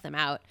to check them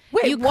out,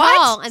 Wait, you what?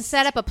 call and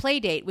set up a play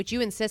date, which you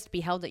insist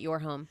be held at your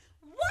home.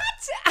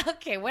 What?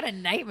 Okay, what a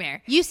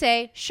nightmare. You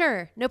say,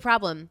 sure, no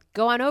problem.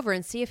 Go on over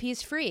and see if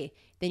he's free.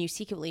 Then you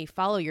secretly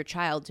follow your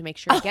child to make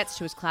sure he gets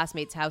to his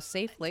classmate's house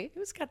safely.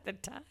 Who's got the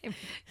time?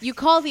 You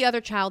call the other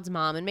child's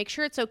mom and make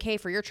sure it's okay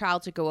for your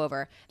child to go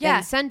over. Yeah.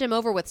 Then send him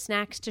over with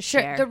snacks to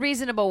Sure, share. the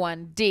reasonable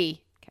one,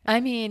 D. I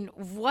mean,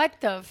 what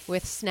the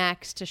With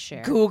snacks to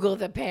share. Google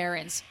the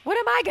parents. What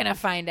am I going to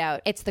find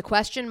out? It's the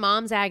question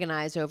moms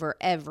agonize over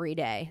every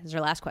day. This is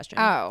our last question.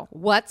 Oh.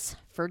 What's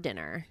for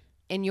dinner?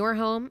 In your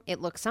home, it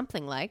looks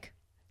something like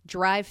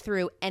drive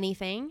through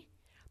anything,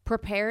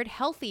 prepared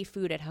healthy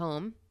food at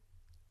home,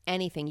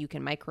 anything you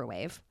can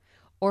microwave,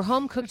 or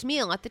home cooked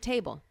meal at the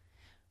table.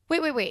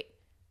 Wait.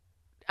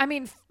 I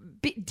mean,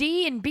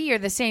 D and B are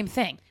the same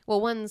thing. Well,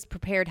 one's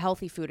prepared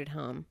healthy food at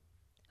home,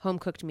 home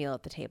cooked meal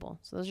at the table.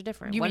 So those are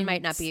different. You one mean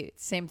might not be.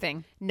 Same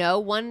thing. No,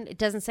 one, it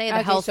doesn't say the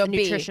Okay, health so and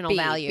B, nutritional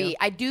value. B.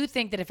 I do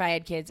think that if I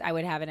had kids, I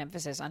would have an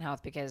emphasis on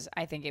health because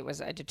I think it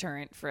was a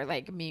deterrent for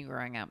like me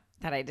growing up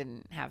that I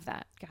didn't have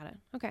that. Got it.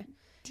 Okay.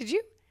 Did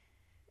you?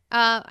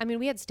 I mean,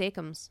 we had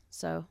Steakums,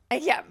 so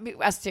Yeah,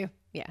 us too.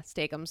 yeah,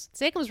 Steakums.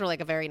 Steakums were like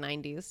a very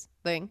 90s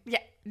thing. Yeah,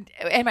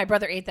 and my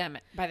brother ate them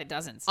by the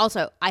dozens.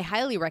 Also, I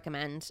highly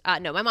recommend.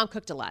 No, my mom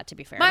cooked a lot. To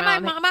be fair, My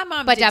mom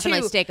but did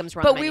definitely too, Steakums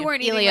were on but the we menu.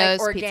 weren't eating Elio's,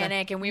 like pizza.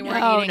 organic, and we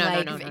weren't No, eating no,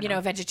 like no.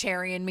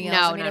 vegetarian meals.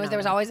 No, I mean, no, there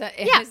was always a.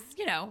 Yeah.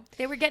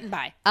 They were getting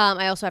by.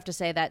 I also have to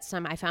say that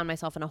I found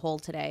myself in a hole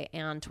today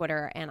on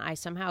Twitter, and I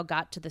somehow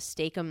got to the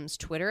Steakums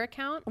Twitter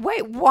account.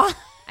 Wait, what?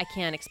 I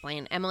can't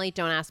explain. Emily,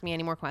 don't ask me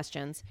any more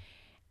questions.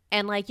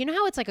 And like, you know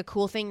how it's like a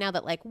cool thing now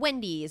that like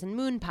Wendy's and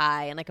Moon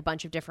Pie and like a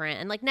bunch of different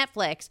and like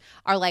Netflix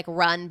are like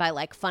run by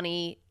like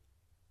funny.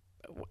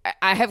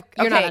 I have.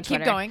 You're not Okay, on keep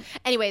Twitter. going.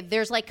 Anyway,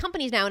 there's like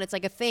companies now, and it's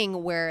like a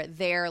thing where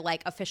their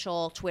like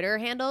official Twitter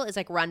handle is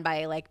like run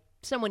by like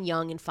someone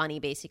young and funny,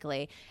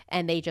 basically,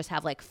 and they just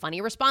have like funny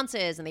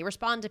responses and they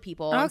respond to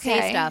people and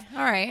say stuff.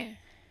 All right.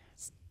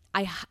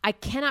 I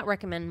cannot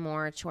recommend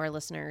more to our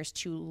listeners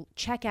to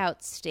check out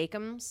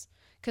Steakums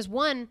because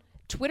one,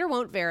 Twitter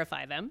won't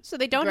verify them, so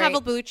they don't have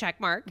Great. a blue check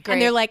mark, Great.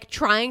 and they're like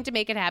trying to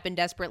make it happen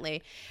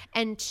desperately.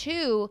 And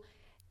two,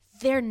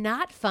 they're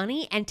not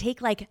funny and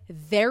take like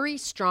very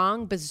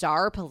strong,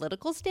 bizarre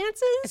political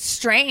stances. It's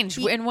strange.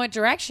 In what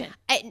direction?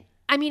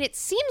 I mean, it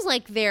seems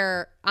like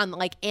they're on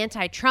like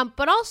anti-Trump,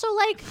 but also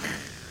like,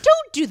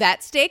 don't do that,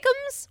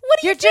 Steakums.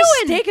 What are You're you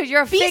just doing? Steakums.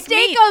 You're a Be fake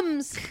meat.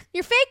 Steakums.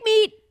 You're fake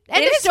meat.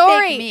 End It of is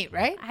story. fake meat,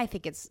 right? I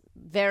think it's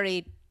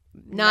very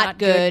not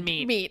good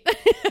good meat.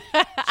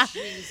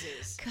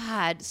 Jesus.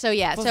 God. So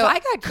yeah. Well, so if I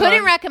got couldn't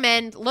thrown-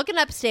 recommend looking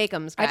up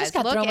Steakums. I Guys. just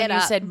got Look thrown when it you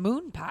up. said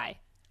moon pie.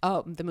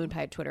 Oh, the Moon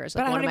Pie Twitter is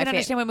like But I one don't of my even favorite.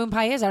 understand what moon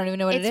pie is. I don't even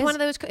know what it It's is. one of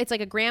those. It's like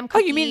a graham Oh,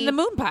 cookie. you mean the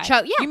moon pie?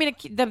 Yeah. You mean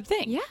the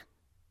thing? Yeah.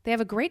 They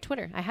have a great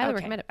Twitter. I highly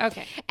recommend it.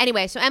 Okay.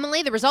 Anyway, so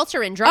Emily, the results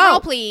are in. Drum roll,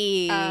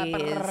 please.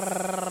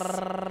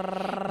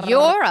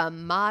 You're a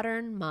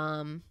modern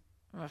mom.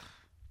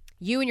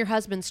 You and your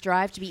husband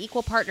strive to be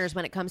equal partners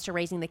when it comes to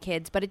raising the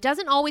kids, but it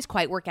doesn't always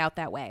quite work out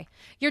that way.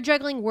 You're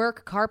juggling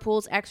work,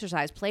 carpools,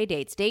 exercise, play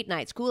dates, date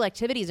night, school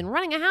activities, and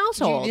running a Did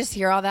household. you just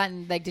hear all that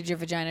and like, did your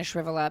vagina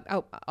shrivel up?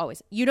 Oh,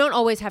 always. You don't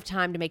always have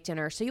time to make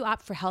dinner, so you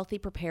opt for healthy,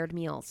 prepared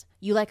meals.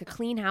 You like a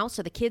clean house,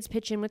 so the kids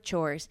pitch in with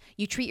chores.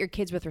 You treat your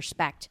kids with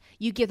respect.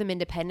 You give them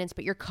independence,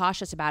 but you're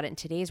cautious about it in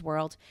today's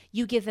world.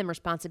 You give them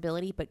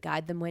responsibility, but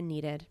guide them when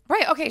needed.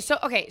 Right. Okay. So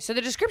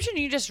the description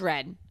you just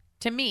read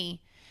to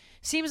me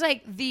seems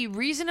like the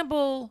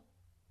reasonable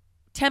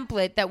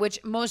template that which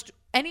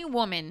any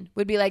woman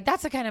would be like,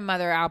 that's the kind of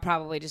mother I'll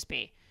probably just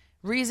be.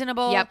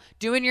 Reasonable, Yep.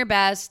 doing your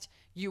best.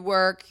 You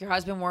work, your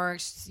husband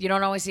works. You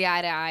don't always see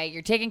eye to eye.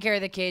 You're taking care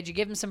of the kids. You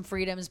give them some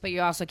freedoms, but you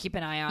also keep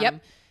an eye on Yep.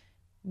 them.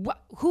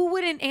 Who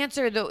wouldn't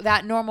answer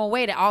that normal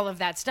way to all of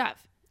that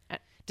stuff?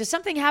 Does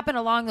something happen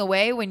along the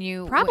way when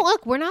you... Probably.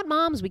 Look, we're not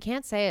moms. We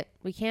can't say it.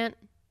 We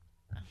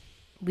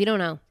don't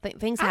know.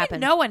 Things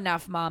happen. I know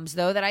enough moms,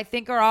 though, that I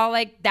think are all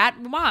like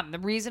that mom, the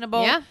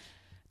reasonable. Yeah.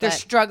 They're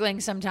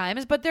struggling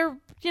sometimes, but they're,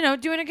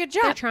 doing a good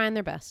job. They're trying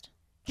their best.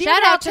 The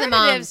Shout other out to the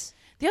moms.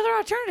 The other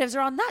alternatives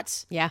are all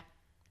nuts. Yeah.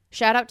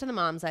 Shout out to the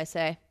moms, I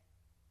say.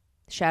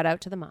 Shout out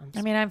to the moms.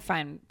 I mean, I'm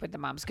fine with the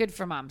moms. Good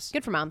for moms.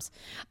 Good for moms.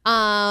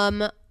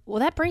 Well,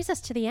 that brings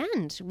us to the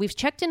end. We've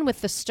checked in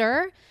with the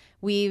Stir.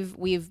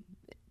 We've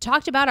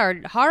talked about our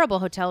horrible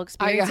hotel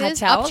experiences.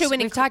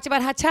 We've talked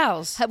about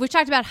hotels. We've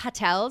talked about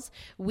hotels.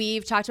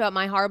 We've talked about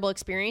my horrible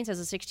experience as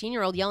a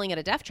 16-year-old yelling at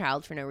a deaf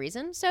child for no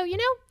reason. So,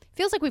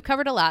 feels like we've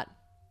covered a lot,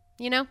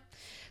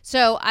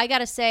 So I got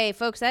to say,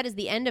 folks, that is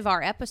the end of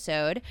our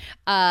episode.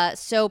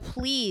 So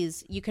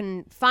please, you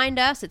can find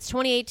us. It's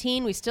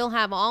 2018. We still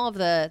have all of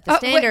the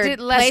standard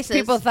places.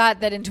 People thought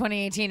that in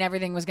 2018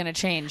 everything was going to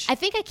change. I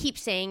think I keep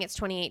saying it's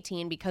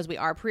 2018 because we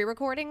are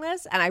pre-recording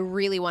this, and I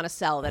really want to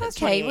sell that it's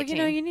 2018.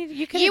 Well,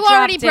 you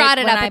already brought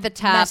it up at the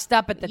top. Messed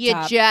up at the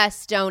top. You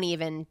just don't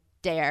even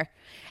dare.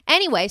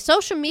 Anyway,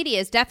 social media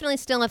is definitely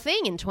still a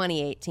thing in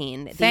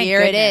 2018. Thank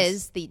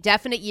goodness. The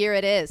definite year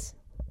it is.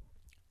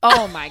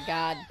 Oh my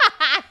God.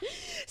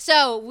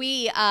 So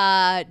we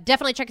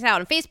definitely check us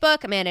out on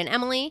Facebook, Amanda and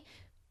Emily.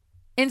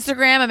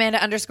 Instagram,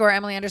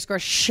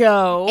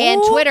 Amanda_Emily_show.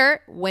 And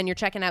Twitter, when you're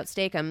checking out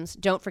Steakums,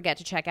 don't forget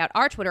to check out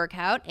our Twitter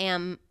account,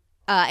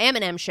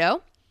 M&M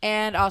Show.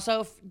 And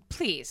also,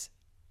 please,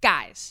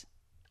 guys,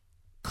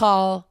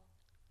 call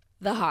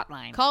the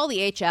hotline. Call the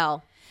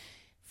HL.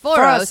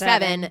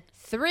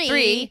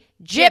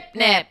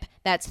 407-3-GYPNIP.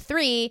 That's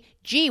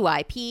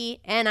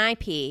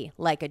 3-GYPNIP,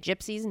 like a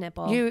gypsy's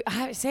nipple. You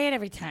say it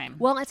every time.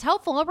 Well, it's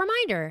helpful. A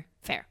reminder.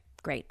 Fair.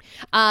 Great.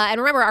 And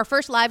remember, our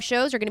first live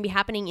shows are going to be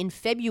happening in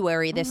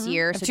February this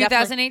year. So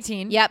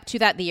 2018. Yep,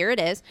 the year it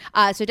is.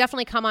 So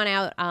definitely come on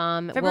out.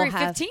 February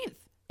 15th.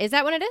 Is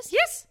that when it is?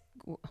 Yes.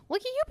 Look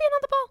at you being on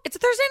the ball. It's a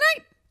Thursday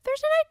night.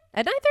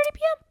 At 9:30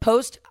 p.m.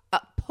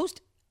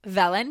 Post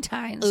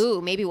Valentine's.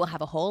 Ooh, maybe we'll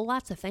have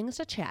lots of things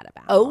to chat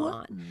about.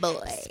 Oh,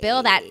 boy.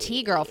 Spill that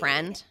tea,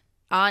 girlfriend.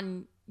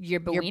 On your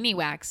Bawini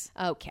wax.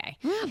 Okay.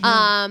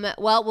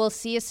 Well, we'll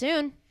see you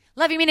soon.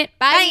 Love you, mean it.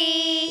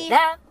 Bye.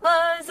 That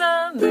was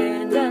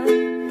Amanda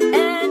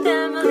and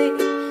Emily.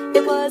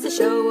 It was a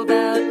show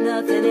about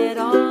nothing at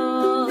all.